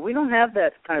mountain. We don't have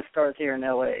that kind of stars here in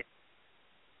L.A.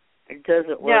 It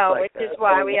doesn't work like that. No, which is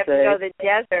why we have to go to the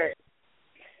desert.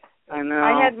 I know.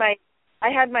 I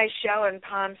had my show in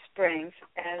Palm Springs,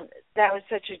 and that was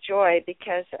such a joy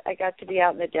because I got to be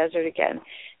out in the desert again.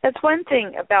 That's one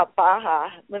thing about Baja,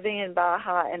 living in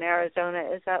Baja in Arizona,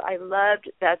 is that I loved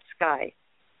that sky.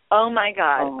 Oh, my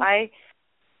God. Oh.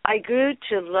 I grew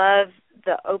to love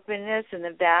the openness and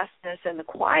the vastness and the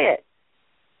quiet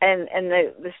and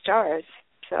the stars.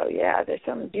 So, yeah, there's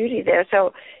some beauty there.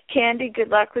 So, Candy, good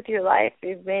luck with your life.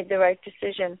 You've made the right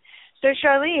decision. So,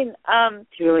 Charlene,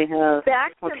 she really has.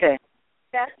 Back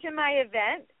to my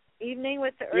event, Evening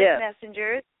with the Earth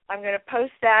Messengers. I'm going to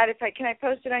post that. Can I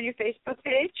post it on your Facebook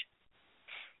page?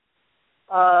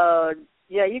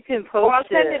 Yeah, you can post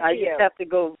it. I have to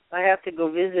go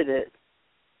visit it.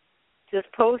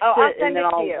 Just post it, and then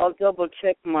I'll double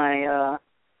check my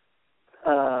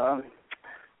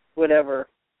whatever.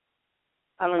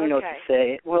 I don't even know what to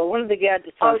say. Well, one of the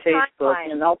gadgets on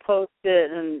Facebook, and I'll post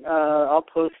it, and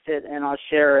I'll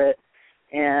share it.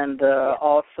 And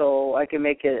also, I can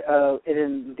make it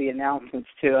in the announcements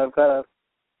too. I've got to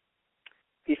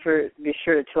be sure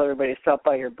to tell everybody to stop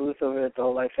by your booth over at the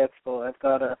Whole Life Expo. I've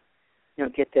got to,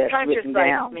 get that written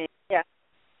down. Yeah.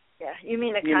 You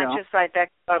mean the Conscious Life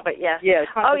Expo? But yes. Yeah.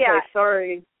 Life,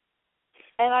 sorry.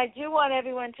 And I do want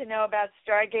everyone to know about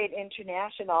Stargate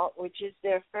International, which is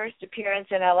their first appearance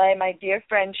in LA. My dear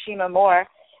friend Shima Moore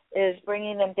is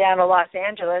bringing them down to Los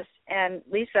Angeles. And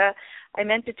Lisa, I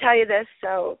meant to tell you this,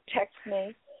 so text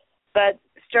me. But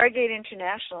Stargate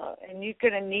International, and you're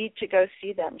going to need to go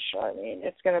see them, Charlene.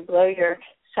 It's going to blow your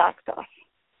socks off.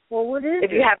 Well, what is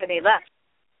if you have any left.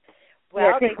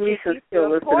 Well, I think Lisa's still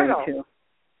listening too.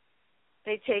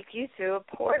 They take you through a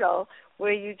portal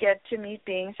where you get to meet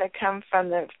beings that come from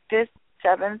the 5th,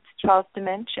 7th, 12th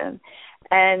dimension.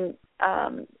 And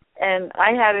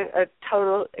I had a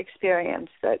total experience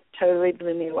that totally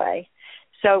blew me away.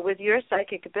 So with your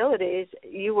psychic abilities,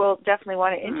 you will definitely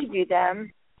want to interview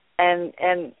them and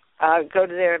go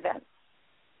to their event.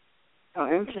 Oh,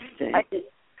 interesting.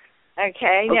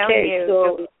 Okay.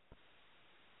 So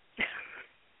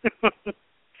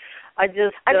I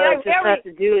just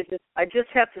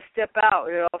have to step out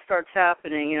and it all starts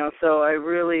happening, so I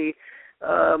really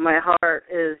my heart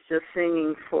is just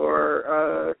singing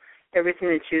for everything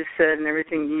that you said and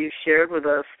everything you shared with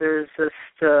us. There's just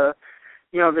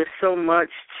there's so much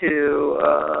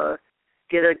to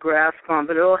get a grasp on,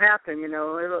 but it'll happen,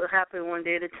 it'll happen one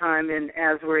day at a time, and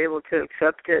as we're able to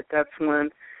accept it, that's when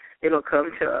it'll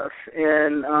come to us.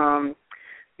 And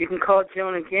you can call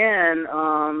Joan again.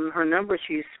 Her number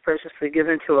she's preciously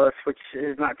given to us, which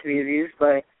is not to be abused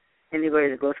by anybody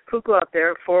that goes cuckoo out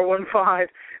there,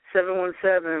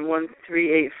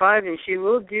 415-717-1385, and she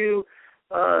will do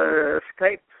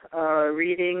Skype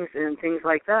readings and things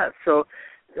like that. So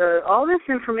all this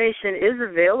information is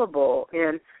available,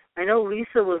 and I know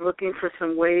Lisa was looking for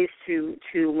some ways to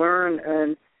learn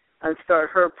and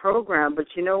start her program,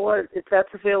 but you know what?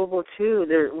 That's available too.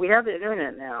 We have the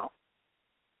internet now.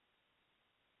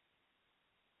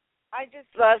 I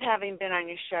just love having been on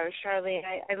your show, Charlene.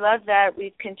 I love that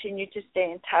we've continued to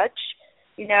stay in touch,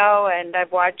 and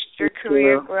I've watched your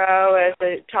career grow as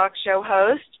a talk show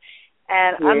host,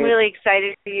 and I'm really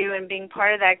excited for you and being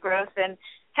part of that growth. And,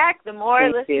 heck, the more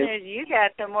listeners you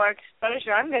get, the more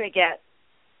exposure I'm going to get.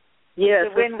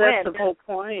 Yes, that's the whole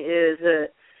point is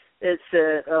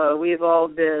that we've all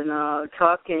been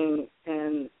talking,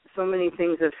 and so many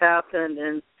things have happened,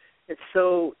 and it's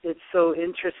so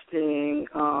interesting,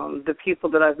 the people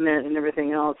that I've met and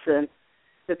everything else, and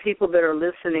the people that are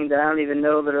listening that I don't even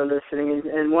know that are listening.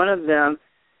 And one of them,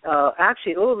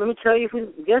 let me tell you,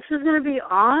 guess who's going to be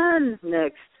on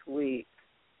next week?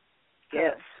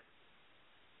 Yes.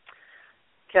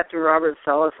 Captain Robert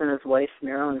Salas and his wife,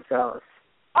 Marilyn Salas.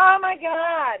 Oh, my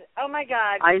God.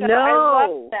 I know. I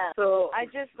love them. I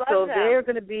just love them. So they're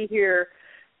going to be here.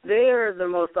 They are the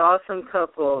most awesome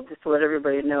couple, just to let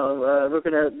everybody know.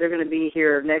 They're going to be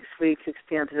here next week, 6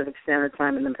 p.m. Pacific Standard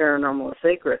Time in the Paranormal and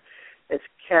Sacred. It's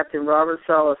Captain Robert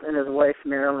Salas and his wife,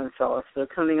 Marilyn Salas. They're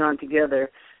coming on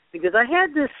together because I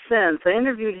had this sense. I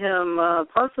interviewed him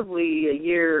possibly a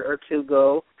year or two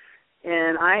ago,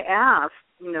 and I asked,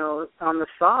 on the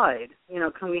side,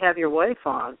 can we have your wife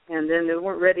on? And then they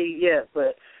weren't ready yet,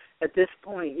 but at this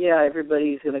point,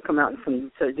 everybody's going to come out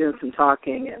and start doing some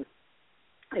talking, and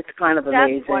It's kind of That's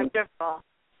amazing. wonderful.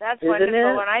 That's Isn't wonderful.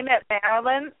 it? When I met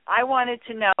Marilyn, I wanted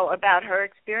to know about her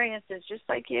experiences just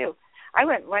like you. I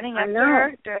went running up to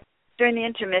her during the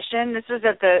intermission. This was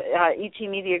at the ET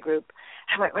Media Group.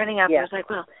 I went running up. I was like,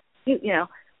 well, you know,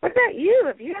 what about you?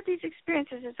 Have you had these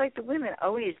experiences? It's like the women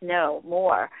always know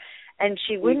more. And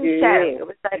she wouldn't say. It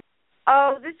was like,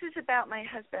 oh, this is about my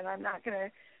husband. I'm not going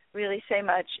to really say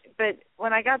much. But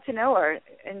when I got to know her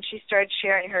and she started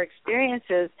sharing her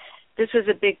experiences, this was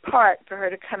a big part for her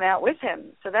to come out with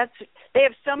him. So they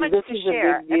have so much to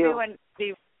share. Everyone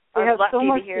they have lucky so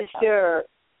much to hear to share,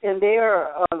 and they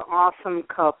are an awesome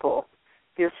couple.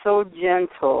 They're so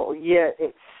gentle, yet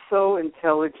it's so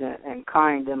intelligent and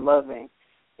kind and loving.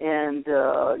 And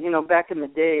back in the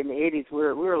day, in the 80s, we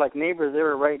were like neighbors. They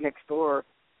were right next door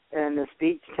in this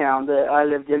beach town that I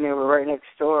lived in. They were right next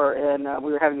door, and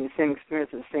we were having the same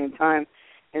experience at the same time.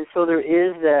 And so there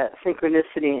is that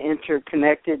synchronicity and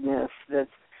interconnectedness that's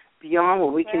beyond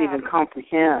what we can even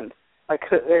comprehend.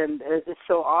 And it's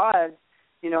so odd,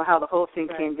 how the whole thing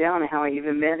came down and how I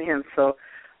even met him. So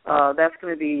that's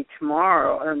going to be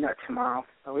tomorrow. Not tomorrow.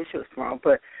 I wish it was tomorrow,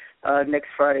 but next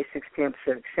Friday, 6 p.m.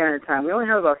 Pacific Standard Time. We only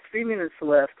have about 3 minutes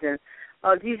left. And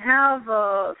do you have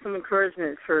some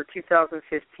encouragement for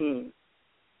 2015?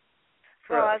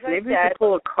 Maybe we could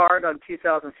pull a card on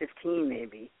 2015,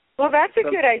 maybe. Well, that's a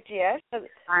good idea. So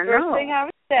I know. First thing I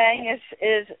was saying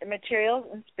is material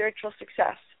and spiritual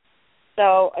success.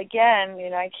 So, again,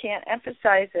 I can't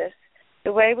emphasize this.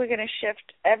 The way we're going to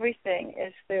shift everything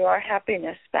is through our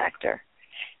happiness factor.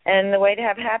 And the way to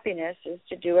have happiness is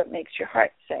to do what makes your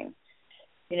heart sing,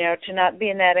 to not be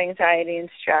in that anxiety and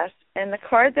stress. And the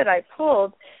card that I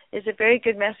pulled is a very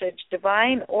good message,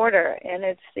 divine order, and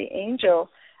it's the angel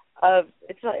of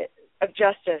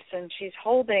justice, and she's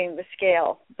holding the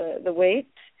scale, the weights,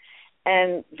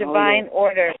 and divine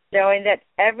order, knowing that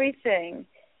everything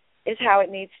is how it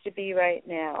needs to be right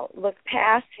now. Look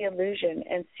past the illusion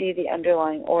and see the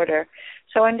underlying order.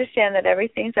 So understand that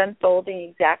everything's unfolding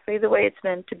exactly the way it's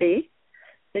meant to be.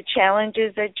 The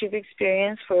challenges that you've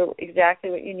experienced were exactly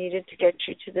what you needed to get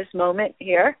you to this moment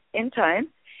here in time,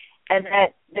 and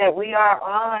that we are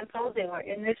all unfolding. We're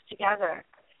in this together.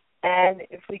 And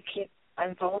if we keep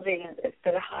unfolding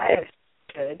for the highest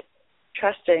good,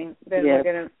 trusting, then we're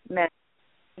going to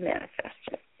manifest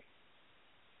it.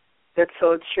 That's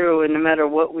so true, and no matter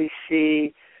what we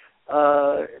see,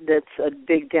 that's a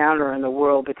big downer in the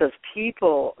world because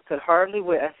people could hardly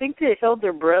wait. I think they held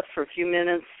their breath for a few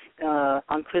minutes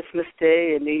on Christmas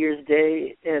Day and New Year's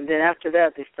Day, and then after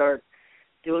that they start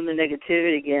doing the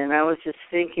negativity again. I was just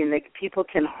thinking that people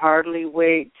can hardly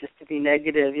wait just to be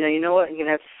negative. You know what? You're going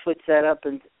to have to switch that up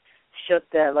and shut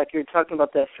that, like you're talking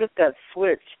about that, flip that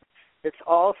switch. It's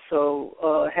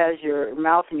also has your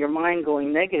mouth and your mind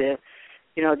going negative.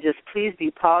 Just please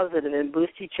be positive and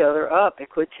boost each other up and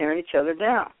quit tearing each other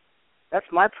down. That's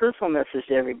my personal message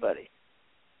to everybody.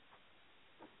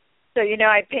 So,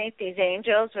 I paint these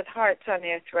angels with hearts on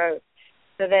their throat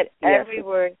so that every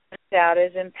word comes out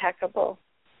is impeccable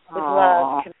with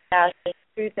love, compassion,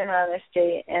 truth, and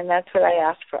honesty. And that's what I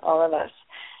ask for all of us.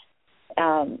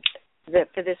 That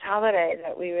for this holiday,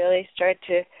 that we really start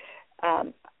to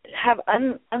have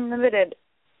unlimited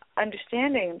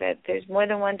understanding that there's more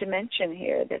than one dimension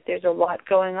here, that there's a lot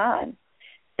going on,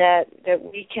 that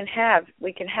we can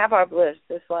have our bliss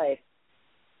this life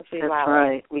if we allow it. That's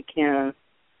right.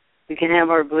 We can have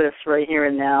our bliss right here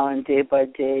and now, and day by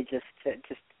day, just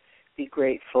be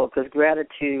grateful, because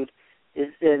gratitude is,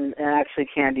 and actually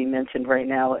Candy mentioned right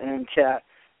now in chat,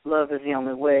 love is the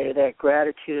only way. That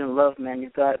gratitude and love, man,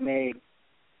 you've got it made.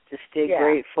 Just stay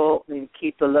grateful and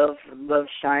keep the love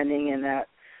shining, and that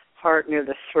heart near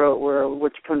the throat where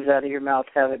which comes out of your mouth,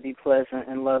 have it be pleasant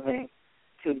and loving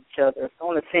to each other. I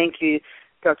want to thank you,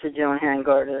 Dr. Joan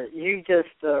Hangarter. You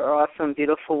just are awesome,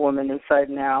 beautiful woman inside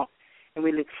and out, and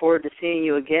we look forward to seeing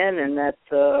you again. And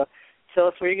tell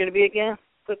us where you're going to be again,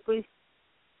 quickly.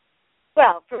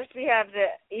 Well, first we have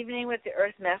the Evening with the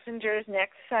Earth Messengers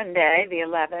next Sunday, the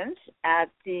 11th, at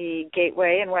the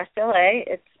Gateway in West LA.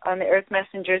 It's on the Earth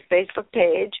Messengers Facebook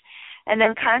page. And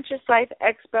then Conscious Life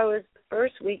Expo is the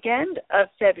first weekend of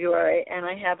February, and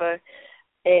I have a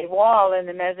wall in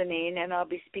the mezzanine, and I'll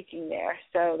be speaking there.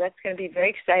 So that's going to be very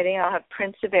exciting. I'll have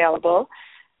prints available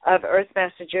of Earth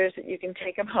Messengers that you can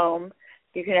take them home.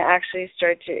 You can actually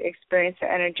start to experience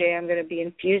their energy. I'm going to be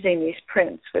infusing these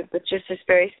prints with just this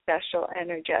very special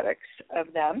energetics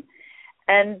of them.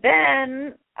 And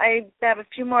then I have a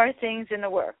few more things in the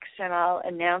works, and I'll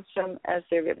announce them as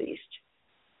they're released.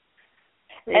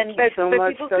 But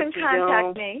people can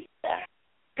contact me.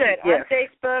 Good. On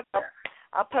Facebook,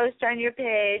 I'll post on your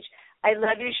page. I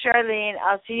love you, Charlene.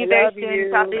 I'll see you very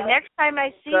soon. Probably next time I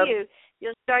see you,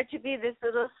 you'll start to be this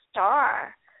little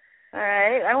star. All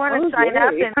right. I want to sign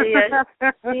up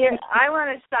and I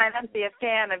want to sign up and be a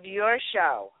fan of your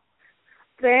show.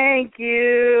 Thank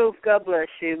you. God bless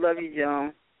you. Love you,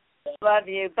 Joan. Love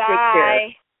you. Bye. Take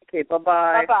care. Okay,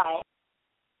 bye-bye. Bye-bye.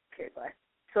 Okay, bye.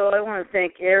 So I want to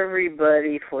thank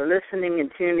everybody for listening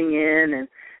and tuning in, and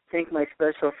thank my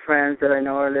special friends that I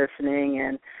know are listening,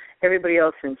 and everybody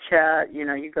else in chat. You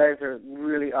know, you guys are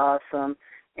really awesome.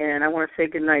 And I want to say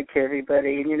good night to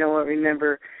everybody. And you know what?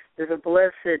 Remember, there's a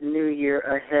blessed new year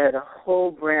ahead, a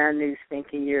whole brand new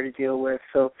stinking year to deal with.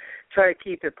 So try to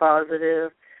keep it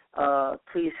positive.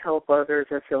 Please help others.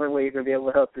 That's the only way you're going to be able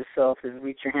to help yourself is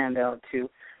reach your hand out to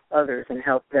others and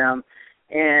help them.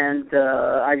 And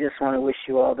I just want to wish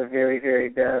you all the very, very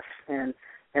best. And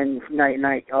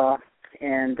night, all.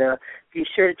 And be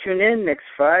sure to tune in next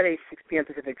Friday, 6 p.m.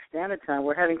 Pacific Standard Time.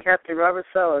 We're having Captain Robert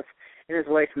Salas and his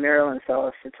wife Marilyn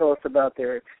Salas to tell us about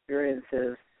their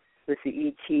experiences with the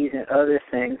ETs and other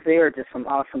things. They are just some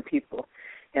awesome people.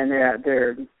 And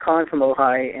they're calling from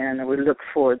Ohio, and we look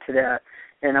forward to that.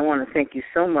 And I want to thank you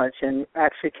so much. And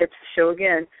actually catch the show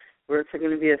again, where it's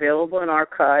going to be available in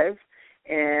archive.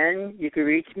 And you can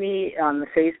reach me on the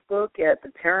Facebook at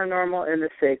The Paranormal and the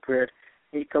Sacred.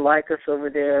 You can like us over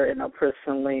there, and I'll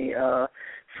personally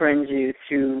friend you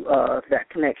through that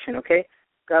connection, okay?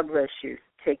 God bless you.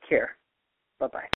 Take care. Bye-bye.